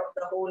care of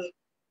the whole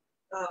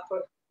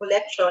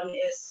collection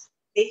is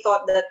they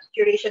thought that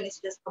curation is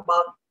just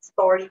about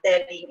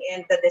storytelling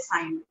and the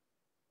design.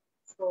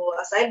 So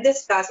as I've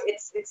discussed,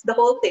 it's the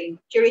whole thing.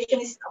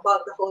 Curation is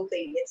about the whole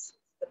thing. It's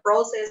the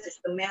process, it's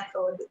the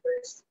method,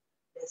 there's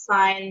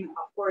design.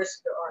 Of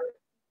course, there are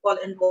people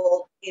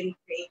involved in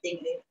creating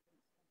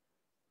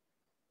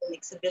an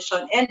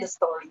exhibition and the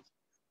story.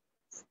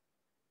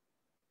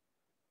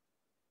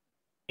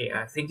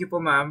 Yeah, thank you po,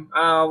 ma'am.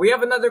 We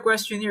have another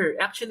question here.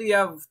 Actually, we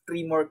have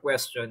 3 more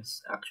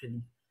questions,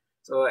 actually.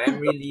 So I'm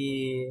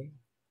really,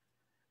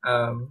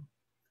 I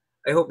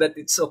hope that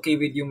it's okay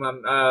with you,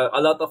 ma'am.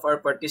 A lot of our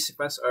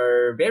participants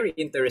are very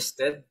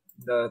interested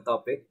in the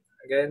topic.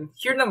 Again,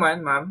 here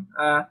naman, ma'am,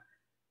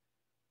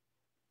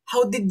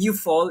 how did you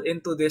fall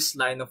into this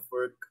line of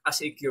work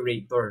as a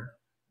curator?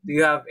 Do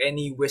you have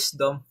any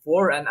wisdom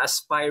for an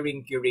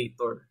aspiring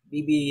curator?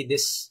 Maybe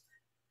this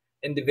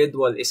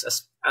individual is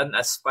an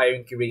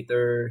aspiring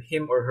curator,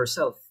 him or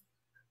herself.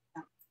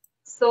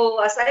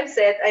 So as I've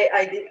said,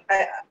 I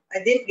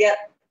didn't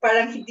get,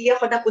 parang hindi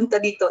ako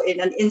napunta dito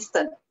in an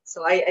instant.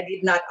 So I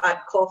did not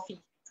add coffee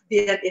to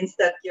be an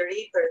instant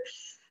curator.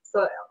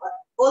 So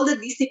all the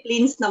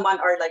disciplines naman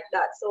are like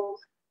that.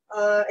 So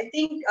I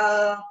think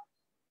I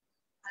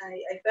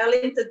fell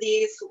into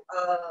this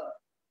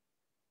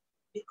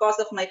because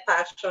of my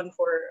passion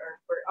for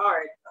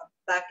art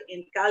back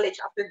in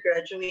college after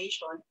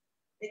graduation.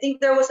 I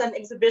think there was an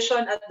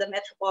exhibition at the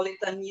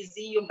Metropolitan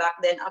Museum back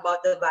then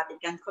about the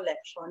Vatican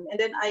collection. And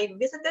then I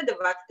visited the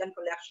Vatican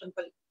collection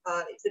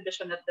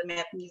exhibition at the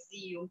Met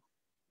Museum.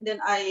 And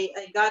then I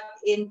got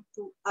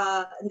into,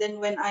 and then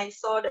when I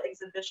saw the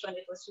exhibition,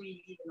 it was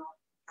really,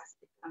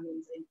 fantastic,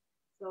 amazing.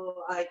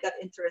 So I got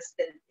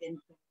interested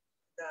in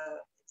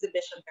the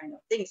exhibition kind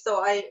of thing. So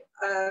I,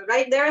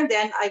 right there and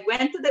then, I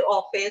went to the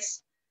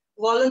office,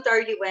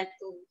 voluntarily went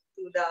to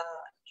the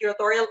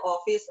curatorial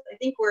office. I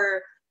think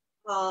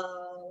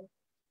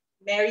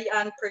Mary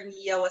Ann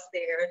Pernia was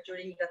there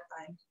during that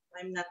time, if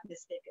I'm not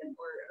mistaken,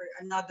 or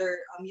another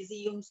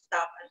museum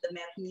staff at the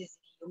Met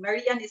Museum.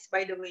 Mary Ann is,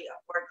 by the way, a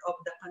part of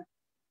the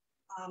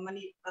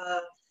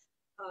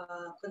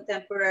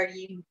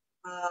contemporary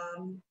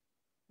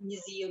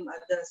museum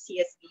at the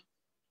CSB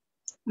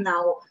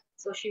now.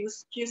 So she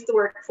used to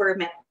work for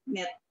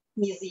Met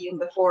Museum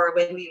before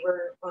when we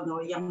were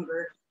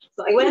younger.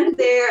 So I went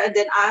there and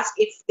then asked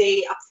if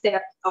they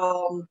accept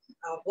a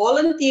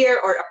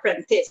volunteer or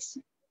apprentice.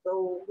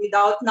 So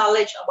without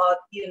knowledge about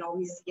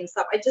museum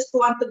stuff, I just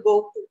want to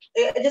go.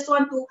 I just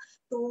want to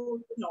know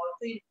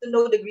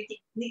the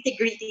nitty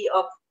gritty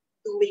of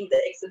doing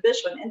the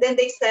exhibition. And then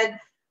they said,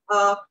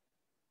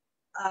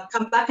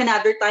 come back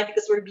another time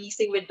because we're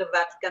busy with the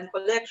Vatican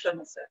collection,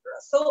 etc.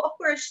 So of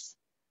course,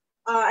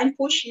 I'm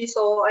pushy,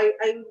 so I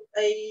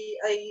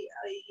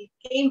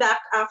came back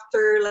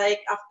after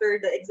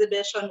the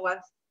exhibition was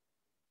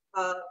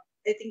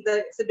I think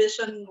the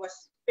exhibition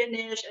was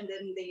finished, and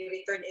then they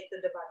returned it to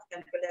the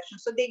Vatican collection.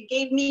 So they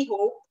gave me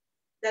hope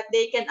that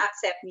they can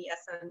accept me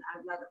as an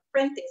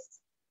apprentice.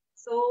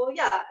 So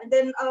yeah, and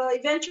then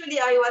eventually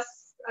I was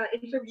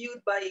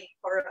interviewed by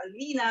Cora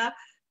Alvina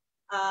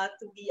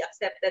to be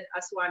accepted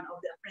as one of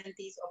the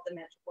apprentices of the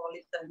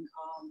Metropolitan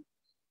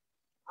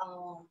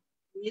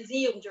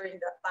Museum during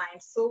that time.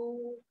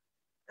 So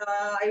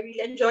I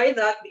really enjoyed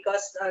that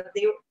because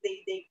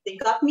they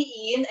got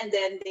me in, and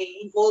then they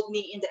involved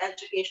me in the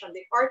education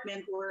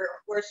department, where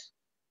of course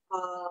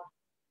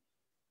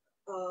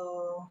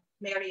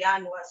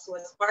Marianne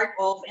was part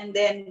of, and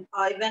then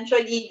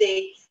eventually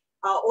they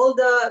all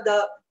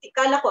the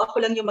ikala ko ako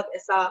lang yung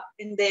mag-isa,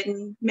 and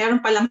then meron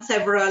palang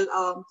several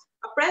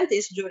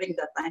apprentice during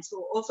that time.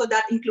 So also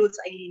that includes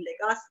Eileen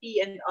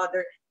Legaspi and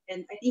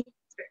I think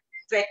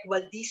Trek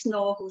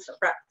Valdisno, who's a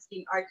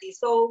practicing artist.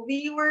 So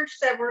we were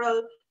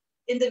several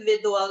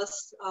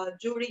individuals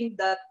during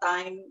that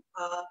time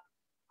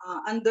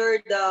under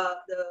the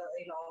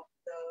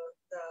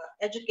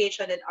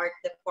education and art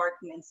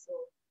department. So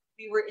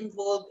we were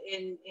involved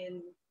in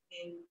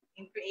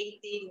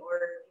creating,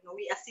 or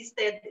we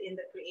assisted in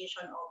the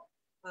creation of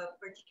a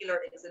particular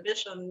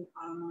exhibition.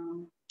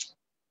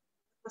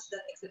 What's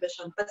that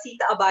exhibition?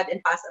 Pasita Abad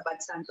and Paz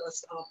Abad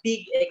Santos,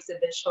 big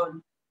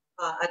exhibition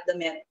at the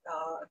Met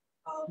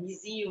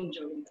Museum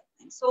during that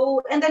time.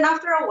 So, and then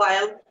after a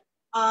while,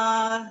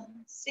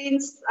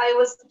 since I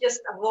was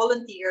just a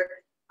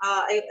volunteer,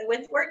 I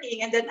went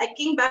working, and then I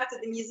came back to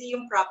the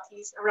museum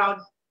practice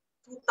around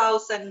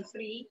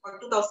 2003 or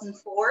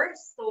 2004.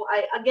 So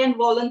I again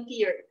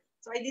volunteered.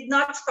 So I did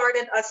not start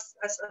it as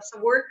a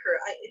worker.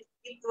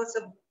 It was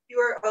a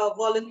pure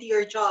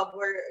volunteer job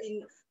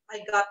wherein I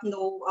got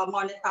no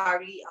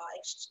monetary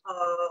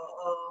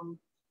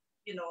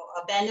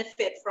a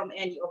benefit from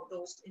any of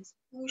those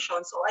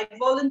institutions. So I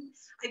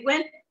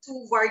went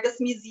to Vargas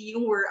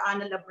Museum, where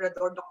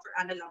Dr.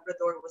 Ana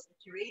Labrador was the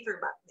curator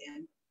back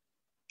then.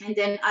 And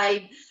then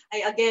I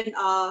again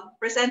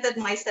presented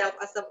myself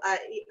as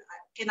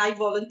can I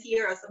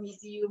volunteer as a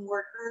museum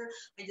worker?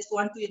 I just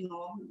want to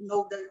know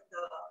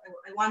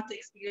I want to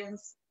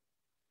experience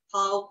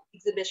how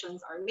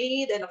exhibitions are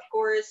made, and of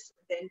course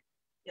then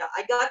yeah,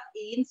 I got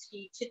in.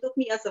 She took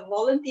me as a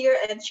volunteer,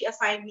 and she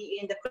assigned me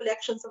in the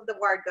collections of the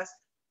Vargas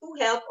to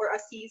help or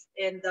assist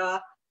in the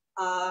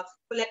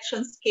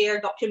collections care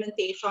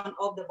documentation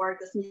of the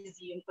Vargas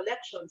Museum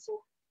collection.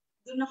 So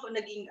doon ako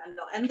naging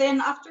and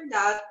then after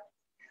that,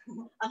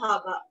 ang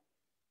haba.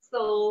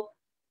 So,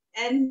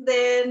 and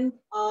then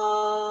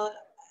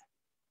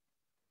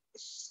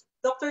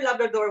Dr.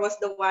 Labrador was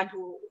the one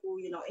who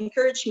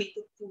encouraged me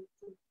to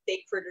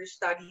take further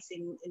studies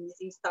in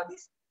museum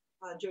studies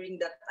during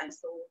that time.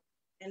 So,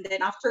 and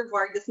then after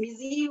Vargas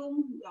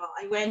Museum,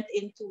 I went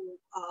into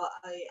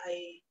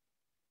I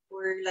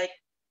were like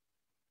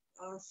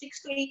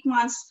 6 to 8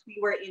 months.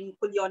 We were in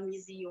Culion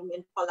Museum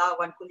in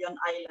Palawan, Culion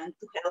Island,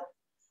 to help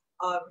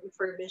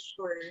refurbish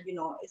or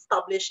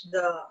establish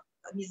the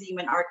museum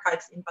and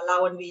archives in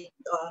Palawan with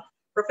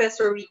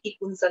Professor Ricky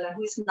Punzalan,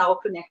 who is now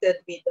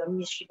connected with the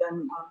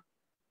Michigan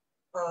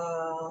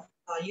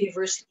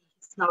University.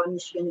 He's now in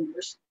Michigan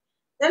University.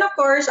 Then, of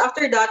course,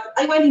 after that,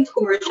 I went into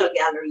commercial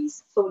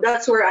galleries. So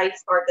that's where I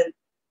started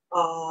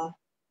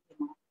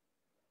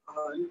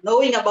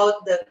knowing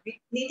about the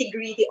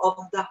nitty-gritty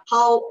of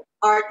how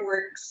art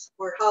works,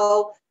 or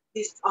how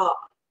this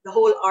the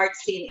whole art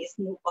scene is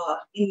in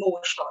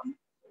motion,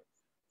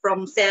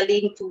 from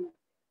selling to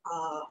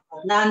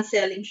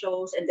non-selling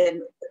shows. And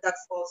then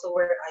that's also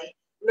where I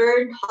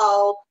learned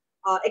how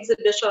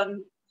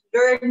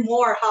learn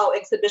more how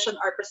exhibitions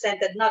are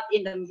presented, not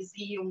in a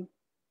museum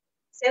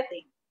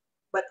setting,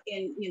 but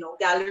in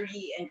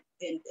gallery and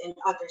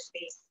other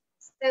space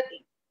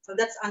setting. So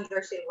that's under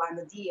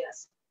Silvano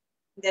Diaz.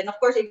 Then of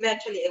course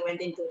eventually I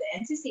went into the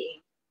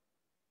NCCA,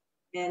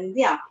 and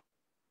yeah,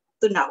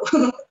 to now.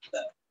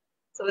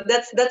 So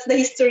that's the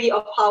history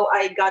of how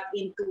I got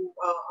into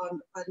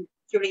on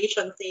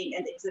curation thing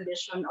and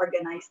exhibition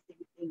organizing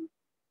thing.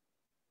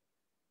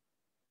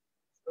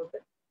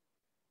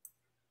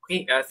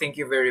 Okay, thank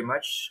you very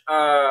much.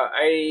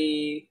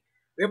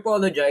 We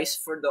apologize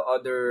for the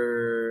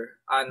other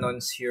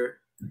anons here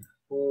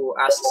who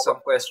asked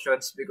some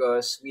questions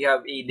because we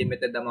have a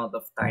limited amount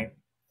of time.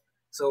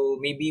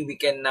 So maybe we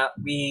can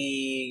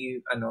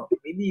maybe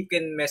you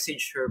can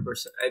message her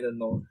person, I don't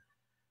know.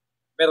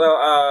 Pero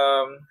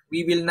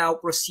we will now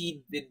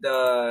proceed with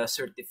the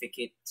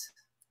certificate.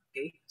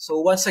 Okay?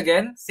 So once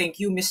again,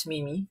 thank you Miss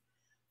Mimi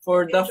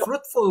for the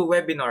fruitful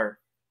webinar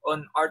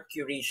on art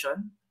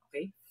curation.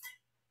 Okay?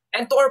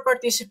 And to our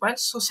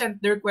participants who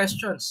sent their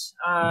questions,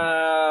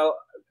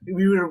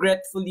 we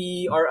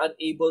regretfully are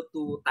unable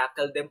to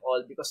tackle them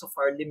all because of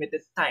our limited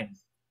time.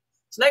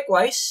 So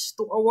likewise,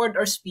 to award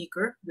our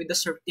speaker with the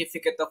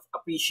Certificate of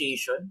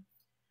Appreciation,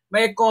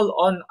 may I call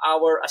on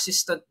our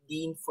Assistant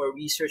Dean for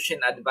Research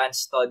and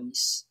Advanced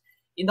Studies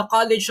in the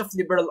College of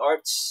Liberal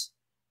Arts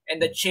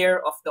and the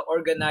Chair of the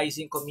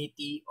Organizing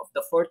Committee of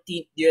the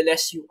 14th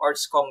DLSU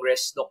Arts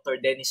Congress, Dr.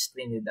 Dennis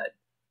Trinidad.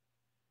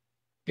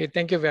 Okay,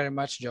 thank you very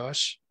much,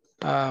 Josh.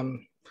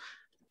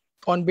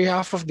 On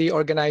behalf of the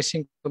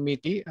organizing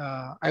committee,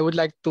 I would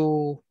like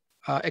to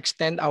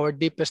extend our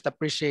deepest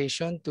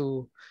appreciation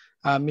to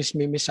Ms.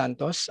 Mimi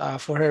Santos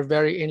for her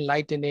very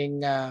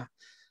enlightening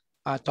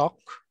talk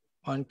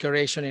on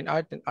curation in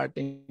art and art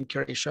in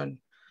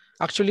curation.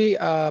 Actually,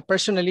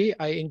 personally,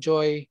 I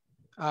enjoy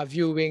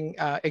viewing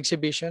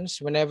exhibitions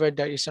whenever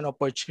there is an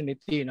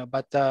opportunity,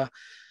 but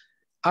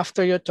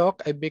after your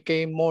talk, I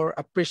became more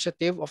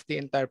appreciative of the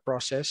entire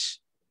process.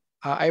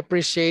 I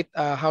appreciate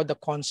how the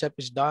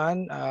concept is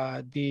done,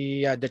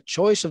 the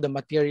choice of the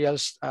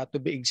materials to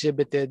be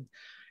exhibited,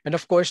 and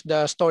of course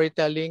the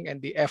storytelling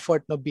and the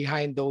effort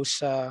behind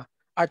those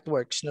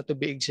artworks to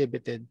be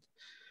exhibited.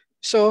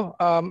 So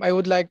I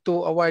would like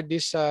to award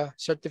this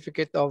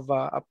certificate of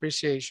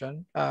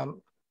appreciation.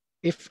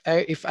 If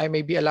I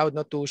may be allowed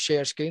not to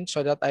share screen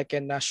so that I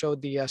can show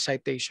the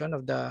citation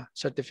of the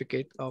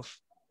certificate of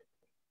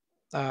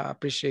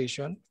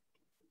appreciation.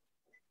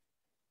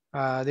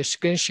 The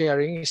screen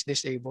sharing is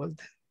disabled.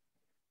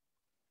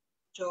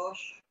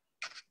 Josh.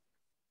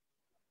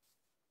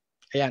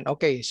 Ayan,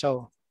 okay,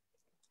 so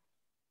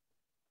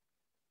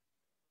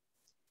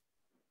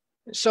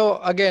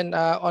again,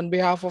 on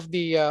behalf of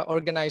the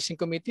organizing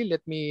committee,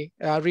 let me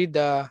read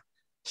the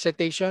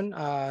citation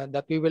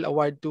that we will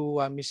award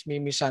to Ms.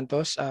 Mimi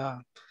Santos,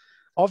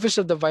 Office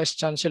of the Vice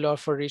Chancellor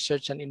for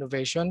Research and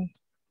Innovation,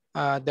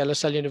 De La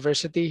Salle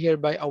University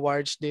hereby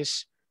awards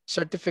this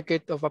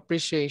certificate of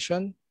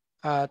appreciation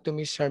to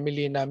Ms.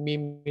 Hermelina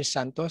Mimi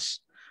Santos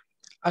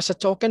as a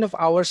token of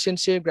our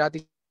sincere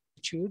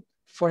gratitude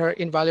for her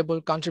invaluable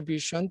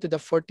contribution to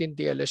the 14th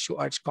DLSU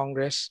Arts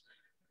Congress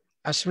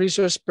as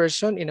resource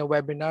person in a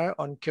webinar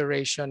on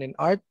curation in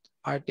art,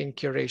 art in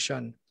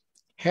curation,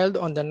 held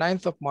on the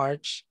 9th of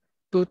March,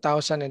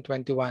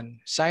 2021.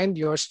 Signed,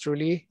 yours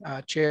truly,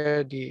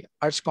 Chair, the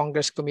Arts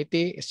Congress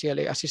Committee,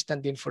 CLA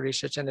Assistant Dean for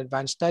Research and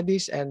Advanced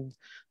Studies, and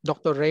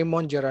Dr.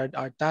 Raymond Gerard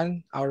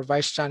Artan, our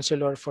Vice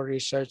Chancellor for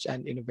Research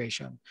and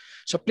Innovation.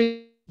 So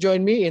please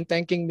join me in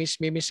thanking Ms.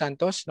 Mimi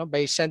Santos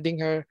by sending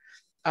her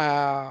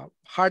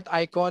heart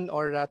icon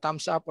or a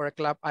thumbs up or a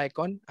clap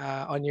icon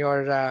on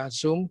your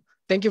Zoom.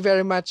 Thank you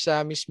very much,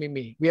 Ms.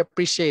 Mimi. We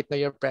appreciate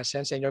your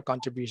presence and your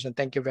contribution.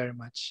 Thank you very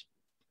much.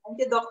 Thank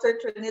you, Dr.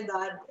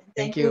 Trinidad.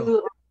 Thank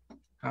you.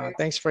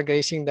 Thanks for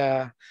gracing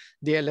the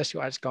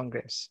DLSU Arts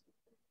Congress.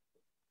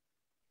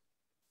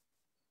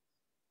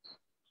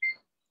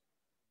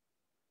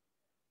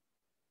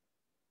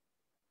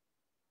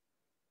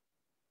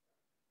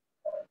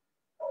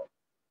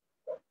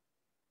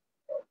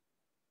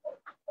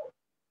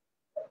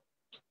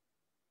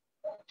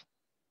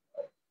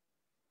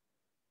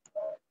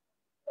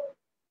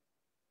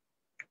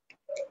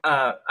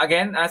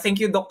 Again, thank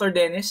you, Dr.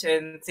 Dennis,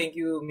 and thank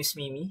you, Miss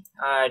Mimi.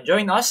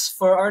 Join us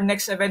for our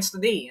next events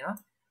today.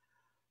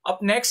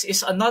 Up next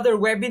is another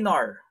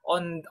webinar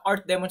on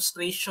art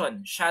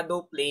demonstration,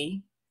 Shadow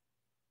Play,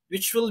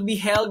 which will be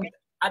held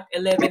at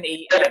 11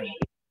 a.m.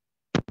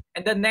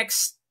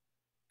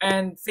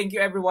 And thank you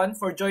everyone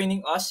for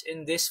joining us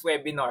in this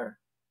webinar.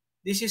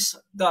 This is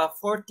the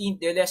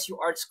 14th DLSU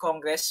Arts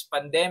Congress,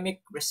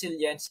 Pandemic,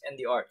 Resilience, and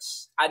the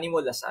Arts,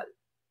 Animo Lasal.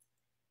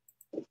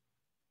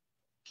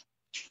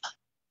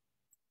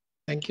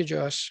 Thank you,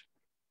 Josh.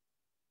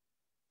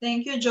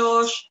 Thank you,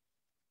 Josh.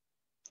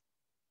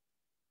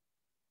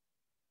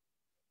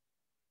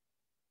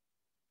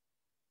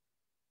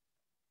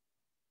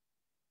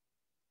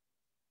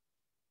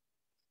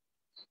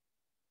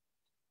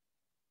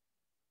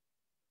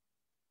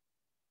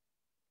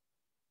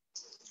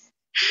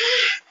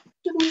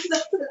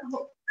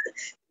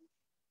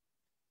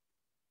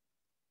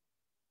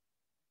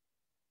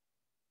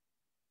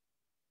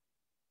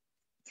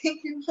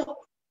 Thank you.